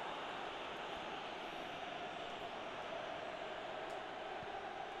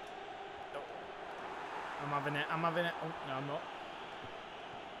 I'm having it. I'm having it. Oh, no, I'm not.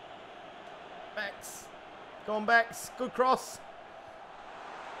 Bex. Go on, Bex. Good cross.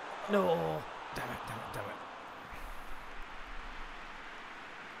 No. Damn it, damn it, damn it.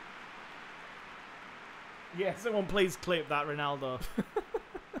 Yeah, someone please clip that Ronaldo.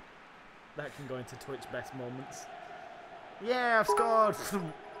 That can go into Twitch best moments. Yeah, I've scored.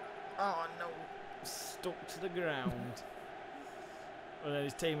 Oh no. Stuck to the ground. And then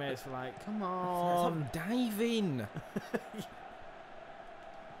his teammates were like, come on. Diving.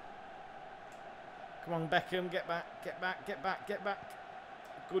 Come on, Beckham, get back, get back, get back, get back.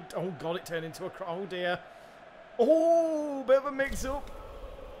 Good. Oh god, it turned into a oh dear. Oh, bit of a mix up.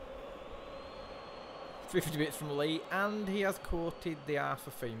 50 bits from Lee, and he has quoted the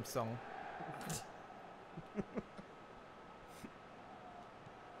Arthur theme song. I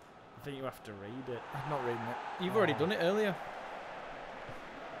think you have to read it. I'm not reading it. You've already done it earlier.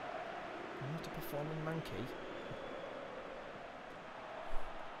 I'm not a performing monkey.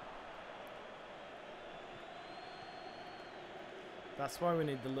 That's why we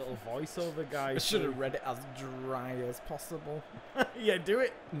need the little voiceover guy. I should have read it as dry as possible. Yeah, do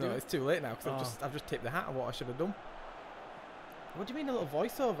it. No, Do it's too late now because I've just tipped the hat of what I should have done. What do you mean a little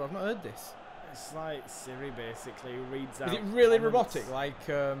voiceover? I've not heard this. It's like Siri basically reads out. Is it really comments. robotic? Like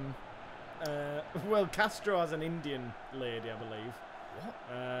well, Castro has an Indian lady, I believe.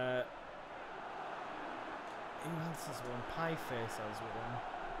 what? Who else has won? Pieface has won.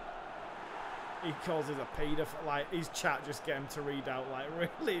 He calls it a paedophile. Like, his chat just get him to read out, like,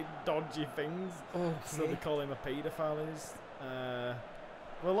 really dodgy things. Oh, So they call him a paedophile.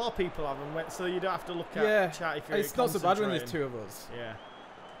 Well, a lot of people have them, so you don't have to look at chat if you're It's not so bad when there's concentrating. 2 of us. Yeah.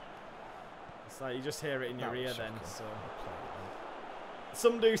 It's like you just hear it in your ear then. So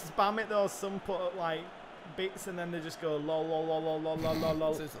some do spam it though. Some put like bits and then they just go lol lol lol lol lol lol lol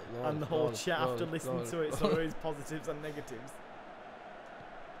lol, and the whole chat have to listen to it. So there is positives and negatives.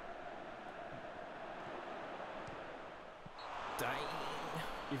 Dang.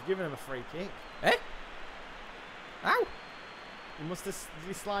 You've given him a free kick. Eh? Ow! You must have did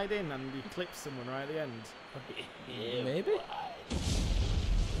you slide in and you clipped someone right at the end. Maybe.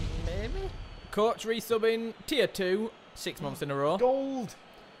 Maybe. Coach resubbing tier 2, 6 months in a row. Gold.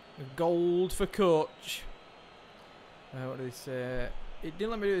 Gold for coach. What did he say? It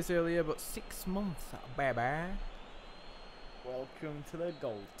didn't let me do this earlier, but 6 months, baby. Welcome to the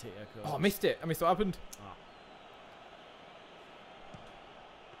gold tier, coach. Oh, I missed it. I missed what happened.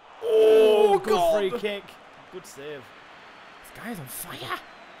 Oh, good God. free kick. Good save. This guy's on fire.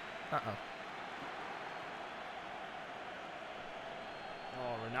 Uh-oh.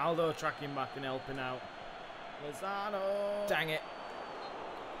 Oh, Ronaldo tracking back and helping out. Lozano. Dang it.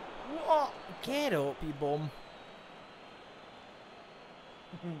 What? Get up, you bum.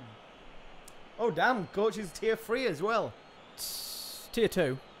 Oh, damn. Coach is tier 3 as well. Tier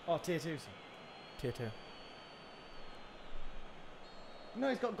 2. Oh, tier 2. Tier 2. No,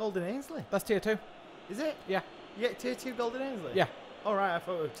 he's got Golden Ainsley. That's tier 2. Is it? Yeah. Yeah, tier 2 Golden Ainsley? Yeah. All right, I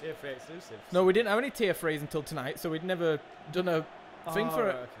thought it was tier 3 exclusive. No, we didn't have any tier 3s until tonight, so we'd never done a thing for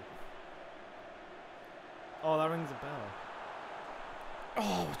it. Okay. Oh, that rings a bell.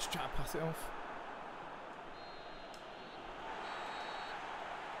 Oh, let's try to pass it off.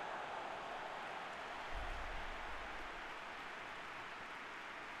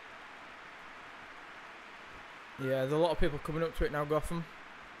 Yeah, there's a lot of people coming up to it now, Gotham.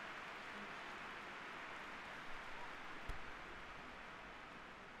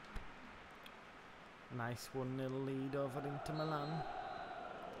 Nice 1-0 lead over Inter Milan.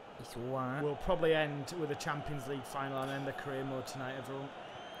 It's alright. We'll probably end with a Champions League final and end the career mode tonight, everyone.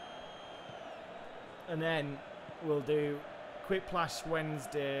 And then we'll do Quick Plash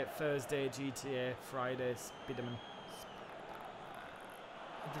Wednesday, Thursday GTA, Friday Spiderman.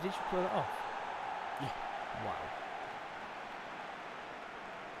 Did he just pull it off? Yeah. Wow.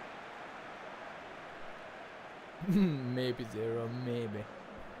 Maybe 0, maybe.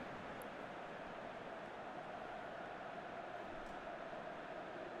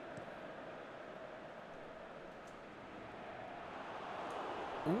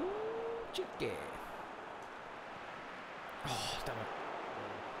 Ooh, chicken. Oh, damn it.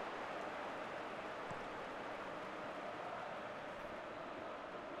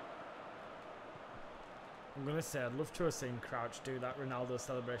 I'm going to say I'd love to have seen Crouch do that Ronaldo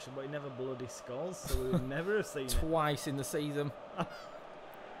celebration, but he never bloody scores, so we would never have seen it. Twice in the season.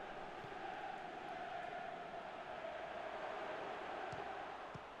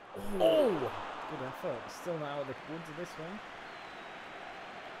 Oh! Good effort. Still not out of the woods of this one.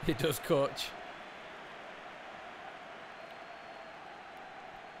 He does, coach.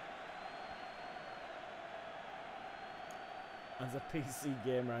 As a PC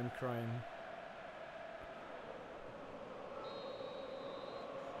gamer, I'm crying.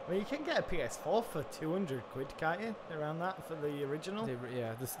 Well, you can get a PS4 for 200 quid, can't you? Around that for the original?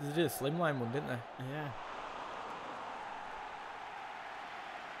 Yeah, they did a slimline one, didn't they? Yeah.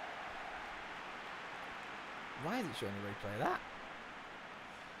 Why is it showing a replay of that?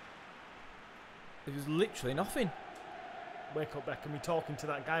 It was literally nothing. Wake up, Beckham. You're talking to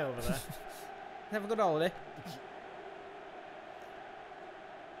that guy over there. Have a good holiday.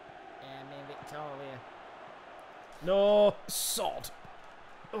 I'm in Victoria. No! Sod.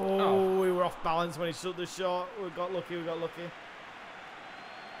 Oh, we were off balance when he shot the shot. We got lucky, we got lucky.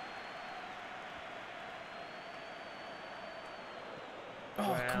 Oh,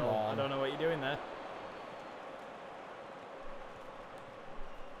 well, come on. I don't know what you're doing there.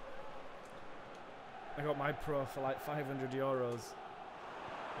 I got my Pro for like 500 euros.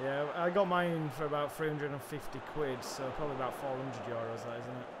 Yeah, I got mine for about 350 quid, so probably about 400 euros, that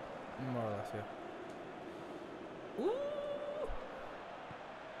isn't it? More or less, yeah. Ooh.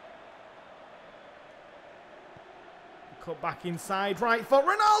 Cut back inside, right foot,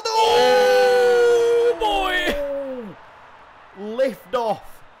 Ronaldo! Oh, boy! Lift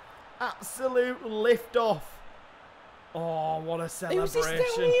off. Absolute lift off. Oh, what a celebration. Is he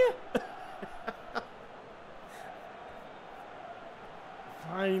still here?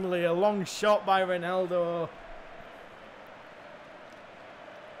 Finally, a long shot by Ronaldo.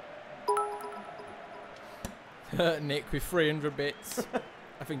 Nick with 300 bits.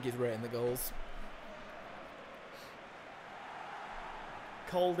 I think he's rating the goals.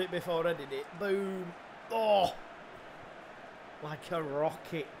 Called it before I did it. Boom. Oh. Like a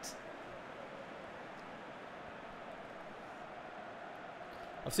rocket.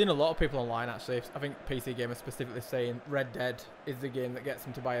 I've seen a lot of people online actually. I think PC Gamer specifically saying Red Dead is the game that gets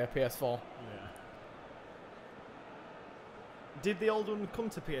them to buy a PS4. Yeah. Did the old one come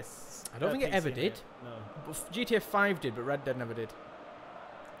to PS? I don't think it PC ever did. No. GTA 5 did, but Red Dead never did.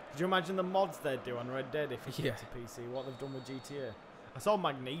 Could you imagine the mods they'd do on Red Dead if it came Yeah. to PC? What they've done with GTA? I saw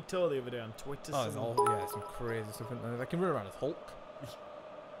Magneto the other day on Twitter. Oh, some crazy stuff. They can run around as Hulk.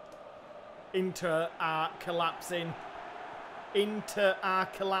 Inter are collapsing. Inter are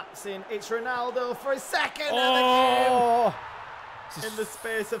collapsing. It's Ronaldo for a second of the game. In the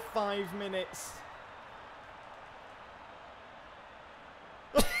space of 5 minutes.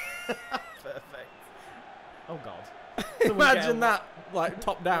 Perfect. Oh God. Imagine that, like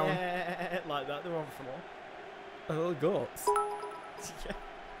top down. Yeah, like that. They're on floor. A little goats. Yeah.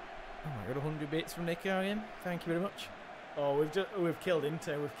 Oh my God, 100 bits from Nick again. Thank you very much. Oh, we've killed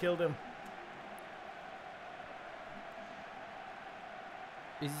Inter. We've killed him.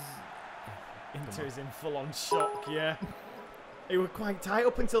 Inter is in full-on shock, yeah. It was quite tight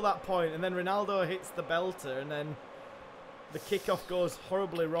up until that point, and then Ronaldo hits the belter, and then the kickoff goes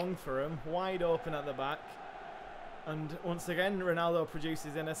horribly wrong for him, wide open at the back, and once again Ronaldo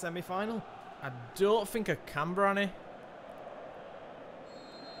produces in a semi-final. I don't think I can, Branny.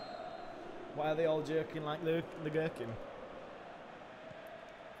 Why are they all jerking like the gherkin?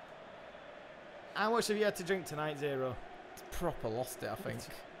 How much have you had to drink tonight, Zero? Proper lost it, I think.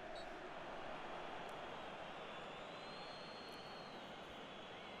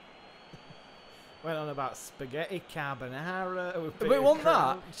 Went on about spaghetti carbonara. With But it wasn't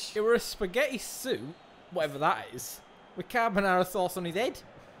that. crunch. It were a spaghetti soup, whatever that is, with carbonara sauce on his head.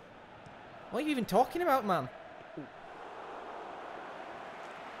 What are you even talking about, man?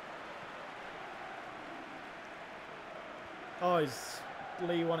 Oh, is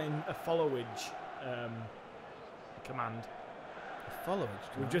Lee wanting a followage command? A followage.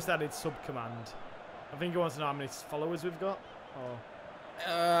 We've just added sub-command. I think he wants to know how many followers we've got. Oh.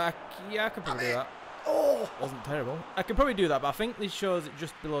 Yeah, I could probably do that. Oh! Wasn't terrible. I could probably do that, but I think this shows it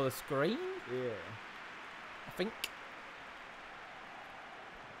just below the screen. Yeah. I think.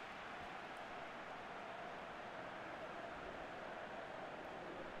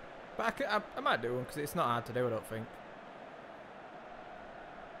 But I might do one because it's not hard to do, I don't think.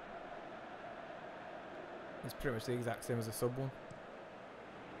 It's pretty much the exact same as a sub one.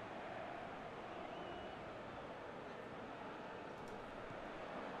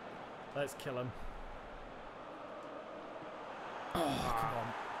 Let's kill him. Oh, come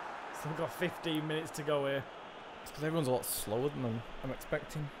on. Still got 15 minutes to go here. It's because everyone's a lot slower than I'm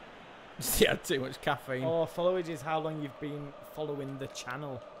expecting. Just he had too much caffeine. Oh, followage is how long you've been following the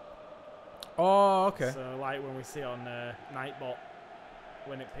channel. Oh, okay. So, like when we see on Nightbot,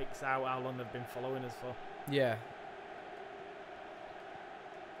 when it picks out how long they've been following us for. Yeah.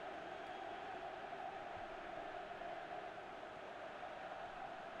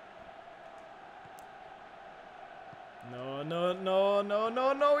 No, no, no, no,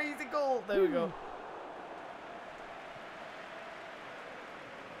 no, no, easy goal. There we go.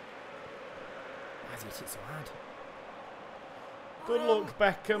 Why does he hit it so hard? Good luck,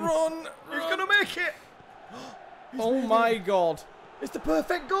 Beckham. Run! He's going to make it. Oh my God. It's the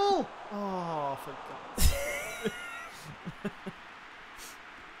perfect goal. Oh, for God's sake.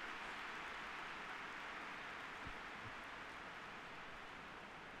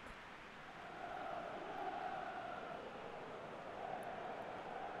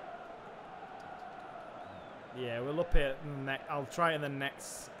 Yeah, we'll up it. I'll try in the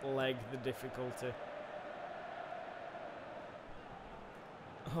next leg the difficulty.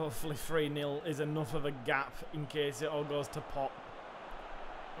 Hopefully 3-0 is enough of a gap in case it all goes to pot.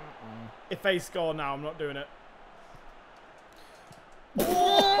 If they score now, I'm not doing it.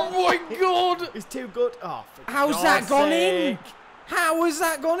 Oh my God! It's too good. Oh, for How's God's that gone sake. in? How has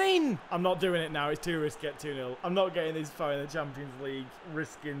that gone in? I'm not doing it now. It's too risky at 2-0. I'm not getting this far in the Champions League,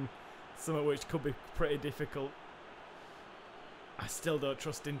 risking something which could be pretty difficult. I still don't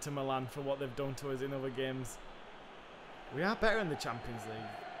trust Inter Milan for what they've done to us in other games. We are better in the Champions League.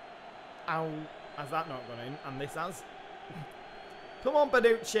 How has that not gone in? And this has. Come on,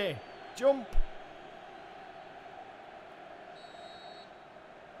 Bonucci. Jump.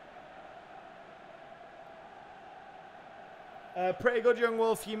 Pretty good, Young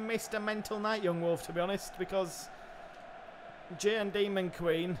Wolf. You missed a mental night, Young Wolf, to be honest, because Jay and Demon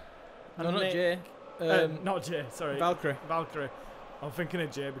Queen and No, not Nick Jay. Not Jay, sorry. Valkyrie. Valkyrie. I'm thinking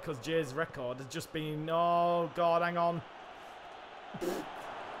of Jay because Jay's record has just been... Oh, God, hang on.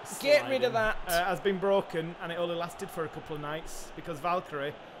 Get rid of that. Has been broken, and it only lasted for a couple of nights because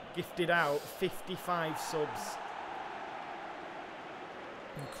Valkyrie gifted out 55 subs.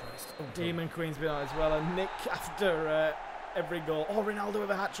 Oh, Christ. Oh, Demon Queen's been on as well, and Nick, after every goal... Oh, Ronaldo with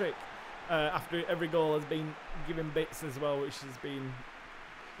a hat-trick. After every goal has been giving bits as well, which has been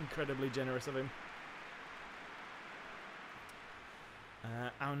incredibly generous of him.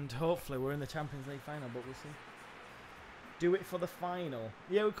 And hopefully we're in the Champions League final, but we'll see. Do it for the final.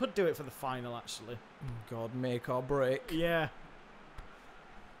 Yeah, we could do it for the final, actually. Oh, God, make or break. Yeah.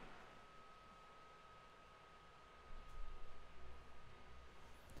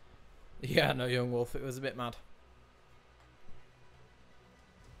 Yeah, no, Young Wolf, it was a bit mad.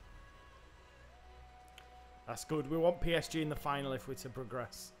 That's good. We want PSG in the final if we're to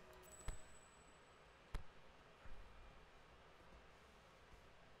progress.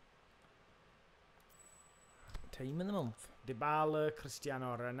 Team of the month. Dybala,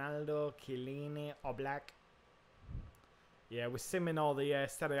 Cristiano Ronaldo, Chiellini, Oblak. Yeah, we're simming all the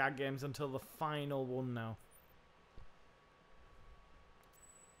Serie A games until the final one now.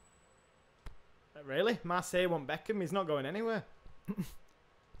 Really? Marseille want Beckham? He's not going anywhere.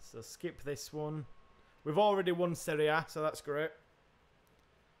 So skip this one. We've already won Serie A, so that's great.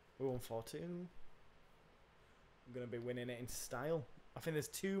 We won 4-2. I'm going to be winning it in style. I think there's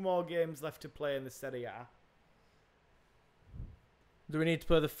 2 more games left to play in the Serie A. Do we need to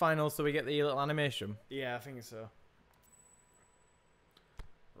play the final so we get the little animation? Yeah, I think so.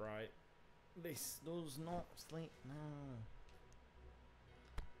 Right. This does not sleep now.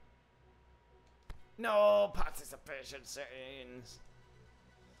 No participation settings.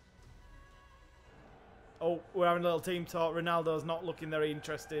 Oh, we're having a little team talk. Ronaldo's not looking very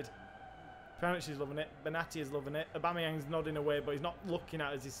interested. Apparently she's loving it. Benatti is loving it. Aubameyang's nodding away, but he's not looking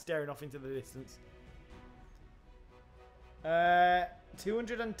at us. He's staring off into the distance.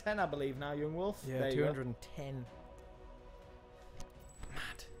 210, I believe now, Young Wolf. Yeah, there 210.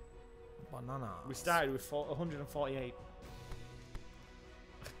 Mad. Banana. We started with 148.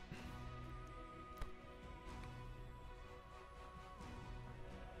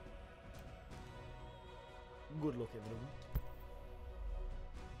 Good luck, everyone.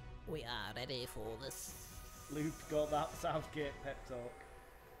 We are ready for this. Luke got that Southgate pep talk.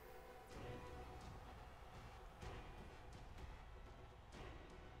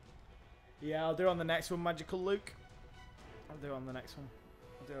 Yeah, I'll do it on the next one, Magical Luke. I'll do it on the next one.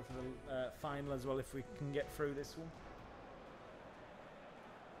 I'll do it for the final as well if we can get through this one.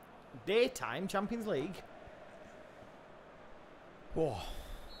 Daytime Champions League. Whoa.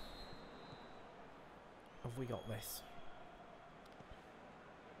 Have we got this?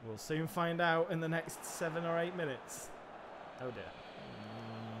 We'll soon find out in the next 7 or 8 minutes. Oh dear.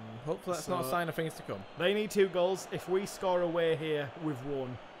 Hopefully that's not a sign of things to come. They need 2 goals. If we score away here, we've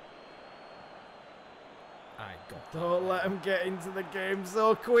won. I got Don't let them get into the game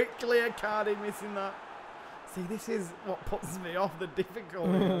so quickly. Cardi missing that. See, this is what puts me off the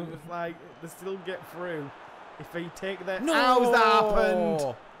difficulty. It's like, they still get through. If they take their... No! How's that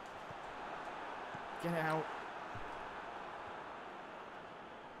happened? Get it out.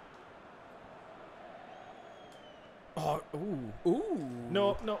 Oh, ooh. Ooh.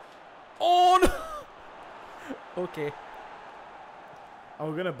 No, no. Oh, no! Okay. I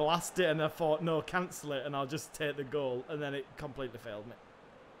was going to blast it and I thought, no, cancel it and I'll just take the goal. And then it completely failed me.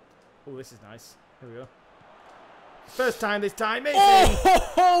 Oh, this is nice. Here we go. First time this time. It's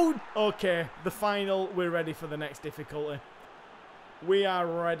in. Okay, the final. We're ready for the next difficulty. We are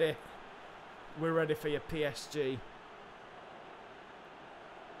ready. We're ready for your PSG.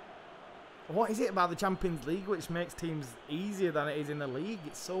 What is it about the Champions League which makes teams easier than it is in the league?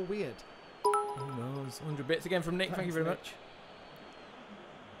 It's so weird. Who knows? 100 bits again from Nick. Thank you very much.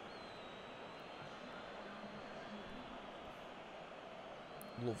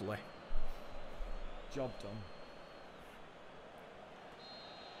 Lovely. Job done.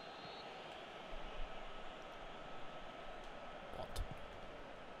 What?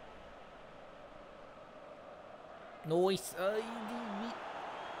 Nice.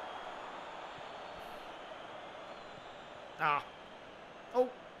 Ah. Oh.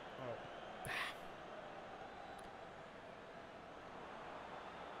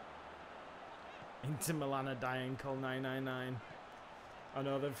 Inter Milan are dying, call 999. I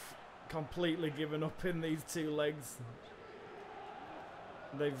know they've completely given up in these 2 legs.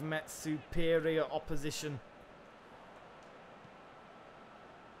 They've met superior opposition.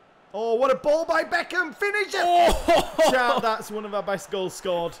 Oh, what a ball by Beckham! Finish it! Oh! Shout, that's one of our best goals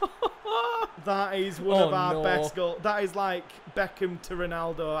scored. That is one of our no. best goals. That is like Beckham to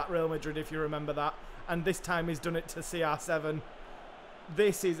Ronaldo at Real Madrid, if you remember that. And this time he's done it to CR7.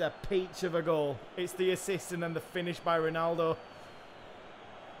 This is a peach of a goal. It's the assist and then the finish by Ronaldo.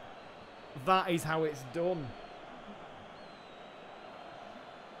 That is how it's done.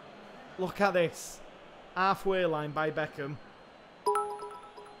 Look at this. Halfway line by Beckham.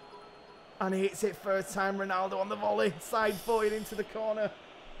 And he hits it first time. Ronaldo on the volley. Side footed into the corner.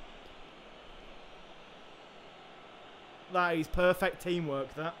 That is perfect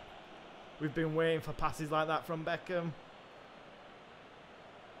teamwork, that. We've been waiting for passes like that from Beckham.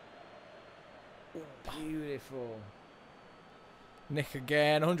 Beautiful. Nick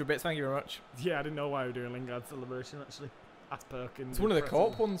again, 100 bits, thank you very much. Yeah, I didn't know why we were doing Lingard celebration, actually. That's Perkins. It's one of the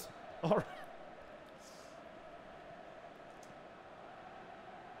co-op ones. Alright.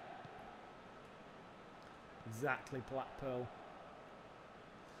 Exactly, Blackpool.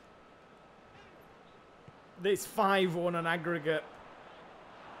 It's 5-1 on aggregate.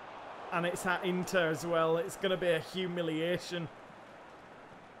 And it's at Inter as well. It's going to be a humiliation.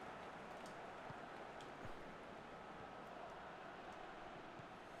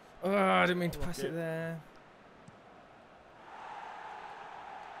 Oh, I didn't mean to pass it there.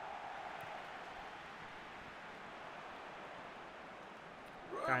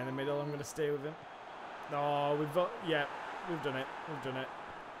 Guy in the middle, I'm going to stay with him. No, we've got, yeah, we've done it. We've done it.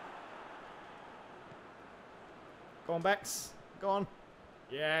 Go on, Bex. Go on.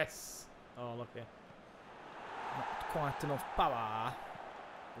 Yes. Oh, look here. Not quite enough power.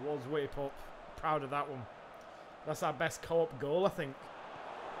 Was whip up. Proud of that one. That's our best co-op goal, I think.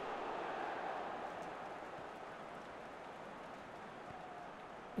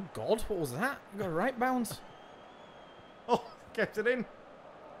 Oh God, what was that? You got a right bounce. Oh, kept it in.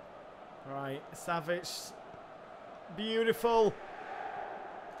 Right, Savage. Beautiful.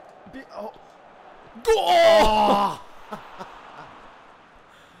 Oh. Oh!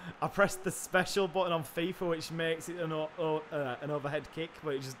 I pressed the special button on FIFA, which makes it an overhead kick,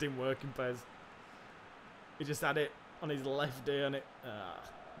 but it just didn't work in PES. He just had it on his left ear and it...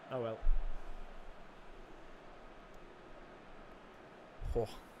 oh well. Oh.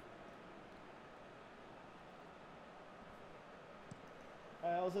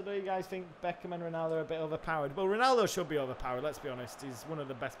 Also, do you guys think Beckham and Ronaldo are a bit overpowered? Well, Ronaldo should be overpowered, let's be honest. He's one of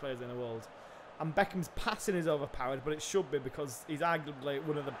the best players in the world. And Beckham's passing is overpowered, but it should be because he's arguably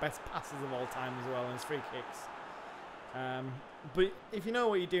one of the best passers of all time as well in his free kicks. But if you know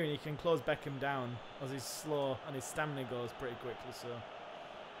what you're doing, you can close Beckham down as he's slow and his stamina goes pretty quickly. So,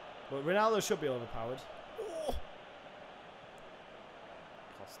 but Ronaldo should be overpowered. Oh.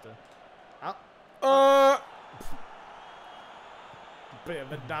 Costa. Oh! Bit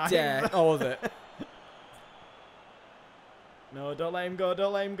of a dive. Yeah. Oh, was it? No, don't let him go.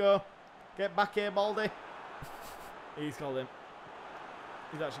 Don't let him go. Get back here, Baldy. He's called him.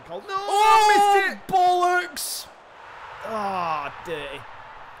 He's actually called. No! Oh, Missed it! bollocks! Ah, oh, dirty.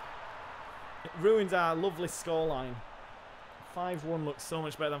 It ruins our lovely scoreline. 5-1 looks so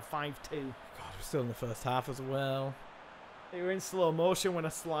much better than 5-2. God, we're still in the first half as well. They were in slow motion when I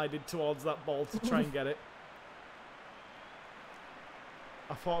slided towards that ball to try and get it.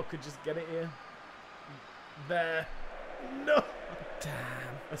 I thought I could just get it here. There. No! Damn.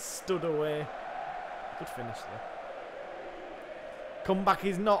 I stood away. Good finish there. Comeback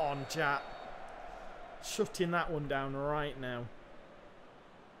is not on, chat. Shutting that one down right now.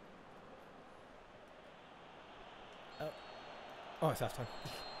 Oh, it's half time.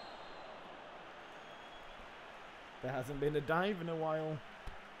 There hasn't been a dive in a while.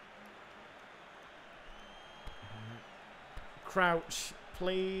 Crouch,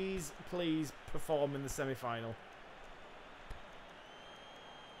 please, please perform in the semi-final.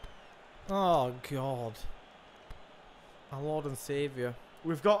 Oh, God. Our Lord and Saviour.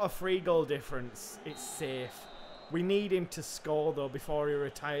 We've got a 3-goal difference. It's safe. We need him to score, though, before he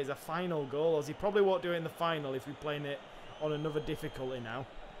retires a final goal, as he probably won't do it in the final if we're playing it on another difficulty now.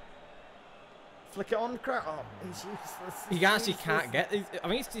 Flick it on, Crouch. Oh, he's useless. He actually can't get... I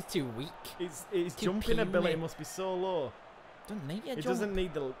think it's just too weak. His jumping ability must be so low. Doesn't need a It jump. doesn't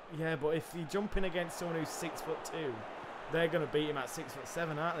need the... Yeah, but if you're jumping against someone who's 6'2", they're going to beat him at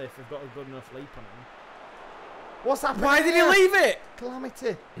 6'7", aren't they, if they've got a good enough leap on him? What's happening? Why did he leave it?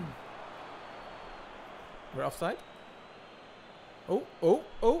 Calamity. We're offside. Oh, oh,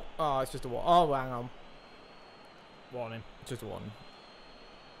 oh. Oh, it's just a one. Oh, hang on. Warning. It's just a one.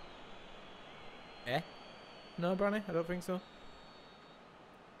 Eh? No, Branny? I don't think so.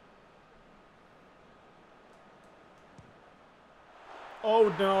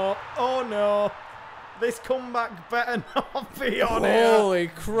 Oh, no. Oh, no. This comeback better not be on here. Holy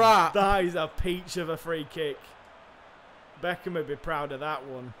crap. That is a peach of a free kick. Beckham would be proud of that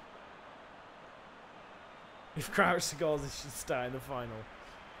one. If Crouch scores, this should start in the final.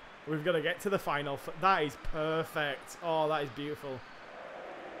 We've got to get to the final. That is perfect. Oh, that is beautiful.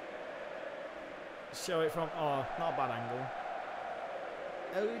 Show it from... Oh, not a bad angle.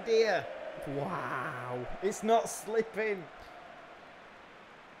 Oh, dear. Wow. It's not slipping.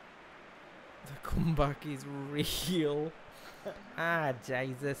 The comeback is real. Ah,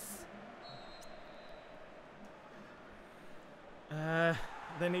 Jesus.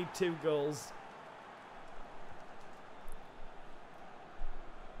 They need 2 goals.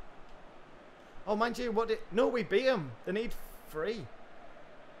 Oh, mind you, no, we beat them. They need 3.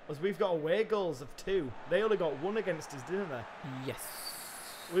 Because we've got away goals of 2. They only got 1 against us, didn't they? Yes.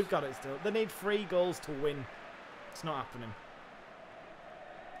 We've got it still. They need 3 goals to win. It's not happening.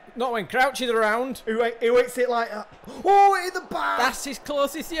 Not when Crouch is around. He hits it like that. Oh, it hit the bar! That's his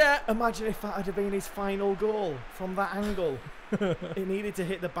closest yet. Imagine if that had been his final goal from that angle. He needed to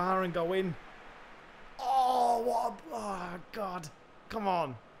hit the bar and go in. Oh, what a... Oh, God. Come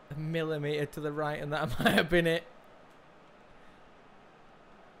on. A millimetre to the right and that might have been it.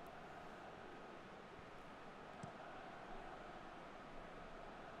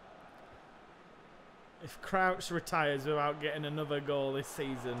 If Crouch retires without getting another goal this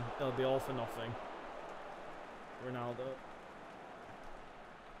season, it'll be all for nothing. Ronaldo.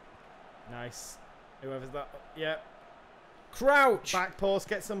 Nice. Whoever's that. Yep. Crouch. Back post,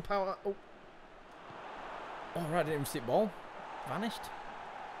 get some power. Oh. Oh, right, didn't even see the ball. Vanished.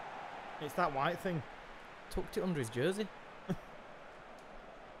 It's that white thing. Tucked it under his jersey.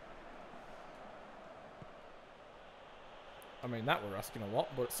 I mean, that we're asking a lot,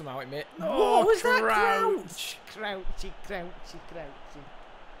 but somehow it made... Oh, what was that, Crouch? Crouchy.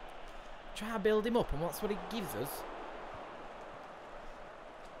 Try to build him up, and that's what he gives us.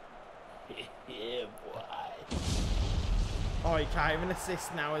 Yeah, boy. Oh, he can't even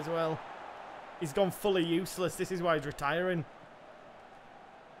assist now as well. He's gone fully useless. This is why he's retiring.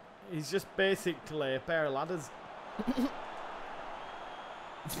 He's just basically a pair of ladders.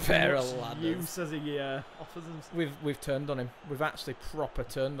 Pair Much of ladders. use as he offers us. We've turned on him. We've actually proper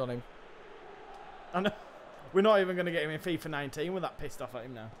turned on him. I know. We're not even going to get him in FIFA 19. We're that pissed off at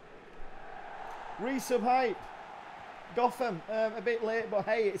him now. Resub hype. Gotham. A bit late, but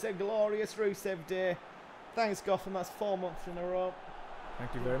hey, it's a glorious Rusev day. Thanks, Gotham. That's 4 months in a row.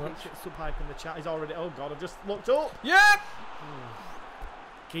 Thank you very much. Sub hype in the chat. He's already... Oh, God, I've just looked up. Yep!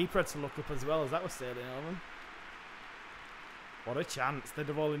 Keeper had to look up as well as that was sailing over. What a chance. They'd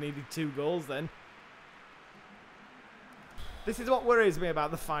have only needed 2 goals then. This is what worries me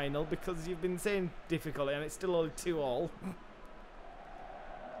about the final, because you've been saying difficulty and it's still only 2-2.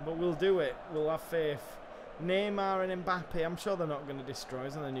 But we'll do it. We'll have faith. Neymar and Mbappe, I'm sure they're not going to destroy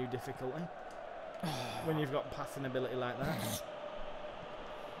us on a new difficulty. When you've got passing ability like that.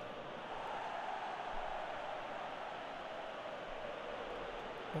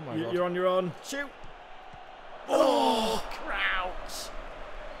 Oh my God. You're on your own. Shoot! Oh, Crouch!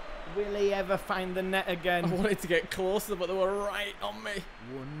 Will he ever find the net again? I wanted to get closer, but they were right on me.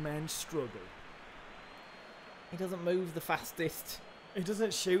 One man struggle. He doesn't move the fastest. He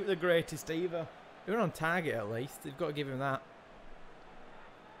doesn't shoot the greatest either. They were on target at least. They've got to give him that.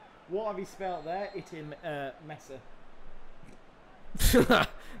 What have you spelt there? It in Messer.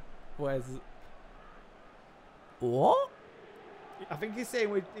 Where's... What? I think he's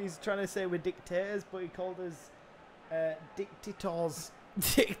saying he's trying to say we're dictators, but he called us dictators.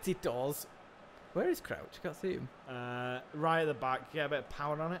 Dictators. Where is Crouch? I can't see him. Right at the back. Yeah, a bit of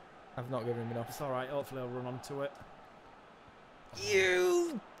power on it. I've not given him enough. It's alright. Hopefully I'll run onto it.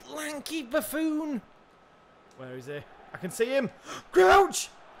 You lanky buffoon! Where is he? I can see him. Crouch!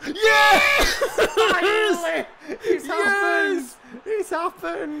 Yes! Finally! It's happened! It's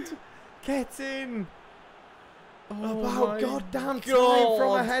happened! Get in! Oh About my goddamn time God.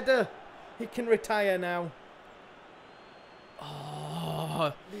 from a header. He can retire now.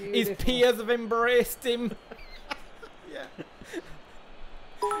 Oh, his Beautiful. peers have embraced him. Yeah.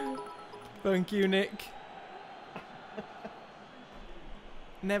 Thank you, Nick.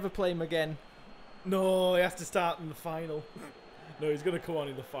 Never play him again. No, he has to start in the final. No, he's going to come on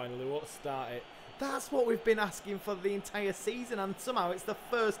in the final. He won't start it. That's what we've been asking for the entire season, and somehow it's the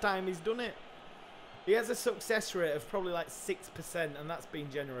first time he's done it. He has a success rate of probably like 6%, and that's been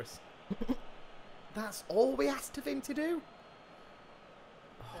generous. That's all we asked of him to do.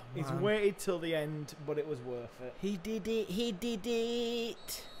 Oh, He's man. waited till the end, but it was worth it. He did it. He did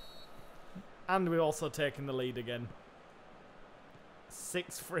it. And we've also taken the lead again.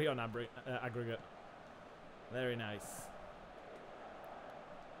 6-3 on aggregate. Very nice.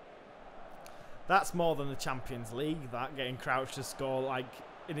 That's more than the Champions League, that, getting Crouch to score like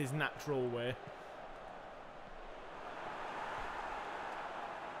in his natural way.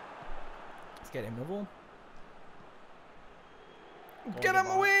 Let's get him another one. Go Get on,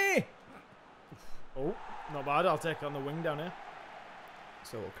 him away! Oh, not bad. I'll take it on the wing down here.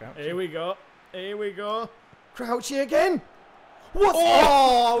 So Crouch. Here we go. Here we go. Crouchy again. What?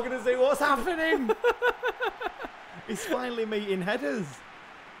 Oh, I'm going to say, what's happening? He's finally meeting headers.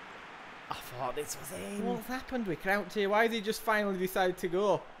 I thought this was in. What's happened with Crouch here? Why has he just finally decided to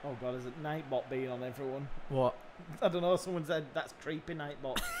go? Oh, God, is it Nightbot being on everyone? What? I don't know. Someone said, that's creepy,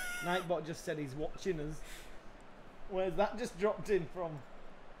 Nightbot. Nightbot just said he's watching us. Where's that just dropped in from?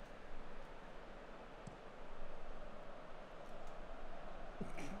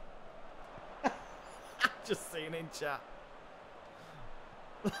 Just seeing in chat.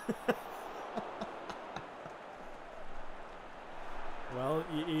 Well,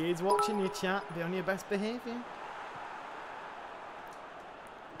 he is watching your chat. Be on your best behaviour.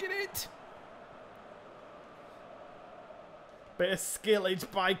 Get it! Bit of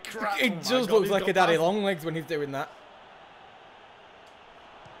skillage by Crouch. It just looks like a daddy long legs when he's doing that.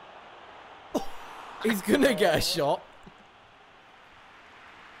 He's gonna get a shot.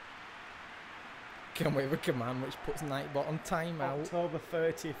 Can we have a command which puts Nightbot on timeout? October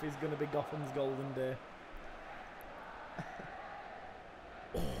 30th is going to be Gotham's golden day.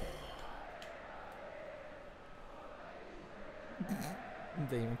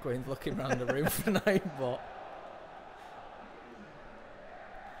 Demon Queen's looking around the room for Nightbot.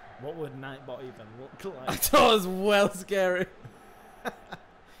 What would Nightbot even look I like? thought it was well scary.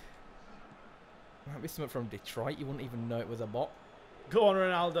 Might be something from Detroit, you wouldn't even know it was a bot. Go on,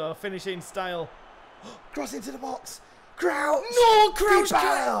 Ronaldo. Finishing style. Cross into the box. Crouch. No, Crouch!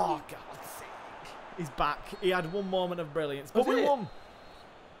 Oh, God's sake. He's back. He had one moment of brilliance. But Was we it? won.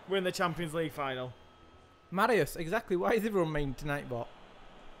 We're in the Champions League final. Marius, exactly. Why is everyone mean to Nightbot?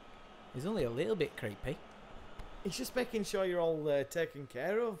 He's only a little bit creepy. He's just making sure you're all taken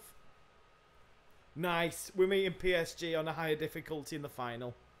care of. Nice. We're meeting PSG on a higher difficulty in the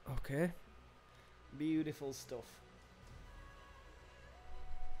final. Okay. Beautiful stuff.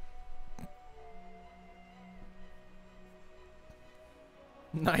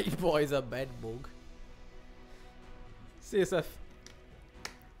 Nightbot is a bed bug. CSF.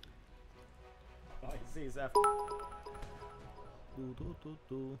 Right, CSF. Do do do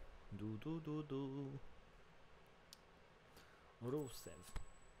do do do do do. Rusev.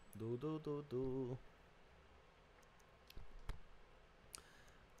 Do do do do.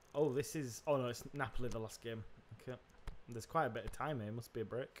 Oh, this is. Oh no, it's Napoli the last game. Okay, there's quite a bit of time here. Must be a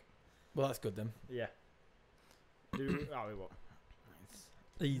break. Well, that's good then. Yeah. Do oh we what? Nice.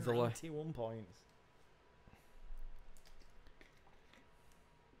 Easily. 91 points.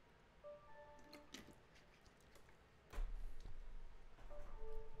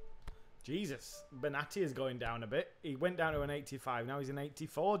 Jesus, Benatti is going down a bit. He went down to an 85. Now he's an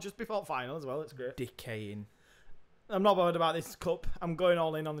 84, just before final as well. It's great. Decaying. I'm not bothered about this cup. I'm going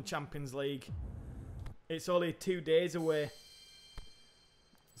all in on the Champions League. It's only 2 days away,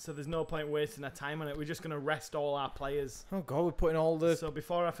 so there's no point wasting our time on it. We're just going to rest all our players. Oh god, we're putting all the... So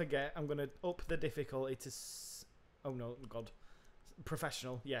before I forget, I'm going to up the difficulty to... Oh no, God.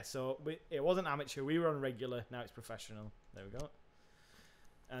 Professional. Yeah, so it wasn't amateur. We were on regular. Now it's professional. There we go.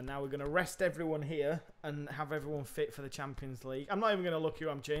 And now we're going to rest everyone here and have everyone fit for the Champions League. I'm not even going to look who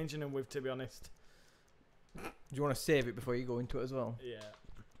I'm changing them with, to be honest. Do you want to save it before you go into it as well? Yeah.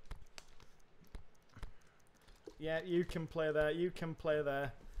 Yeah, you can play there. You can play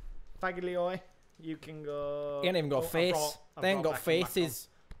there. Fagiglioi, you can go... He ain't even got a face. They ain't got faces.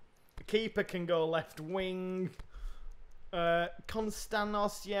 The keeper can go left wing.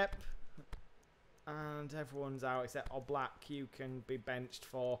 Konstanos, yep. And everyone's out except Oblak. You can be benched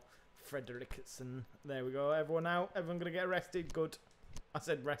for Frederiksen. There we go. Everyone out. Everyone going to get arrested. Good. I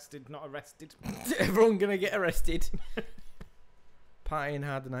said rested, not arrested. Everyone going to get arrested. Partying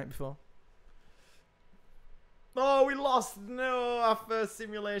hard the night before. Oh, we lost. No, our first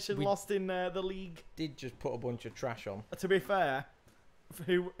simulation We lost in the league. Did just put a bunch of trash on. To be fair, for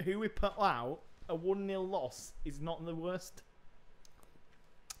who we put out, a 1-0 loss is not the worst.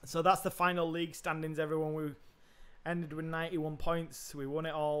 So that's the final league standings, everyone. We ended with 91 points. We won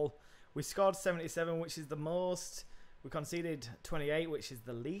it all. We scored 77, which is the most. We conceded 28, which is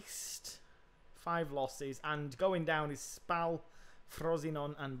the least. 5 losses. And going down is Spal,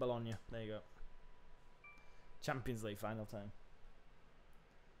 Frosinone and Bologna. There you go. Champions League final time.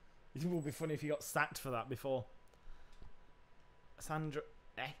 It would be funny if you got sacked for that before. Sandra.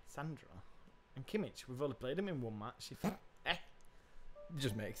 Sandra? And Kimmich, we've only played him in one match.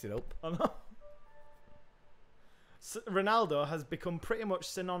 Just makes it up. I know. Ronaldo has become pretty much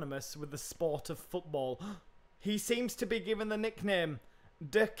synonymous with the sport of football. He seems to be given the nickname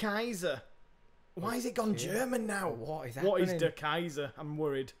Der Kaiser. Why has it gone German now? What is happening? What is Der Kaiser? I'm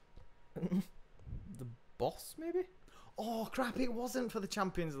worried. The boss, maybe? Oh, crap, it wasn't for the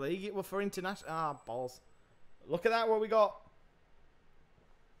Champions League. It was for international... Ah, balls. Look at that, what we got.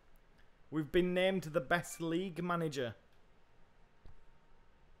 We've been named the best league manager.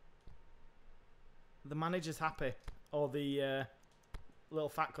 The manager's happy. Or the little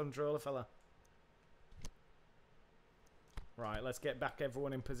fat controller fella. Right, let's get back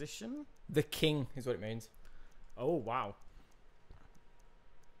everyone in position. The king is what it means. Oh, wow.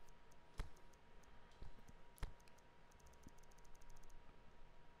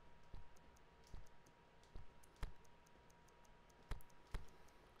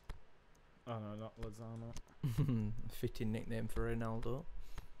 Oh no, not Lozano. Fitting nickname for Ronaldo.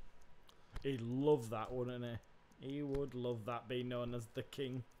 He'd love that, wouldn't he? He would love that, being known as the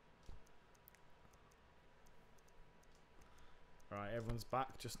king. Right, everyone's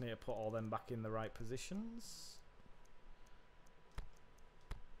back. Just need to put all them back in the right positions.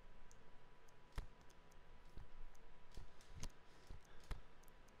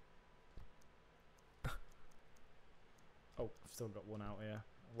 Oh, I've still got one out here.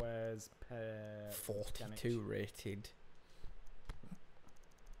 Where's 42 rated.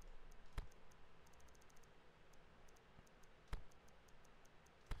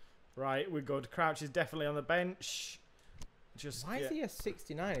 Right, we're good. Crouch is definitely on the bench. Just Why is he a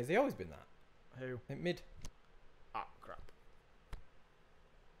 69? Has he always been that? Who? Like mid. Ah, crap.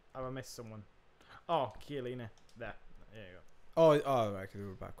 Have I missed someone? Oh, Chiellini. There you go. Oh, right, because we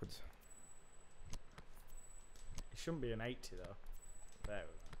were backwards. It shouldn't be an 80 though. There we go.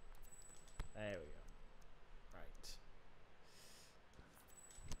 There we go. Right.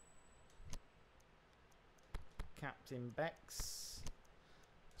 Captain Bex.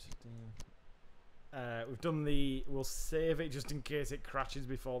 We've done the... We'll save it just in case it crashes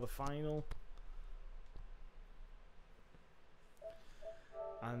before the final.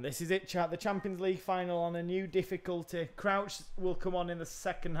 And this is it, chat. The Champions League final on a new difficulty. Crouch will come on in the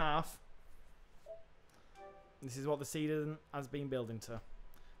second half. This is what the season has been building to.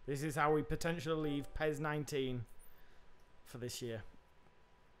 This is how we potentially leave PES 19 for this year.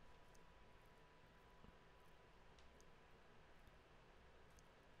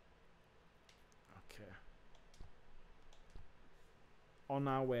 Okay. On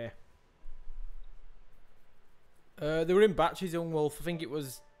our way. They were in batches, Young Wolf. I think it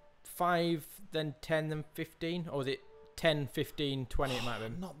was 5, then 10, then 15. Or was it 10, 15, 20 it might have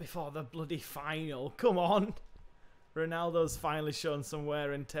been? Not before the bloody final. Come on. Ronaldo's finally shown some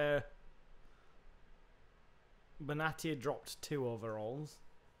wear and tear. Benatia dropped 2 overalls.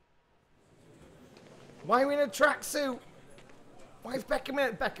 Why are we in a tracksuit? Why is Beckham in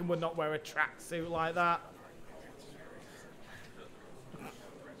it? Beckham would not wear a tracksuit like that.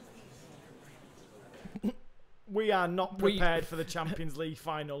 We are not prepared for the Champions League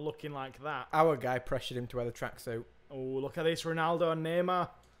final looking like that. Our guy pressured him to wear the tracksuit. Oh, look at this. Ronaldo and Neymar.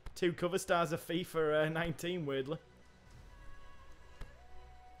 2 cover stars of FIFA 19, weirdly.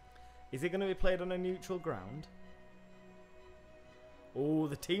 Is it going to be played on a neutral ground? Oh,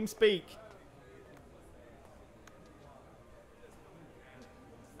 the team speak.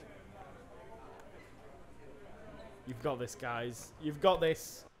 You've got this, guys. You've got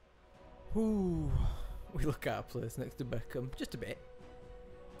this. Ooh. We look at our place next to Beckham. Just a bit.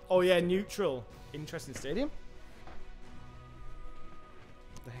 Oh, yeah, neutral. Interesting stadium.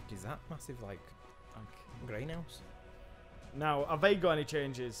 What the heck is that? Massive, like, greenhouse. Now, have they got any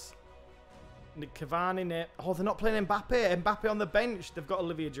changes? Nick Cavani, oh, they're not playing Mbappe. Mbappe on the bench. They've got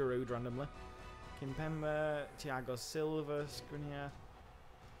Olivier Giroud randomly. Kimpembe, Thiago Silva, Skriniar,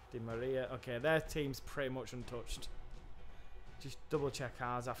 Di Maria. Okay, their team's pretty much untouched. Just double check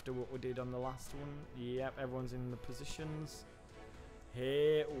ours after what we did on the last one. Yep, everyone's in the positions.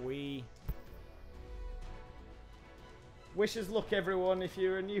 Here we... Wish us luck, everyone. If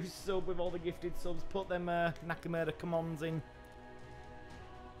you're a new sub with all the gifted subs, put them Nakamura commands in.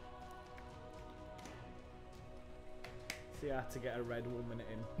 See how to get a red 1 minute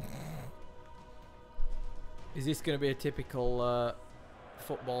in. Is this going to be a typical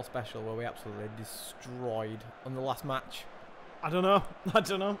football special where we absolutely destroyed on the last match? I don't know. I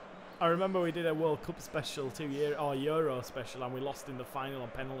don't know. I remember we did a World Cup special 2 year or Euro special and we lost in the final on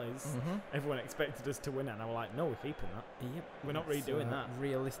penalties. Everyone expected us to win it and I was like, no, we're keeping that. Yep. We're not redoing that.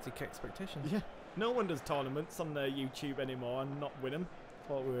 Realistic expectations. Yeah. No one does tournaments on their YouTube anymore and not win them.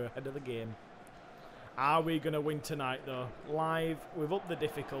 Thought we were ahead of the game. Are we going to win tonight, though? Live, we've upped the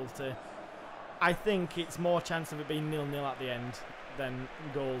difficulty. I think it's more chance of it being 0-0 at the end than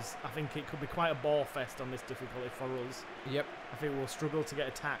goals. I think it could be quite a ball fest on this difficulty for us. Yep. I think we'll struggle to get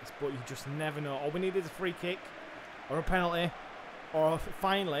attacked, but you just never know. All we need is a free kick or a penalty, or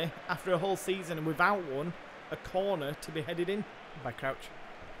finally, after a whole season and without one, a corner to be headed in. By Crouch.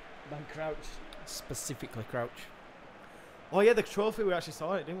 By Crouch. Specifically Crouch. Oh yeah, the trophy, we actually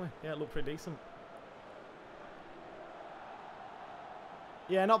saw it, didn't we? Yeah, it looked pretty decent.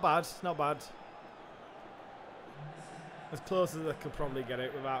 Yeah, not bad, not bad. As close as I could probably get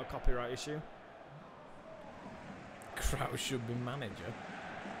it without a copyright issue. Crouch should be manager.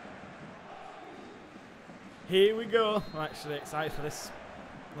 Here we go. I'm actually excited for this.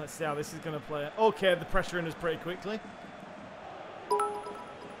 Let's see how this is going to play. Okay, the pressure in us pretty quickly.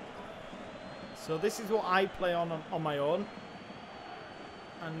 So this is what I play on my own.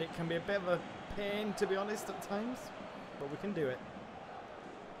 And it can be a bit of a pain, to be honest, at times. But we can do it.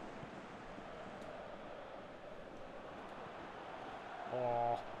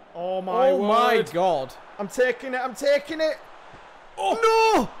 Oh my word. My God. I'm taking it. I'm taking it. Oh.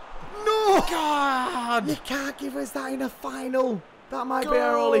 No. No. God. You can't give us that in a final. That might be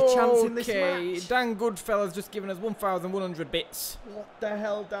our only chance in this match. Dan Goodfellas just given us 1,100 bits. What the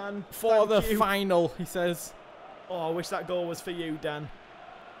hell, Dan? For Thank the you. final, he says. Oh, I wish that goal was for you, Dan.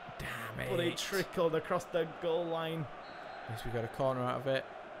 Damn it. But it trickled across the goal line. At least we got a corner out of it.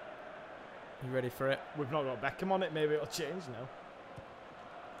 You ready for it? We've not got Beckham on it. Maybe it'll change now.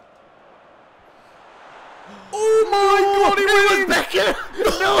 Oh my God, it was Beckham!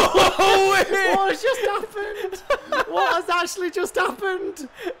 No! What has just happened? What has actually just happened?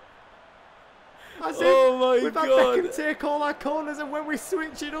 As Oh my we've had God. Beckham take all our corners, and when we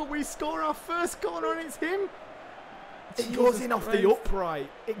switch it up, we score our first corner, and it's him. It goes in off the upright.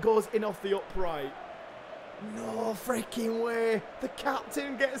 It goes in off the upright. No freaking way. The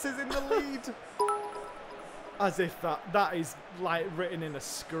captain gets us in the lead. As if that is like written in a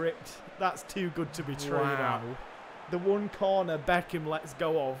script. That's too good to be true. Wow. Now. The one corner Beckham lets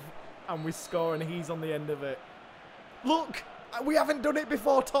go of, and we score, and he's on the end of it. Look, we haven't done it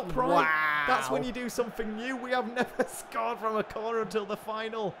before, top right. Wow. That's when you do something new. We have never scored from a corner until the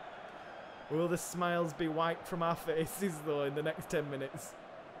final. Will the smiles be wiped from our faces, though, in the next 10 minutes?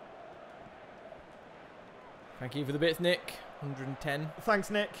 Thank you for the bits, Nick. 110. Thanks,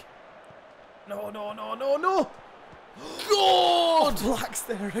 Nick. No, no, no, no, no! God! Black's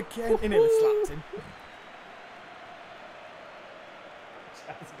there again. He nearly slapped him.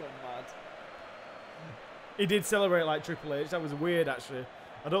 That's gone mad. He did celebrate like Triple H. That was weird, actually.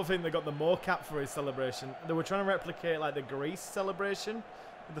 I don't think they got the mocap for his celebration. They were trying to replicate like the Greece celebration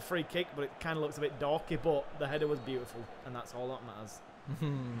with the free kick, but it kind of looks a bit dorky. But the header was beautiful, and that's all that matters.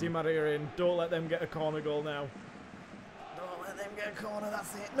 Di Maria in. Don't let them get a corner goal now. Don't let them get a corner.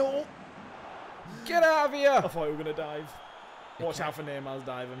 That's it. No. Get out of here! I thought we were going to dive. Watch out for Neymar's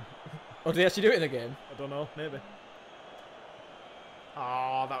diving. Oh, did he actually do it in the game? I don't know. Maybe.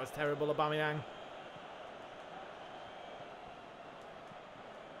 Oh, that was terrible, Aubameyang.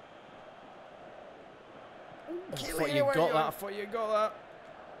 I thought you got that. I thought you got that.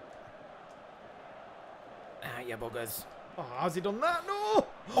 Ah, you buggers. Oh, has he done that? No!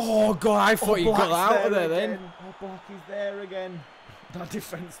 Oh, God, I thought you got that out of there then. Oh, Black is there again. That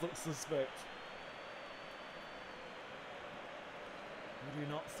defence looks suspect. Would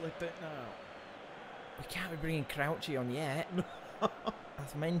you not flip it now? We can't be bringing Crouchy on yet.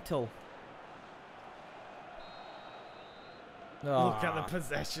 That's mental. Oh. Look at the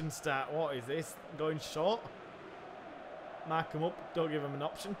possession stat. What is this? Going short? Mark him up. Don't give him an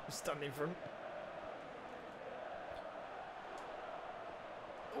option. Just stand in front.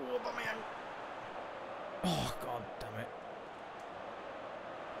 Oh, Aubameyang. Oh, God damn it.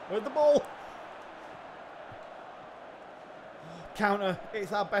 Where's the ball? Counter.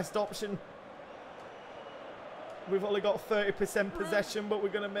 It's our best option. We've only got 30% possession, but we're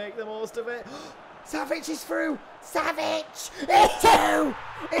going to make the most of it. Savic is through. Savic! It's two!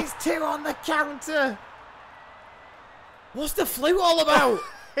 It's two on the counter. What's the flute all about?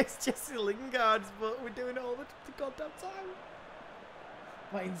 It's Jesse Lingard's, but we're doing it all the goddamn time.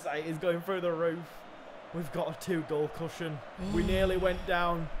 My insight is going through the roof. We've got a 2-goal cushion. We nearly went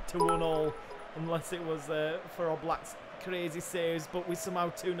down to 1-1, unless it was for our Black's crazy saves, but we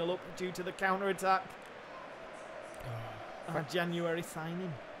somehow 2-0 up due to the counter-attack. Our January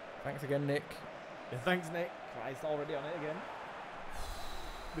signing. Thanks again, Nick. Yeah, thanks, Nick. Christ, already on it again.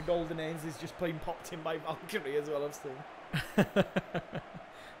 The Golden Ains is just playing popped in by Valkyrie as well, I've seen.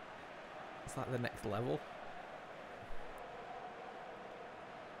 It's like the next level.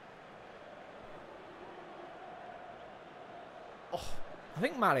 I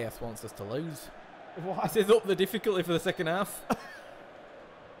think Marius wants us to lose. What? He says up the difficulty for the second half.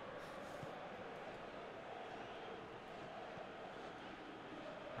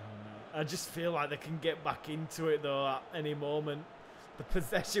 I just feel like they can get back into it though at any moment. The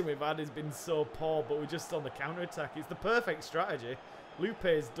possession we've had has been so poor, but we're just on the counter-attack. It's the perfect strategy.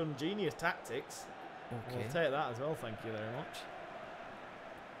 Lupe's done genius tactics. Okay. We'll take that as well, thank you very much.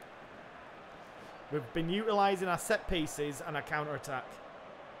 We've been utilising our set pieces and our counter-attack.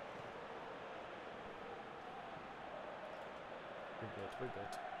 We're good, we're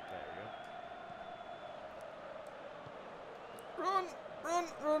good. There we go. Run, run,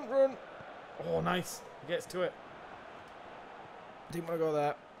 run, run. Oh, nice. He gets to it. Didn't want to go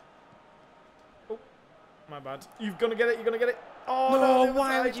there. Oh, my bad. You're going to get it, you're going to get it. Oh, No, no, the other why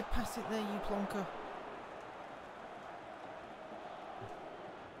side. would you pass it there, you plonker?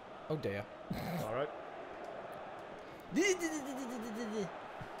 Oh dear. All right.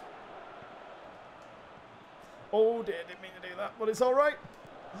 Oh dear, didn't mean to do that, but it's all right.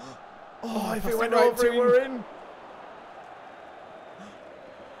 Oh, if pass it it went right over, to it him. were in.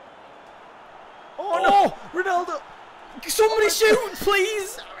 Oh no, Ronaldo! Somebody shoot,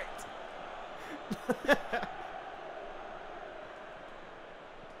 please!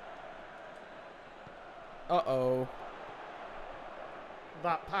 Uh-oh.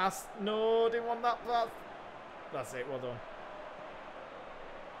 That pass, no, didn't want that pass. That's it, well done.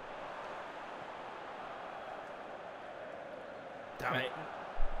 Damn it.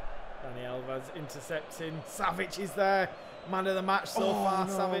 Dani Alves intercepting. Savic is there. Man of the match so far,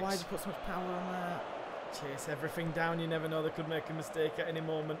 no, Savic. why'd you put so much power on that? Chase everything down. You never know, they could make a mistake at any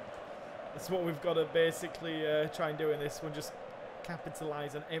moment. That's what we've got to basically try and do in this one. Just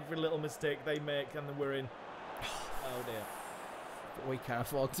capitalise on every little mistake they make and then we're in. Oh dear. But we can't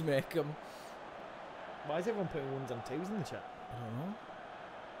afford to make them. Why is everyone putting ones and twos in the chat? I don't know.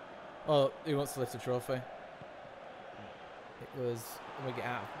 Oh, he wants to lift the trophy. It was, when we get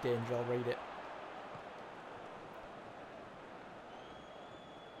out of danger, I'll read it.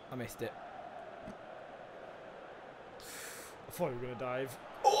 I missed it. I thought we were going to dive.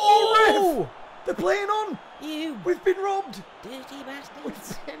 Oh! Ref! They're playing on! You We've been robbed! dirty bastards.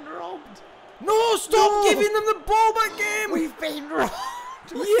 We've been robbed! No, stop No! giving them the ball back game! We've been robbed!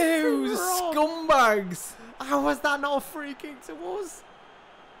 You scumbags! How was that not a free kick to us?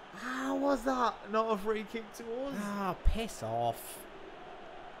 How was that not a free kick to us? Ah, piss off.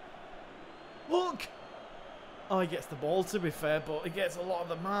 Look! Oh, he gets the ball to be fair, but he gets a lot of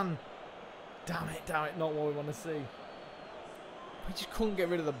the man. Damn it, not what we want to see. We just couldn't get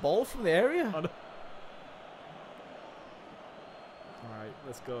rid of the ball from the area. Alright,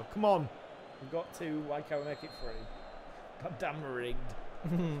 let's go. Come on. We've got to. Why can't we make it free? God damn rigged.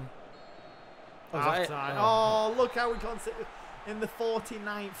 Half time. Oh, look how we conceded in the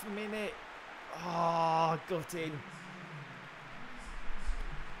 49th minute. Oh, gutting.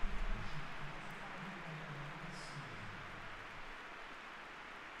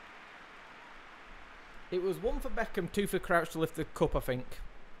 It was 1 for Beckham, 2 for Crouch to lift the cup, I think.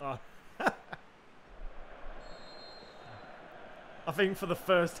 Oh. I think for the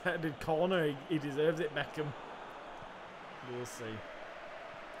first headed corner, he deserves it, Beckham. We'll see.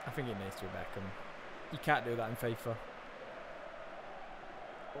 I think it needs to be Beckham. You can't do that in FIFA.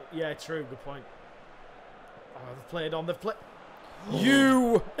 Oh, yeah, true. Good point. Oh, they've played on. They've played.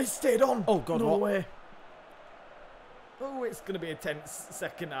 You! It stayed on. Oh, God, no what? way. Oh, it's going to be a tense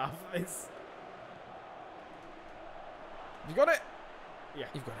second half. It's. You got it? Yeah.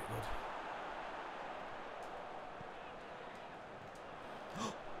 You've got it good.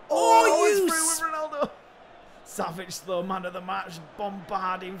 Oh, you it's through with Ronaldo. Savage, though, man of the match,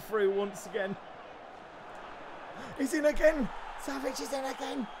 bombarding through once again. He's in again. Savage is in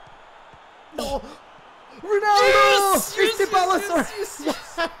again. No. Ronaldo! Yes! It's Yes, Dybala, yes,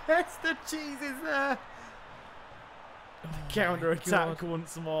 sorry. Yes, the cheese is there. Counter attack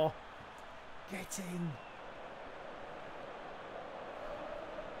once more. Get in.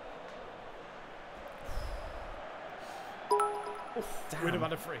 We'd have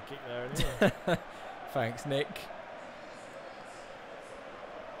had a free kick there anyway. Thanks, Nick.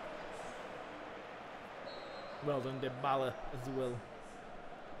 Well done, Dybala as well.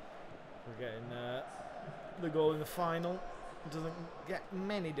 We're getting the goal in the final. Doesn't get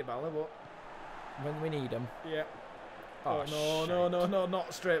many Dybala, but When we need them. yeah. Oh, No,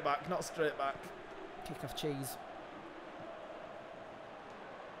 not straight back, not straight back. Kick off cheese.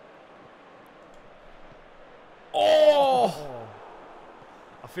 Oh!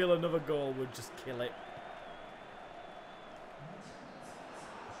 I feel another goal would just kill it.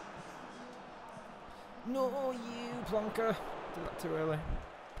 No, you plonker. Did that too early.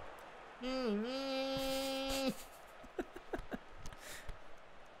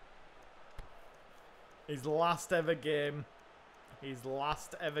 His last ever game. His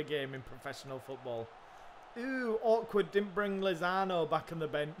last ever game in professional football. Ooh, awkward. Didn't bring Lozano back on the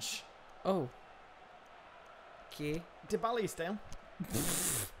bench. Oh. Okay. Dybala still.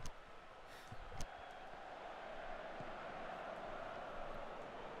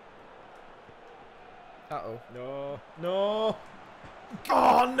 Uh-oh. No. No.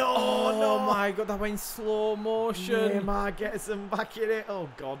 Oh, no, Oh no. my god, that went in slow motion. Neymar gets them back in it. Oh,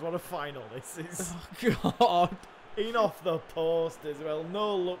 God, what a final this is. Oh god. In off the post as well.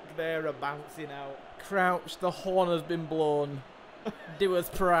 No look there, a bouncing out. Crouch, the horn has been blown. Do us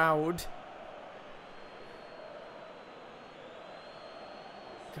proud.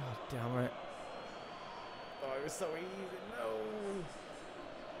 God damn it. Oh, it was so easy. No.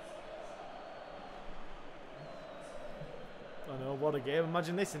 I know, what a game.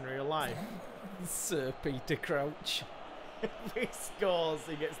 Imagine this in real life. Sir Peter Crouch. If he scores,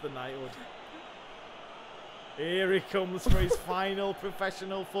 he gets the knighthood. Here he comes for his final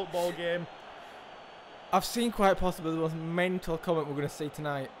professional football game. I've seen quite possibly the most mental comment we're going to see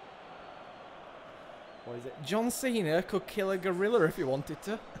tonight. What is it? John Cena could kill a gorilla if he wanted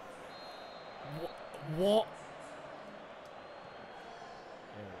to. What?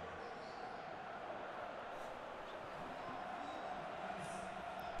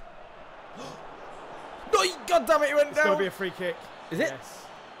 No, god damn it, he went It's down. going to be a free kick. Is it? Yes.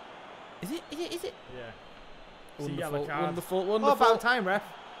 Is it? Is it? Is it? Yeah. It's a yellow Wonderful, card. wonderful, Oh, wonderful. about time, ref.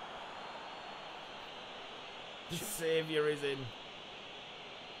 The saviour is in.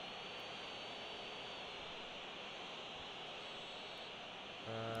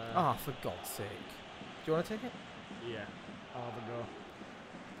 Ah, for God's sake. Do you want to take it? Yeah, I'll have a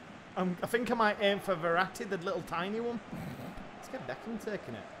go. I think I might aim for Verratti, the little tiny one. Let's get Beckham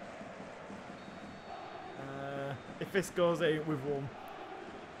taking it. If this goes in, we've won.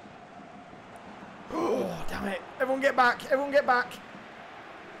 Oh, damn it. Everyone get back. Everyone get back.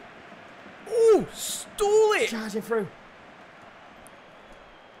 Ooh, stole it. Charging through.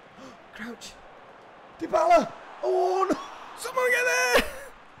 Crouch. Dybala. Oh, no. Someone get there.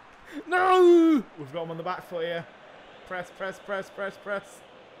 No. We've got him on the back foot here. Press, press, press, press, press.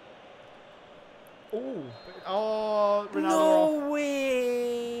 Oh. Oh, Ronaldo. No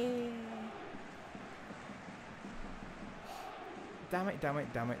way. Damn it, damn it,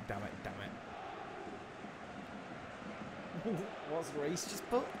 damn it, damn it, damn it. What's Reece just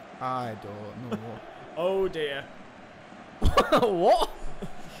put? I don't know. Oh, dear. What?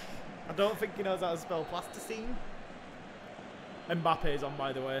 I don't think he knows how to spell plasticine. Mbappe's on,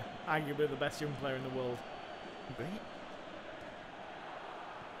 by the way. Arguably the best young player in the world. Great.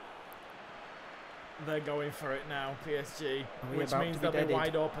 They're going for it now, PSG. Are we Which about means to be they'll be deaded?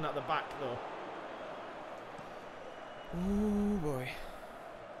 wide open at the back, though. Oh boy.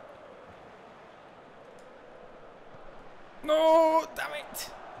 No, damn it.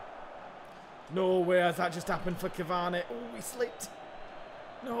 No way has that just happened for Cavani. Oh, he slipped.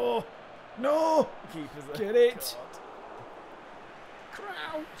 No. No. Keeper's there. Get it. God.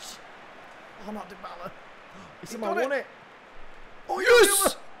 Crouch. Oh, not Dybala. He He somehow got won it. Oh,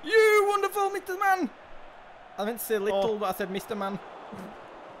 Yes! You wonderful Mr. Man. I meant to say little, Oh. but I said Mr. Man.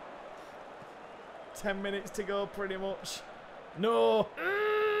 10 minutes to go, pretty much. No.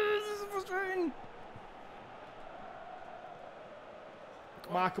 This is frustrating.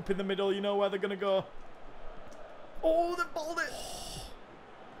 Mark up in the middle. You know where they're going to go. Oh, they balled it.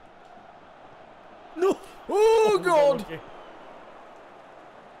 No. Oh, God. Unlucky.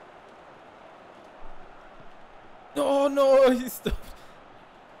 Oh, no. He stopped.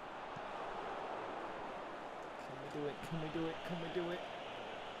 Can we do it? Can we do it? Can we do it?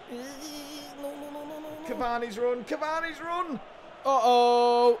 No, no, no, no, no. Cavani's run. Cavani's run.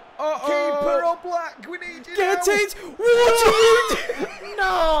 Uh-oh. Uh-oh. Keeper up black. We need you Get now. it. What are you doing?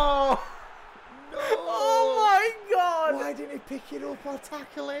 No. No. Oh, my God. Why didn't he pick it up or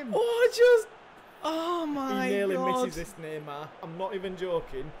tackle him? Oh, just... Oh, my He nearly God. misses this, Neymar. I'm not even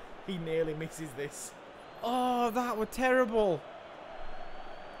joking. He nearly misses this. Oh, that was terrible.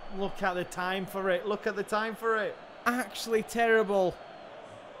 Look at the time for it. Look at the time for it. Actually terrible.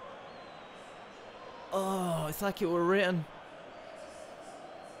 Oh, it's like it were written.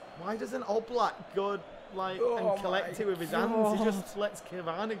 Why doesn't Oblak go like Oh and collect my it with his hands? He just God. lets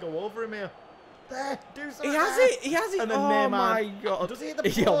Cavani go over him here. There, do something. He has there. it. He has it. And then Oh Neymar. my God. Does he hit the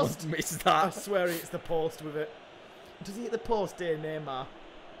He post? almost missed I that. swear he hits the post with it. Does he hit the post here, Neymar?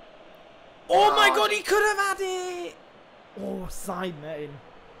 Oh my God, he could have had it. Oh, side netting.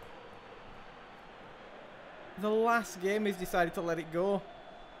 The last game he's decided to let it go.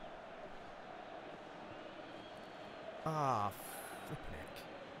 Ah, flipping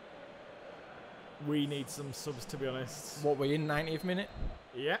heck. We need some subs, to be honest. What, we in 90th minute?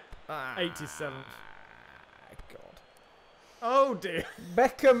 Yep. 87th. God. Oh dear.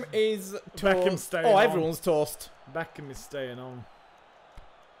 Beckham is toast. Beckham's staying oh, on. everyone's toast. Beckham is staying on.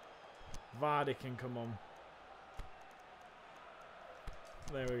 Vardy can come on.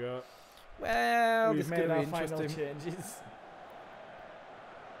 There we go. Well, We've this made could our be final interesting. changes.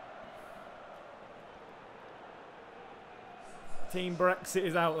 Team Brexit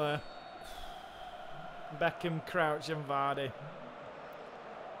is out there. Beckham, Crouch and Vardy.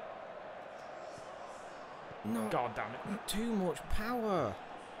 No, God damn it. too much power.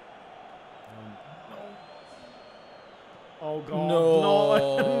 Oh God. No.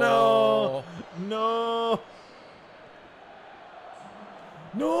 No. No.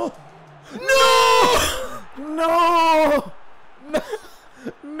 No. No. No. No.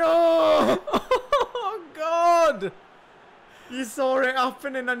 No. Oh God. You saw it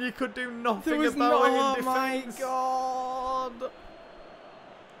happening and you could do nothing There was about it in no. Oh defense. my God.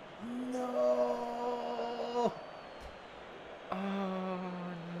 No. Oh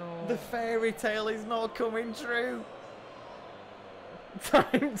no. The fairy tale is not coming true.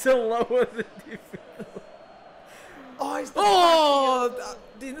 Time to lower the difficulty. Oh, it's the Oh,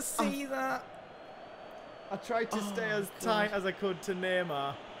 didn't see that. I tried to stay as tight as I could to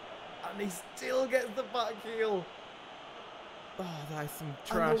Neymar, and he still gets the back heel. Oh, that is some And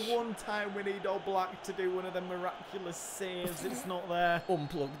trash. the one time we need All Black to do one of them miraculous saves, it's not there.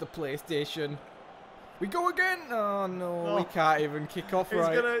 Unplug the PlayStation. We go again. Oh no, Oh. we can't even kick off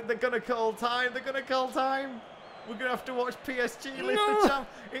right. They're gonna call time. They're gonna call time. We're gonna have to watch PSG lift No. the champ.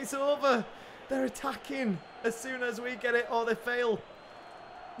 It's over. They're attacking as soon as we get it, or they fail.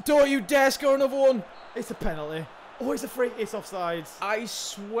 Don't you dare score another one. It's a penalty. Oh, it's a free. It's offside. I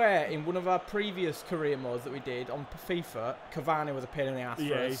swear, in one of our previous career modes that we did on FIFA, Cavani was a pain in the ass for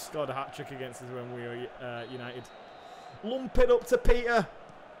Yeah, he us. scored a hat trick against us when we were United. Lump it up to Peter.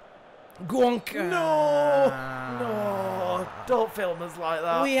 Gonk. No, no, don't film us like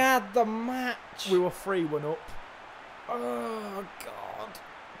that. We had the match. We were 3-1 up. Oh God!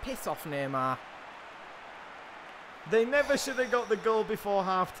 Piss off, Neymar. They never should have got the goal before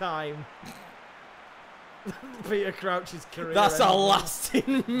half time. Peter Crouch's career. That's a ended.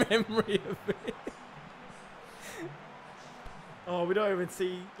 lasting memory of it. Oh, we don't even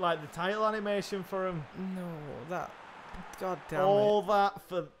see like the title animation for him. No, that. God damn All that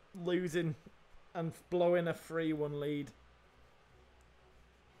for losing and blowing a 3-1 lead.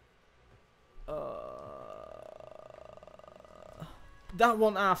 That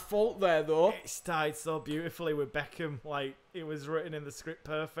wasn't our fault there, though. It started so beautifully with Beckham. Like, it was written in the script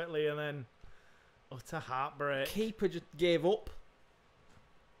perfectly, and then utter heartbreak. Keeper just gave up.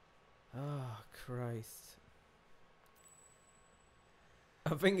 Oh, Christ.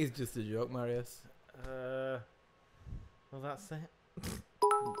 I think it's just a joke, Marius. Well, that's it.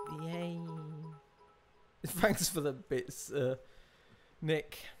 Yay. Thanks for the bits,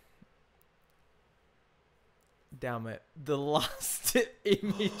 Nick. Damn it. The last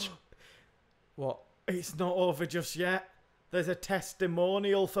image. What? It's not over just yet. There's a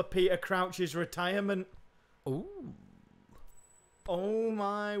testimonial for Peter Crouch's retirement. Ooh. Oh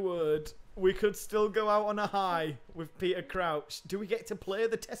my word. We could still go out on a high with Peter Crouch. Do we get to play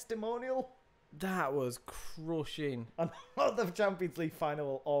the testimonial? That was crushing. And the Champions League final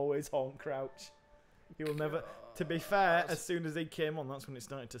will always haunt Crouch. He will never... To be fair, as soon as he came on, that's when it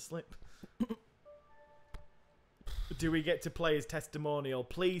started to slip. Do we get to play his testimonial?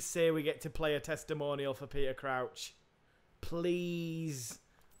 Please say we get to play a testimonial for Peter Crouch. Please.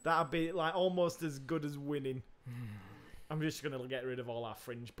 That'd be like almost as good as winning. I'm just going to get rid of all our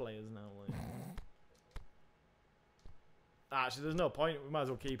fringe players now. Like. Actually, there's no point. We might as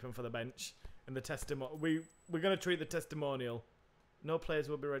well keep him for the bench. And the testimonial. We're going to treat the testimonial. No players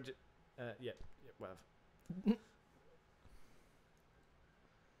will be registered. Yeah, whatever.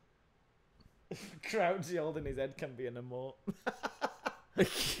 Crouchy holding his head can be an emote.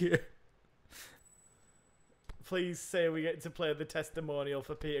 Please say we get to play the testimonial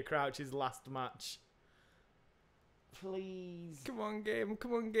for Peter Crouch's last match. Please. Come on, game.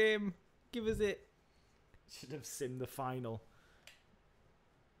 Come on, game. Give us it. Should have seen the final.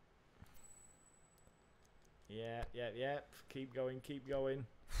 Yeah. Keep going, keep going.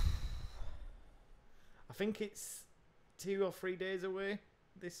 I think it's 2 or 3 days away.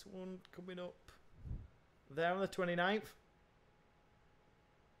 This one coming up. There on the 29th.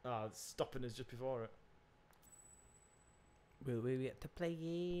 Ah, it's stopping us just before it. Will we get to play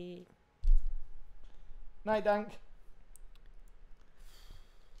it? Night, Dank.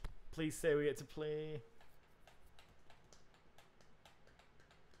 Please say we get to play.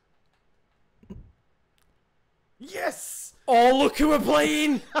 Yes! Oh, look who we're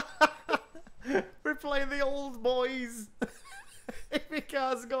playing! We're playing the old boys. If we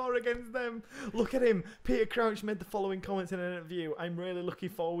can't score against them. Look at him. Peter Crouch made the following comments in an interview. I'm really looking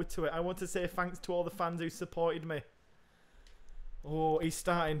forward to it. I want to say thanks to all the fans who supported me. Oh, he's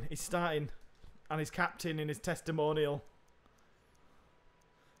starting. He's starting. And he's captain in his testimonial.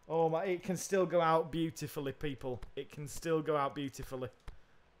 Oh, my, it can still go out beautifully, people. It can still go out beautifully.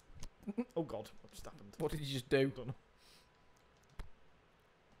 Oh, God. What just happened? What did you just do? Don't know.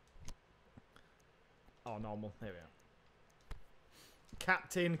 Oh, normal. There we are.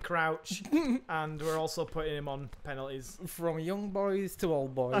 Captain Crouch. And we're also putting him on penalties. From young boys to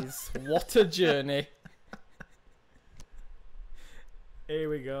old boys. What a journey. Here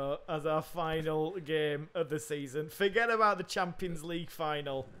we go. As our final game of the season. Forget about the Champions League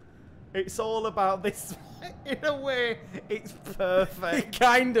final. It's all about this. In a way, it's perfect. It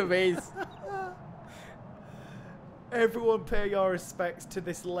kind of is. Everyone pay your respects to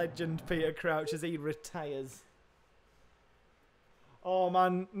this legend, Peter Crouch, as he retires. Oh,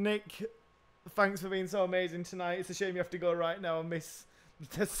 man. Nick, thanks for being so amazing tonight. It's a shame you have to go right now and miss the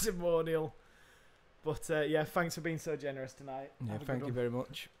testimonial. But, yeah, thanks for being so generous tonight. Yeah, thank you very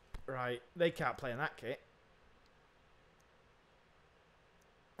much. Right. They can't play in that kit.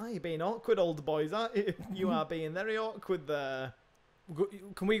 Oh, you're being awkward, old boys, aren't you? You are being very awkward there.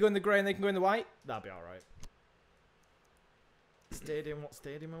 Can we go in the grey and they can go in the white? That'll be alright. Stadium, what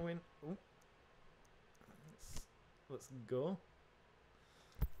stadium are we in? Ooh. Let's go.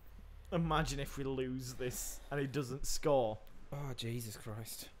 Imagine if we lose this and he doesn't score. Oh, Jesus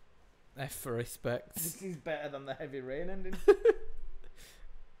Christ. F for respect. This is better than the heavy rain ending.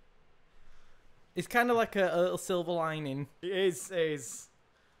 It's kind of like a little silver lining. It is.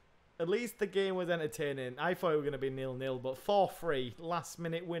 At least the game was entertaining. I thought it was going to be 0-0, but 4-3, last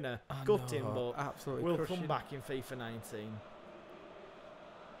minute winner. Gutting, but absolutely we'll crushing. come back in FIFA 19.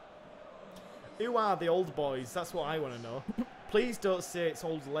 Who are the old boys? That's what I want to know. Please don't say it's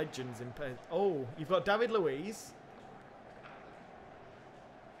old legends in PES. Oh, you've got David Luiz.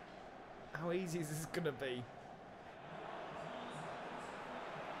 How easy is this going to be?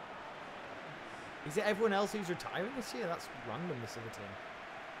 Is it everyone else who's retiring this year? That's random, this other team.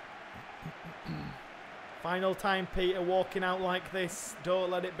 Final time, Peter, walking out like this.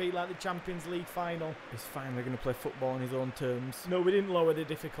 Don't let it be like the Champions League final. He's finally going to play football on his own terms. No, we didn't lower the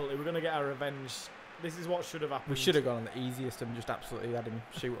difficulty. We're going to get our revenge. This is what should have happened. We should have gone on the easiest and just absolutely had him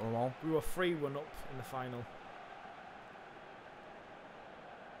shoot them all. We were 3-1 up in the final.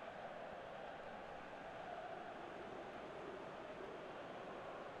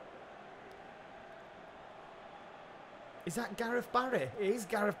 Is that Gareth Barry? It is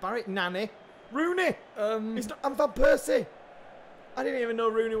Gareth Barry. Nani. Rooney! It's not, I'm Van Persie! I didn't even know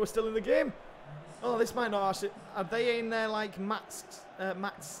Rooney was still in the game. Oh, this might not actually... Are they in there like max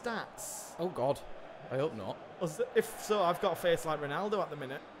stats? Oh, God. I hope not. If so, I've got a face like Ronaldo at the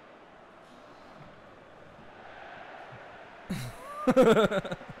minute.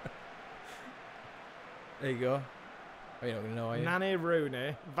 There you go. Oh, you're not going to know, are you? Nani,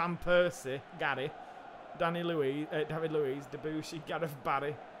 Rooney, Van Persie, Gary, David Luiz, Debussy, Gareth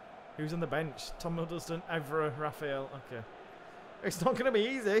Barry. Who's on the bench? Tom Huddleston, Evra, Raphael. Okay. It's not going to be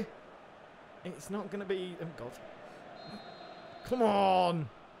easy. It's not going to be... Oh, God. Come on.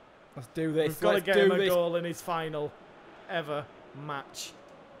 Let's do this. We've got to get him a goal in his final ever match.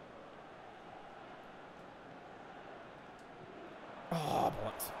 Oh,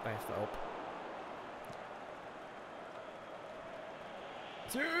 bollocks. I have to help.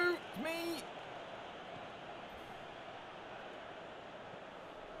 To me.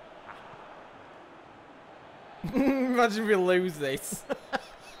 Imagine if we lose this.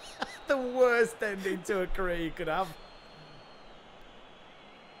 The worst ending to a career you could have.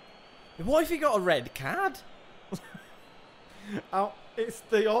 What if he got a red card? Oh, it's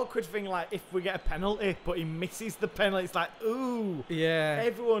the awkward thing, like, if we get a penalty, but he misses the penalty, it's like, ooh. Yeah.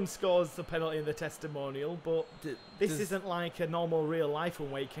 Everyone scores the penalty in the testimonial, but this isn't like a normal real life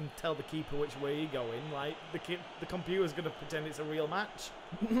one where you can tell the keeper which way you're going. Like, the computer's going to pretend it's a real match.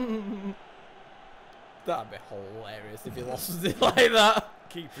 That'd be hilarious if he lost it like that.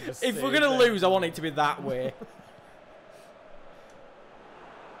 Keeper just if we're going to lose, I want it to be that way.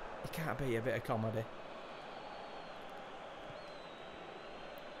 It can't be a bit of comedy.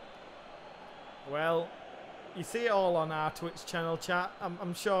 Well, you see it all on our Twitch channel, chat.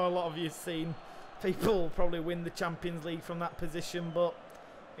 I'm sure a lot of you have seen people probably win the Champions League from that position, but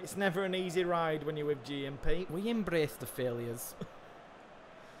It's never an easy ride when you're with GMP. We embrace the failures.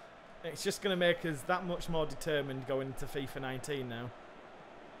 It's just going to make us that much more determined going into FIFA 19 now.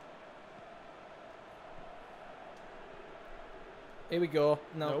 Here we go.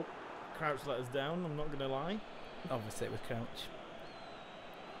 No. Nope. Crouch let us down, I'm not going to lie. Obviously it was Crouch.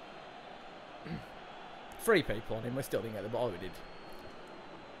 3 people on him, we still didn't get the ball, we did.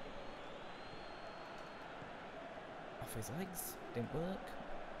 Off his legs, didn't work.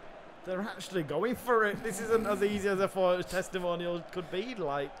 They're actually going for it. This isn't as easy as I thought a testimonial could be.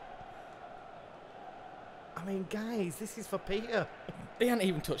 Like, I mean, guys, this is for Peter. He hadn't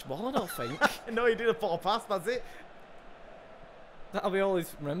even touched ball, I don't think. No, he did a poor pass, that's it. That'll be all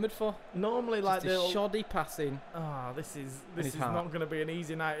he's remembered for. Normally, like, the shoddy passing. Ah, this is not going to be an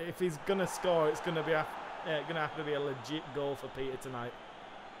easy night. If he's going to score, it's going to be going to have to be a legit goal for Peter tonight.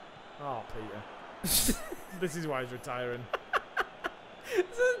 Oh, Peter. This is why he's retiring.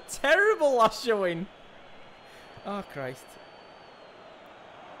 It's a terrible last showing. Oh, Christ.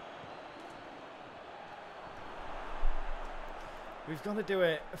 We've got to do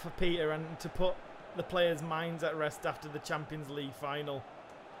it for Peter and to put the players' minds at rest after the Champions League final.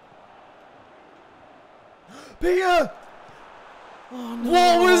 Peter! Oh, no.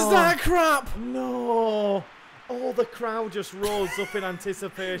 What was that crap? No! All the crowd just rose up in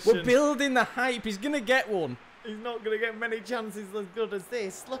anticipation. We're building the hype. He's going to get one. He's not going to get many chances as good as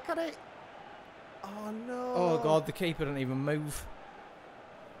this. Look at it. Oh, no. Oh, God. The keeper didn't even move.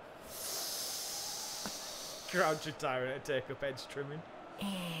 Crowd retiring to take up edge trimming.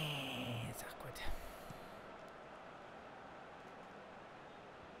 It's awkward.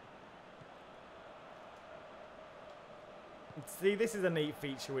 See, this is a neat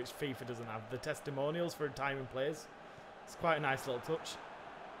feature which FIFA doesn't have. The testimonials for timing players. It's quite a nice little touch.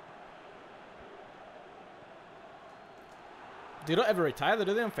 They don't ever retire,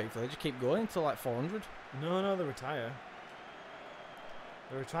 do they, on FIFA? They just keep going until like 400. No, they retire.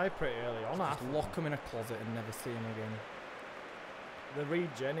 They retire pretty early on. Just lock them in a closet and never see them again. They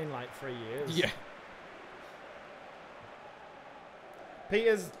regen in like 3 years. Yeah.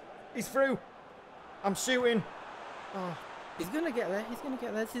 He's through. I'm shooting. Oh. He's going to get there. He's going to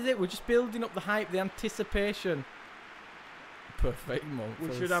get there. This is it. We're just building up the hype, the anticipation. Perfect moment.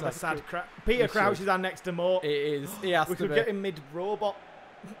 We should have a sad Crouch. Peter Crouch is our next emote. It is. He has to be. We could get him mid-robot.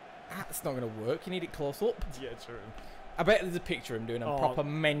 That's not going to work. You need it close up. Yeah, true. I bet there's a picture of him doing a proper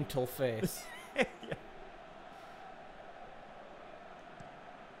mental face. Yeah.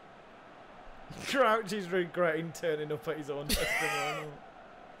 Crouch is regretting turning up at his own testimonial.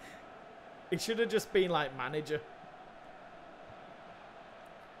 He should have just been like manager.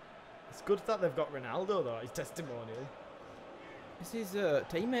 It's good that they've got Ronaldo though, his testimonial. This is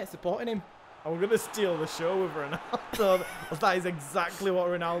teammate supporting him. I'm going to steal the show with Ronaldo. That is exactly what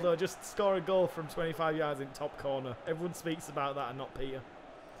Ronaldo, just score a goal from 25 yards in top corner. Everyone speaks about that and not Peter.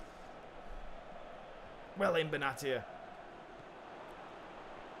 Well in, Benatia.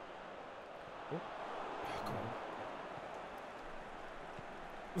 Oh, come on.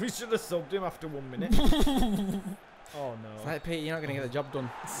 We should have subbed him after 1 minute. Oh no. It's like, Pete, you're not going to get the job done.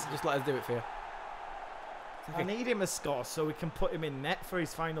 Just let us do it for you. I need him to score so we can put him in net for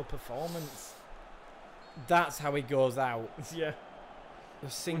his final performance. That's how he goes out. Yeah. The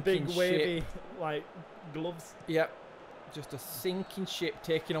sinking big wavy, ship. like, gloves. Yep. Just a sinking ship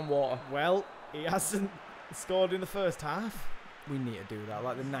taking on water. Well, he hasn't scored in the first half. We need to do that,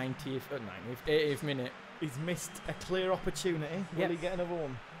 like the 90th, 80th minute. He's missed a clear opportunity. Will he get another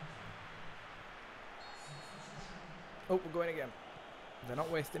one? Oh, we're going again. They're not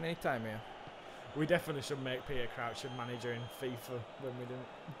wasting any time here. We definitely should make Peter Crouch a manager in FIFA when we do.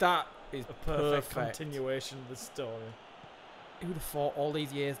 That is a perfect continuation of the story. Who would have thought all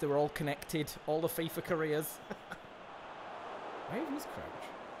these years they were all connected, all the FIFA careers? Where even is Crouch?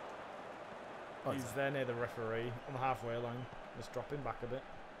 Oh, he's there near the referee on the halfway line. Just dropping back a bit.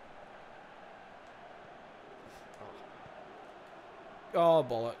 Oh,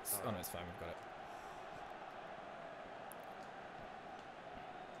 bollocks. Oh, no, it's fine. We've got it.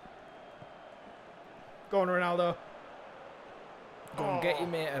 Go on, Ronaldo. Go on, get your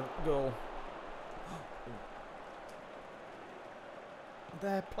mate a goal.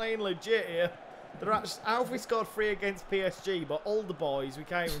 They're playing legit here. They're actually, how have we scored 3 against PSG, but all the boys, we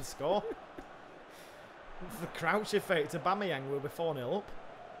can't even score? It's the Crouch effect. Aubameyang will be 4-0 up.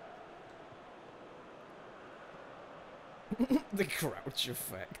 The Crouch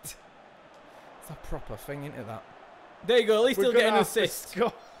effect. It's a proper thing, isn't it, that? There you go, at least he'll get an assist.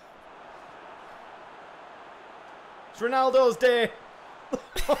 It's Ronaldo's day.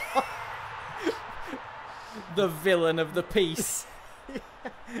 The villain of the piece.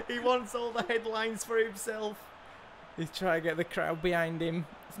 He wants all the headlines for himself. He's trying to get the crowd behind him.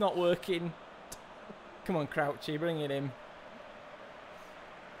 It's not working. Come on, Crouchy, bring it in.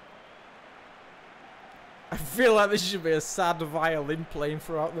 I feel like this should be a sad violin playing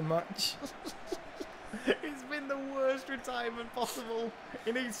throughout the match. It's been the worst retirement possible.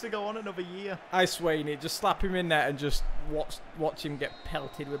 He needs to go on another year. I swear you need just slap him in there and just watch him get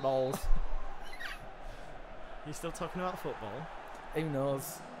pelted with balls. You still talking about football? Who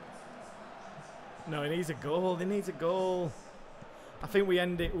knows? No, he needs a goal. He needs a goal. I think we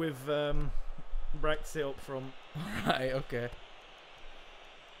end it with Brexit up front. Right, okay.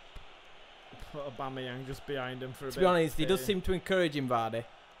 Put Aubameyang just behind him for a bit. To be honest, he does seem to encourage him, Vardy.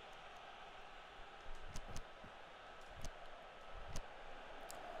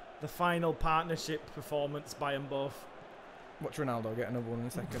 The final partnership performance by them both. Watch Ronaldo get another one in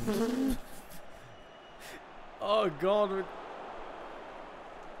a second. Oh, God.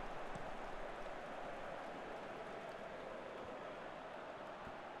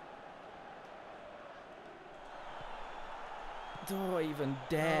 Don't even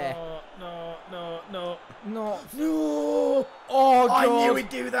dare. No. No. No. Oh, God. I knew he'd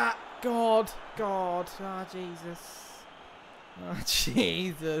do that. God. Ah, Jesus. Oh,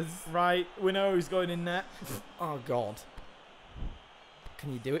 Jesus. Right, we know who's going in net. Oh, God.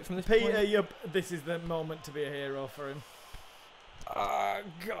 Can you do it from this Peter, point? this is the moment to be a hero for him. Oh,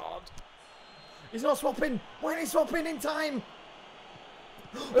 God. He's not swapping. Why ain't he swapping in time?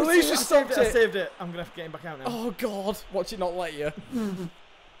 At least you stopped I it. saved it. I'm going to have to get him back out now. Oh, God. Watch it not let you.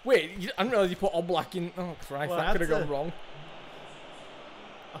 Wait, I didn't realise you put Oblak in. Oh, Christ, Well, that could have that's gone wrong.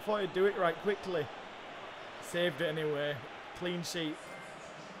 I thought he'd do it right quickly. Saved it anyway. Clean sheet.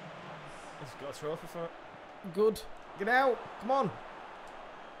 He's got a trophy for it. Good. Get out. Come on.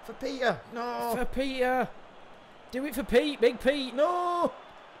 For Peter. No. For Peter. Do it for Pete. Big Pete. No.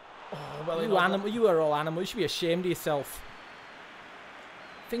 Oh, well, You animal. You are all animals. You should be ashamed of yourself.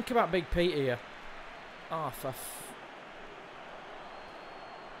 Think about Big Pete here. Oh, for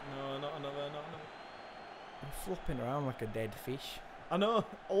No, not another. I'm flopping around like a dead fish. I know.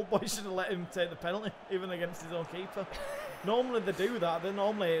 Old boy should have let him take the penalty, even against his own keeper. Normally they do that. They're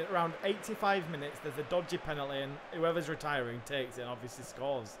normally around 85 minutes. There's a dodgy penalty, and whoever's retiring takes it and obviously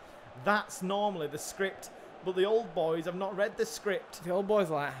scores. That's normally the script. But the old boys have not read the script. The old boy's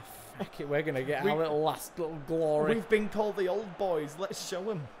like, fuck it, we're gonna get our last little glory. We've been called the old boys. Let's show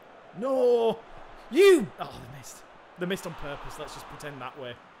them. No. You. Oh, they missed. They missed on purpose. Let's just pretend that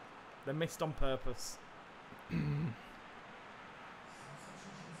way. They missed on purpose.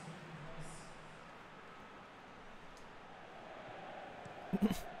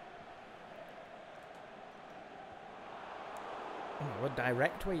 Oh, what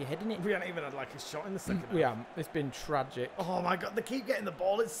direct where you heading it? We haven't even had like a shot in the second half. We haven't. It's been tragic. Oh my god, they keep getting the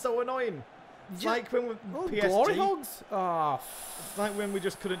ball. It's so annoying. It's like when we PSG. Glory hogs. Oh, It's like when we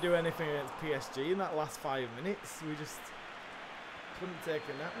just couldn't do anything against PSG in that last 5 minutes. We just couldn't take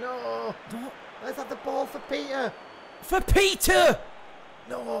it out. No. Let's have the ball for Peter. for Peter.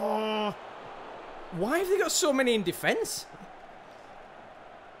 No. Why have they got so many in defence?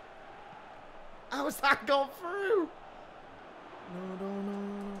 How's that gone through?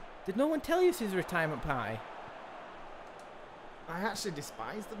 No. Did no one tell you this is a retirement party? I actually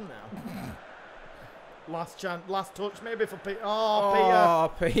despise them now. Last chance, last touch maybe for Peter.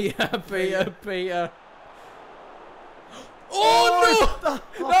 Oh, Peter. Oh, no!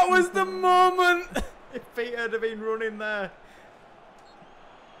 That was the moment! If Peter had been running there.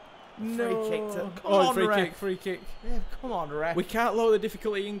 No. Free kick to, come on, ref. free kick. Yeah, come on, ref. We can't lower the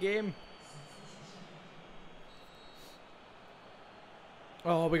difficulty in game.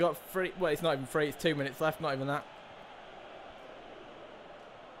 Oh, we got free. Well, it's not even free. It's 2 minutes left. Not even that.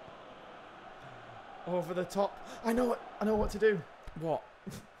 Over the top. I know what to do. What?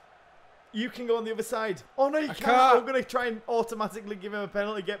 You can go on the other side. Oh no, you can't. I'm gonna try and automatically give him a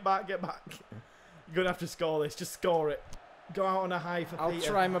penalty. Get back. You're gonna have to score this. Just score it. Go out on a high for Peter. I'll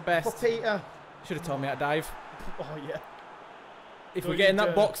try my best. For Peter. Should have told me how to dive. Oh yeah. If we get in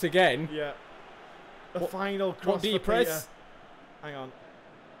that box again. Yeah. The final cross. What do you for press? Peter. Hang on.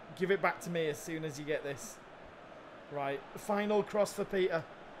 Give it back to me as soon as you get this. Right. Final cross for Peter.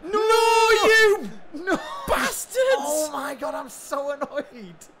 No, you bastards! Oh my god, I'm so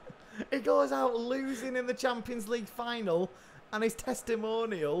annoyed. He goes out losing in the Champions League final, and his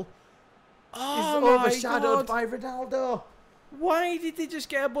testimonial is overshadowed by Ronaldo. Why did they just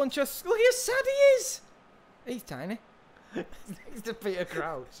get a bunch of... Look how sad he is! He's tiny. Next to Peter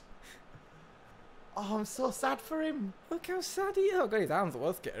Crouch. Oh, I'm so sad for him. Look how sad he is. Oh god, his arms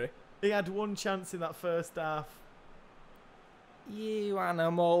were scary. He had one chance in that first half. You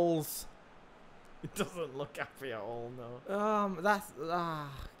animals. It doesn't look happy at all, no. That's...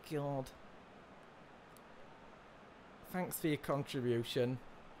 God. Thanks for your contribution.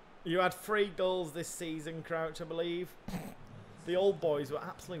 You had 3 goals this season, Crouch, I believe. The old boys were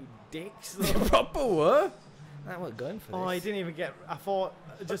absolute dicks. They proper were. I wasn't going for this. Oh, he didn't even get... I thought...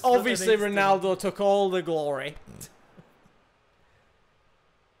 just Obviously, Ronaldo took all the glory.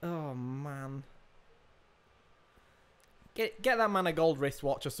 Oh, man. Get that man a gold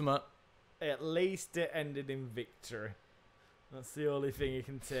wristwatch or something. At least it ended in victory. That's the only thing you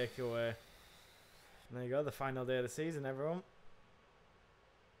can take away. And there you go, the final day of the season, everyone.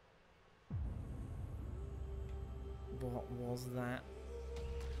 What was that?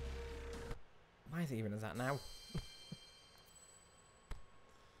 Why is it even as that now?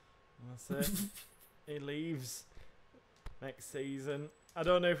 That's it. He leaves next season. I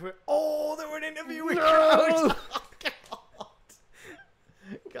don't know if we're... Oh, there were an interview with Crouch!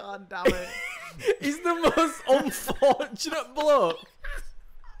 God damn it. He's the most unfortunate bloke.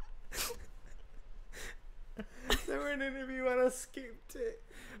 There were an interview and I skipped it.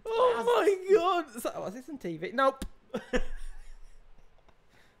 Oh my god. Was this on TV? Nope.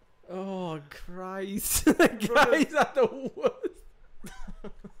 Oh Christ. The guys are the worst.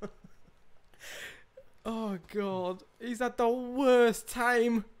 Oh god. He's had the worst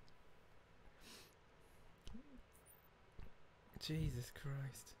time. Jesus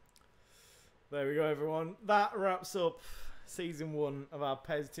Christ. There we go, everyone. That wraps up season 1 of our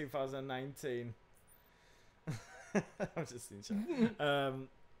PES 2019. I'm just in shock.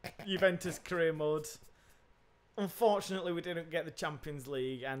 Juventus career mode. Unfortunately, we didn't get the Champions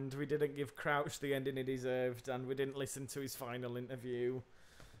League, and we didn't give Crouch the ending he deserved, and we didn't listen to his final interview.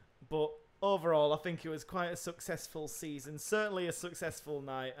 But overall, I think it was quite a successful season. Certainly a successful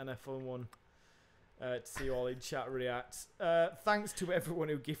night and a fun one. To see you all in chat react. Thanks to everyone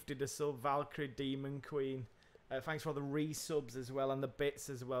who gifted a sub. Valkyrie, Demon Queen. Thanks for all the resubs as well and the bits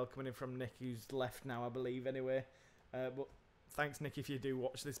as well coming in from Nick, who's left now, I believe, anyway. But thanks, Nick, if you do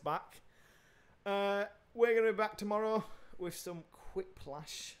watch this back. We're going to be back tomorrow with some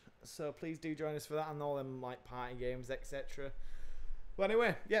Quiplash. So please do join us for that and all them like party games, etc. Well,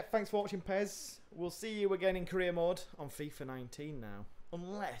 anyway, yeah, thanks for watching PES. We'll see you again in career mode on FIFA 19 now.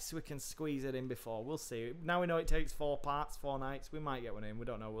 Unless we can squeeze it in before. We'll see. Now we know it takes 4 parts, 4 nights. We might get one in. We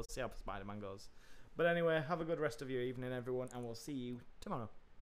don't know. We'll see how Spider-Man goes. But anyway, have a good rest of your evening, everyone. And we'll see you tomorrow.